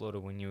Garoppolo to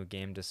win you a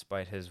game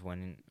despite his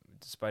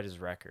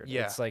record.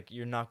 Yeah. It's like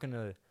you're not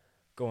gonna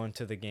go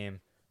into the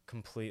game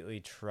completely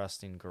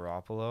trusting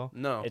Garoppolo.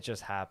 No. It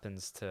just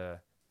happens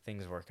to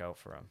things work out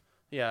for him.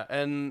 Yeah,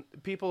 and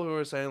people who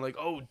are saying like,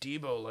 "Oh,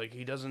 Debo, like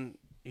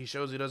he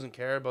shows he doesn't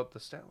care about the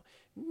stat."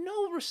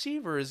 No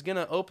receiver is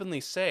gonna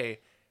openly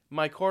say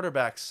my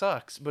quarterback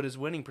sucks, but his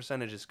winning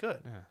percentage is good.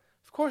 Yeah.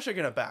 Of course you're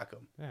going to back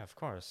him. Yeah, of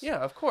course. Yeah,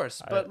 of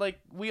course. But, like,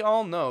 we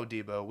all know,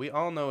 Debo, we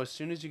all know as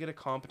soon as you get a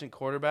competent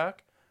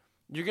quarterback,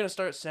 you're going to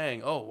start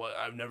saying, oh, well,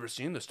 I've never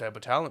seen this type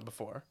of talent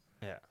before.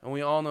 Yeah. And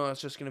we all know it's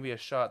just going to be a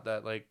shot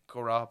that, like,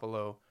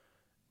 Garoppolo,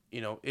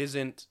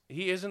 isn't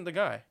the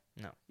guy.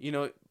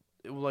 No.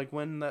 Like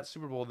when that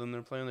Super Bowl, then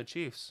they're playing the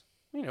Chiefs.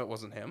 It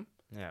wasn't him.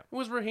 Yeah. It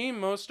was Raheem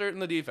Mostert in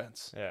the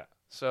defense. Yeah.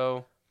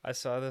 So I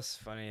saw this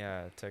funny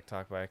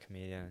TikTok by a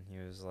comedian. He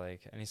was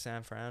like, any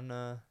San Fran,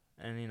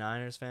 any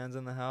Niners fans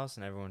in the house?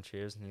 And everyone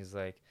cheers. And he's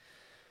like,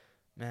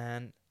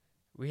 man,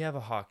 we have a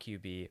hot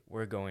QB.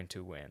 We're going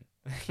to win.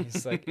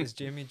 He's like, is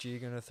Jimmy G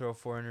going to throw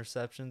 4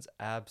 interceptions?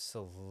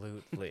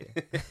 Absolutely.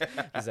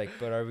 He's like,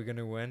 but are we going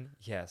to win?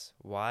 Yes.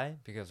 Why?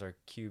 Because our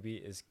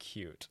QB is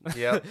cute.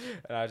 yeah,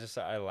 And I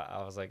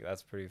was like,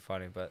 that's pretty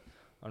funny. But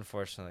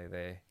unfortunately,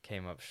 they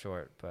came up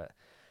short. But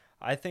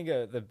I think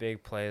the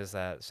big play is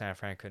that San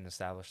Fran couldn't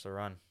establish the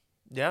run.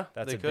 yeah,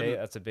 That's they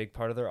that's a big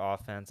part of their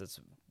offense.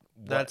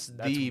 That's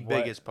the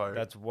biggest part.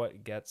 That's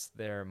what gets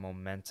their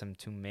momentum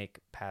to make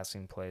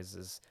passing plays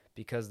is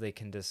because they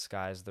can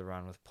disguise the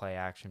run with play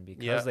action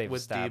because they've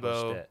with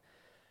established Debo. it.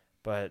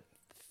 But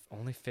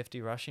only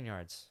 50 rushing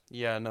yards.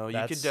 Yeah, no, you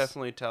could That's-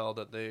 definitely tell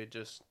that they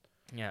just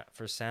Yeah,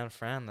 for San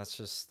Fran, that's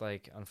just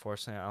like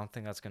unfortunately I don't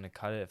think that's going to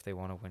cut it if they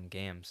want to win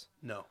games.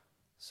 no.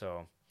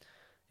 So,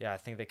 yeah, I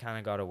think they kind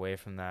of got away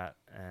from that.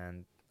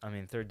 And, I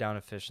mean, third down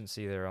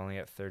efficiency, they're only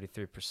at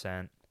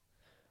 33%.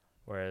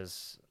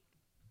 Whereas,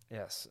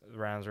 yes, the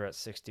Rams are at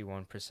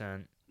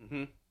 61%.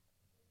 hmm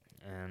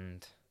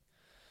And,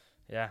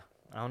 yeah,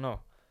 I don't know.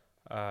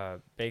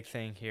 Big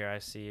thing here I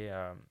see,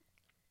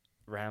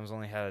 Rams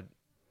only had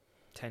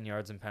 10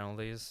 yards in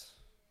penalties.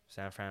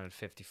 San Fran had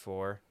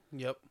 54.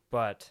 Yep.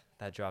 But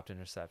that dropped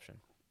interception.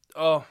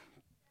 Oh,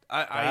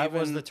 That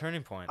was the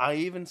turning point. I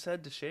even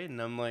said to Shaden,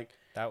 I'm like,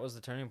 That was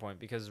the turning point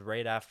because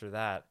right after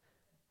that,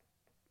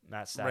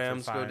 Matt Stafford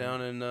Rams go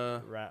down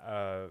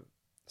and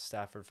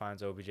Stafford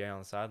finds OBJ on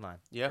the sideline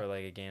Yeah. for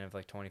like a gain of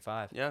like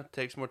 25. yeah,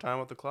 takes more time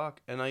with the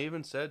clock. And I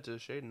even said to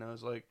Shaden, I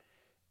was like,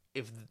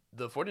 if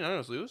the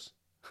 49ers lose,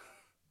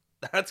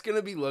 that's going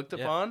to be looked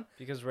Yeah, upon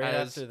Because right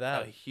as after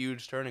that, a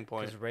huge turning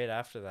point. because right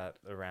after that,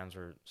 the Rams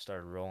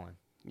started rolling.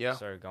 Yeah.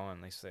 Started going.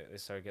 They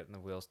started getting the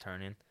wheels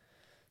turning.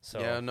 So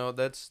Yeah, no,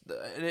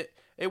 and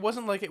it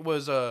wasn't like it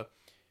was an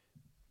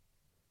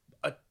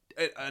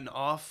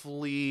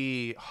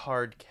awfully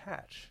hard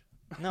catch.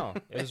 no,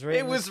 it was right. It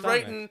in the was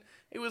right stomach.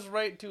 it was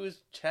right to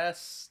his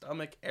chest,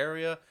 stomach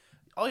area.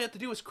 All you have to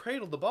do is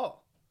cradle the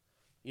ball.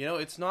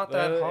 It's not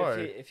that But hard.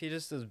 If he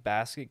just does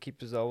basket,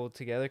 keep his elbow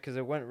together, because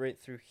it went right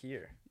through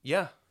here.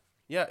 Yeah.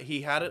 Yeah,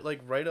 he had it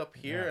like right up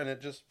here Yeah. and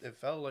it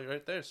fell like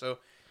right there. So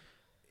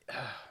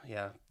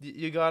yeah,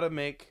 you got to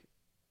make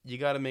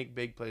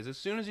big plays. As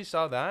soon as you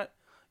saw that,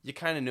 you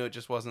kind of knew it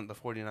just wasn't the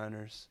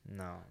 49ers.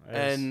 No,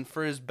 And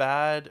for as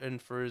bad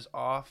and for as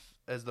off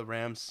as the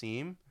Rams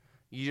seem,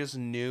 you just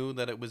knew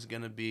that it was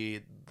going to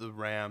be the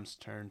Rams'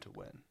 turn to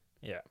win.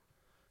 yeah,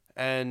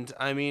 And,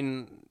 I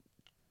mean,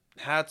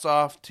 hats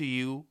off to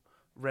you,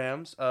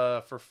 Rams,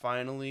 for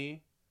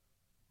finally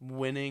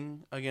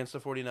winning against the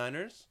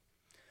 49ers.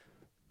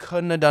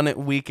 Couldn't have done it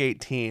week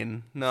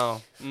 18.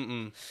 No.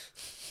 Mm-mm.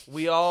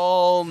 We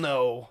all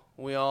know.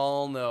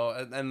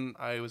 And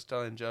I was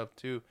telling Jeff,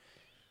 too,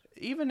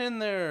 even in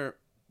their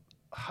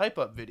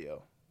hype-up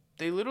video,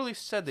 they literally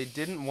said they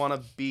didn't want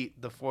to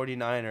beat the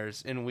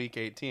 49ers in week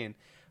 18.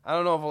 I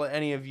don't know if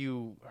any of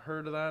you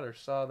heard of that or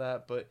saw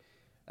that, but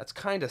that's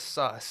kind of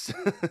sus.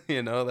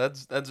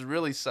 That's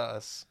really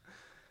sus.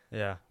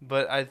 yeah.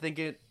 But I think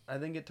it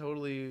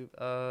totally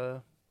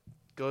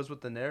goes with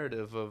the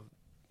narrative of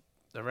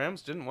the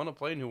Rams didn't want to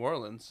play New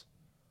Orleans.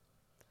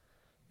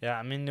 Yeah,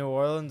 I mean, New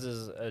Orleans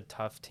is a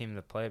tough team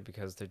to play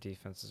because their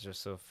defense is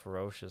just so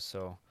ferocious.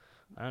 So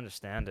I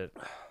understand it.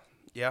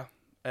 Yeah,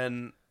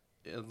 and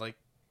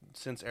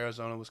since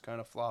Arizona was kind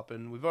of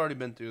flopping, we've already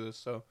been through this,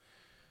 so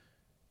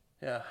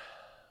yeah,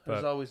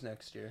 there's But- always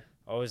next year.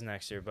 Always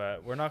next year,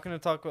 but we're not going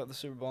to talk about the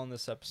Super Bowl in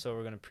this episode.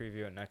 We're going to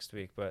preview it next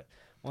week. But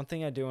one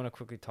thing I do want to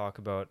quickly talk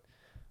about,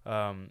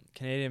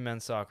 Canadian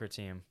men's soccer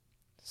team.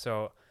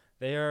 So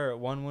they are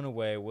 1 win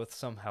away with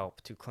some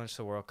help to clinch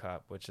the World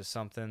Cup, which is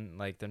something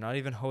like they're not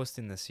even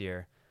hosting this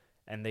year,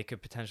 and they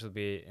could potentially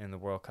be in the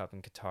World Cup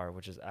in Qatar,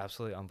 which is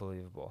absolutely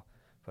unbelievable.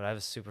 But I have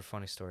a super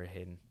funny story,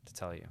 Hayden, to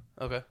tell you.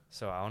 Okay.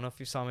 So I don't know if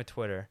you saw my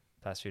Twitter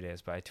past few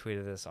days, but I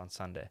tweeted this on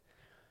Sunday.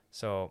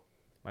 So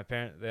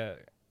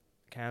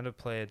Canada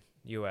played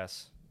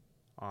U.S.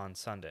 on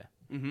Sunday,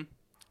 Mm-hmm.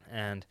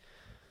 and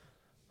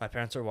my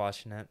parents are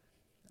watching it,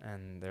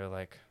 and they're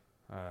like,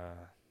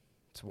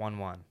 it's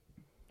 1-1,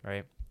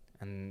 right?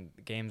 And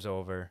the game's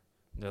over.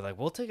 They're like,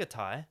 we'll take a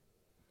tie.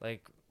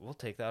 Like, we'll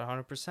take that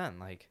 100%.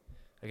 Like,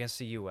 against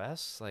the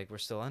U.S., like, we're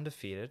still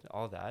undefeated,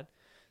 all that.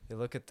 They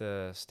look at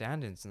the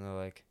standings, and they're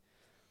like,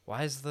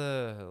 why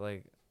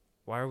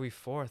are we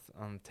fourth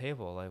on the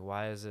table? Like,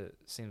 why is it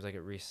seems like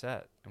it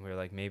reset? And we were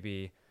like,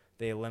 maybe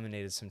they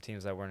eliminated some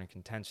teams that weren't in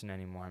contention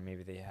anymore.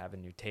 Maybe they have a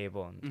new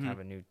table and Mhm. have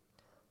a new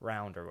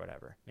round or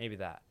whatever. Maybe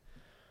that.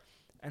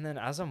 And then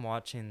as I'm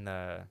watching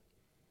the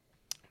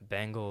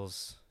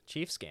Bengals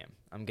Chiefs game,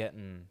 I'm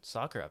getting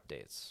soccer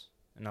updates.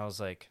 And I was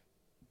like,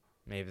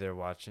 maybe they're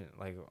watching,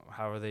 like,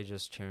 how are they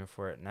just cheering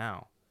for it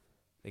now?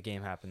 The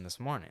game happened this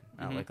morning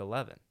at Mhm. like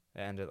 11. It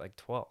ended at like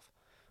 12.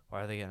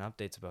 Why are they getting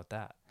updates about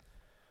that?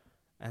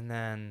 And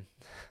then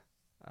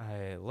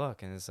I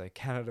look and it's like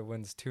Canada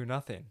wins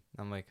 2-0.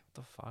 I'm like, what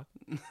the fuck?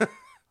 I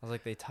was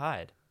like, they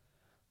tied.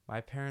 My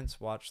parents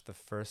watched the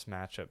first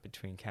matchup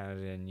between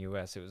Canada and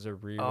US. It was a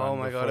rerun. Oh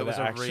my god, before it was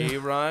the a actual-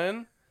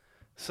 rerun.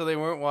 So they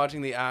weren't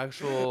watching the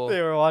actual.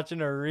 They were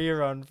watching a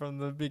rerun from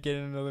the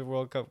beginning of the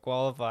World Cup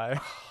qualifier.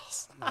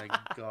 Oh my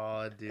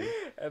god, dude.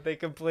 And they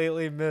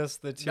completely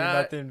missed the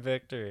 2-0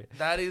 victory.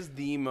 That is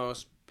the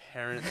most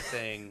parent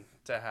thing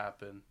to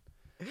happen.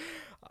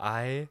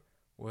 I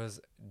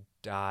was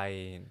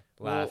dying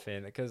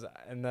laughing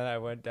and then I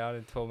went down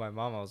and told my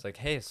mom, I was like,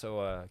 hey,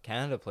 so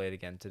Canada played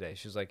again today.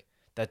 She was like,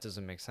 that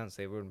doesn't make sense.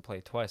 They wouldn't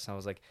play twice. And I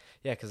was like,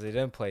 yeah, because they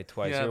didn't play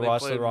twice. Yeah, You they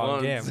watched the played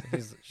wrong once.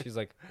 game. She's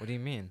like, what do you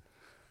mean?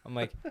 I'm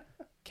like,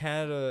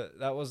 Canada,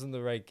 that wasn't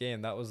the right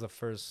game. That was the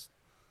first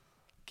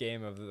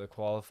game of the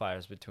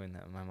qualifiers between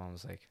them. My mom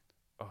was like,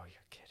 oh,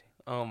 you're kidding.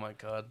 Oh my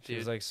god, She dude.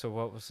 was like, so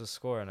what was the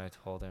score? And I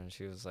told her, and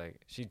she was like,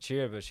 she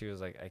cheered, but she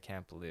was like, I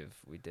can't believe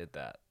we did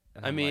that.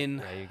 And I I'm mean-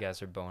 like, yeah, you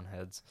guys are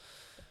boneheads.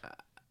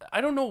 I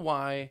don't know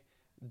why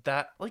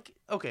that, like,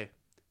 okay,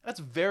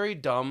 that's very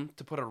dumb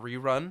to put a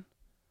rerun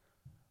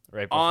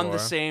Right before. on the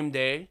same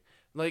day.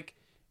 Like,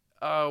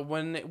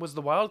 when it was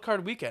the wild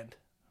card weekend,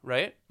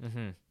 right?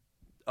 Mm-hmm.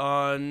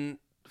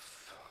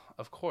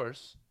 Of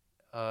course,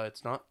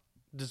 it's not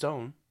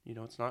DAZN,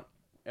 it's not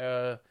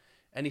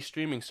any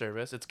streaming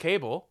service, it's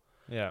cable,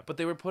 Yeah. but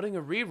they were putting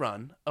a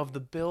rerun of the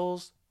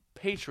Bills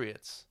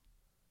Patriots.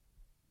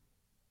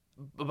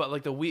 But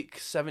like the week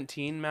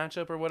 17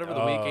 matchup or whatever,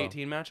 the week Oh.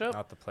 18 matchup.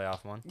 Not the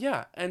playoff one.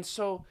 Yeah, and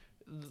so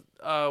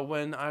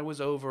when I was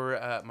over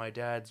at my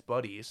dad's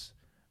buddies,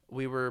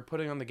 we were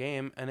putting on the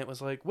game, and it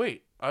was like,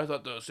 wait, I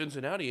thought the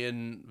Cincinnati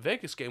and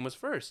Vegas game was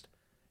first.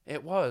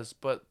 It was,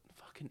 but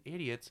fucking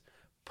idiots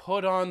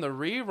put on the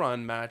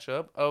rerun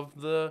matchup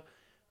of the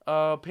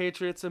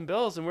Patriots and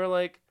Bills, and we're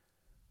like,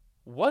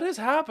 what is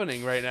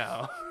happening right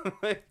now?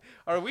 Like,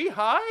 are we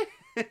high?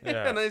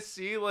 Yeah. And I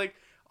see, like,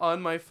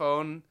 on my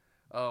phone,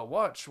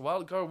 watch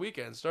Wild Card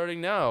Weekend starting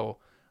now.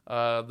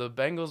 The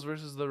Bengals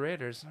versus the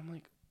Raiders. And I'm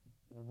like,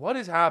 what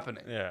is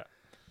happening? Yeah.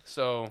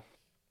 So,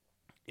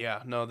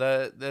 yeah, no,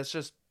 that's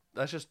just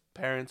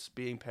parents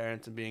being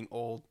parents and being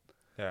old.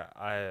 Yeah.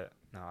 I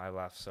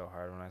laughed so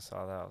hard when I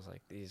saw that. I was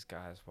like, these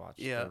guys watched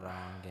Yeah. the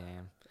wrong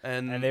game.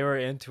 And And they were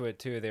into it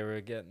too. They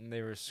were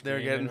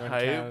screaming getting when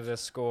hyped. Canada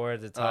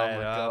scored to oh tie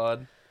my it up.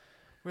 god.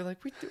 We're like,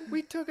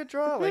 we took a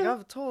draw. Like,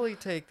 I'll totally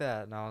take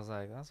that. And I was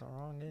like, that's the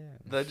wrong game.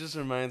 That just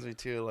reminds me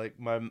too, like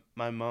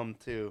my mom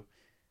too.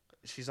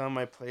 She's on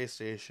my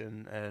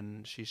PlayStation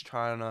and she's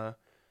trying to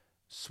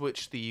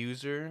switch the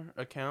user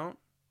account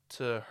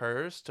to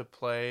hers to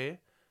play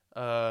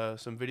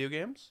some video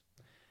games.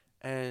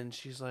 And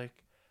she's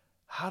like,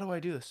 how do I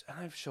do this? And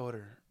I've showed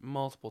her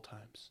multiple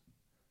times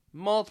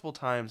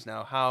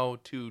now how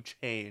to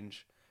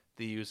change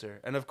the user.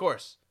 And of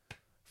course,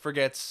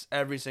 forgets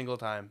every single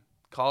time.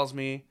 Calls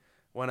me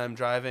when I'm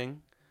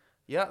driving.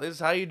 Yeah, this is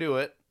how you do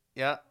it.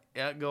 Yeah,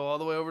 go all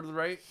the way over to the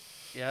right.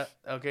 Yeah,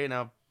 okay,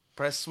 now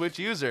press switch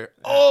user.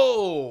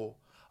 Oh!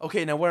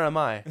 Okay, now where am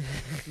I?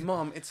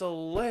 Mom, it's a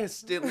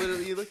list. It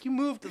literally, like, you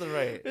move to the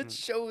right. It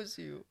shows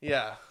you.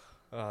 Yeah.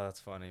 Oh, that's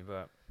funny.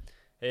 But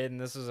Hayden,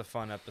 this was a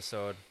fun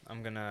episode.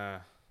 I'm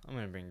gonna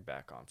bring you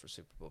back on for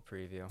Super Bowl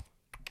preview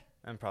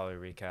and probably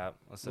recap.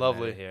 Let's admit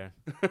Lovely. it here.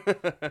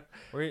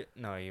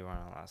 No, you weren't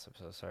on last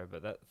episode. Sorry,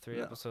 but that 3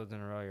 No. episodes in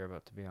a row you're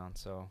about to be on.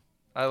 So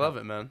I love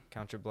it, man.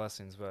 count your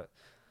blessings. But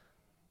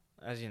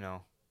as you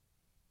know,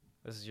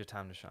 this is your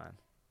time to shine.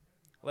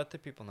 Let the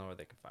people know where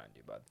they can find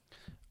you, bud.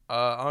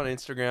 On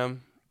Instagram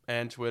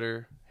and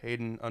Twitter,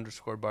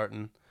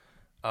 Hayden_Barton.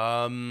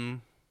 I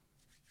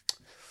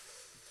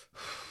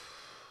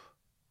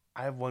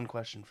have one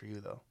question for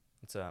you, though.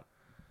 What's up?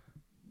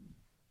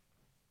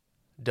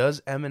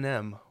 Does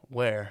Eminem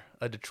wear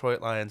a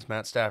Detroit Lions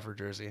Matt Stafford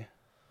jersey?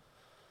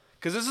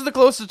 Because this is the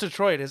closest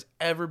Detroit has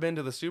ever been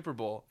to the Super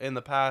Bowl in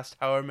the past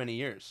however many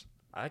years.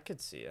 I could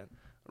see it.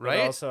 Right?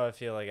 But also, I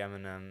feel like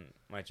Eminem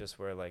might just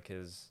wear like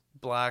his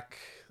Black,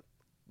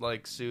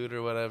 like, suit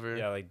or whatever.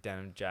 like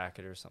denim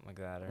jacket or something like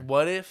that, or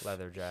What if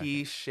leather jacket.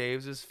 he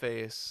shaves his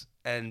face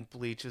and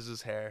bleaches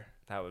his hair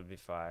That would be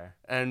fire.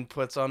 and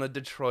puts on a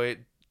Detroit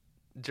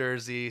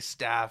jersey,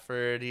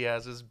 Stafford, he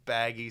has his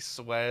baggy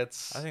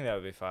sweats. I think that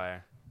would be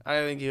fire. I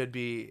think it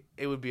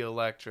would be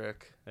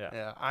electric. Yeah.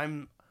 Yeah,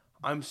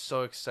 I'm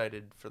so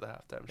excited for the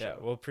halftime Yeah, show.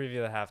 we'll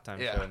preview the halftime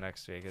Yeah. show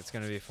next week. It's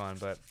going to be fun.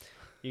 But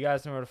you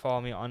guys know where to follow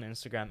me on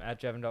Instagram at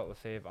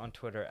Jevon.Lefave, on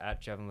Twitter at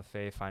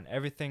JevonLefave. Find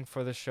everything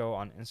for the show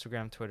on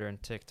Instagram, Twitter,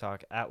 and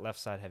TikTok at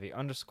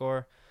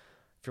LeftsideHeavy_.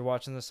 If you're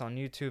watching this on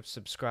YouTube,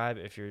 subscribe.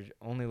 If you're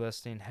only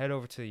listening, head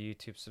over to the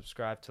YouTube,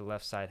 subscribe to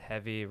Left Side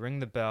Heavy, ring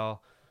the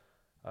bell.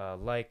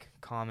 like,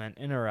 comment,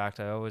 interact.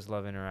 I always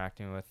love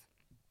interacting with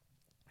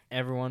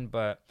everyone.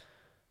 But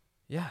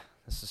yeah,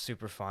 this is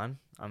super fun.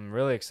 I'm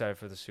really excited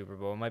for the Super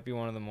Bowl. It might be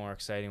one of the more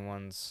exciting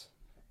ones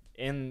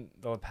in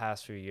the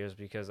past few years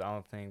because I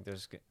don't think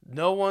there's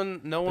No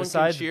one can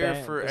besides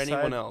cheer for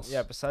anyone else.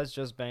 Yeah, besides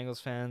just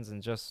Bengals fans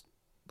and just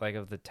like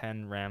of the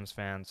 10 Rams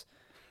fans,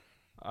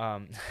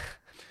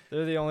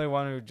 they're the only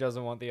one who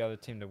doesn't want the other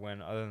team to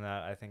win. Other than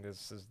that, I think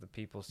this is the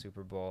people's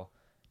Super Bowl.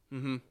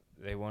 Mm-hmm.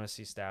 They want to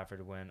see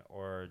Stafford win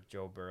or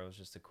Joe Burrow is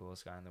just the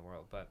coolest guy in the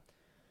world. But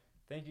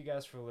thank you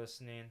guys for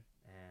listening,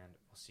 and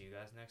we'll see you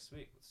guys next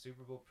week with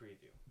Super Bowl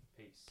preview.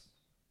 Peace.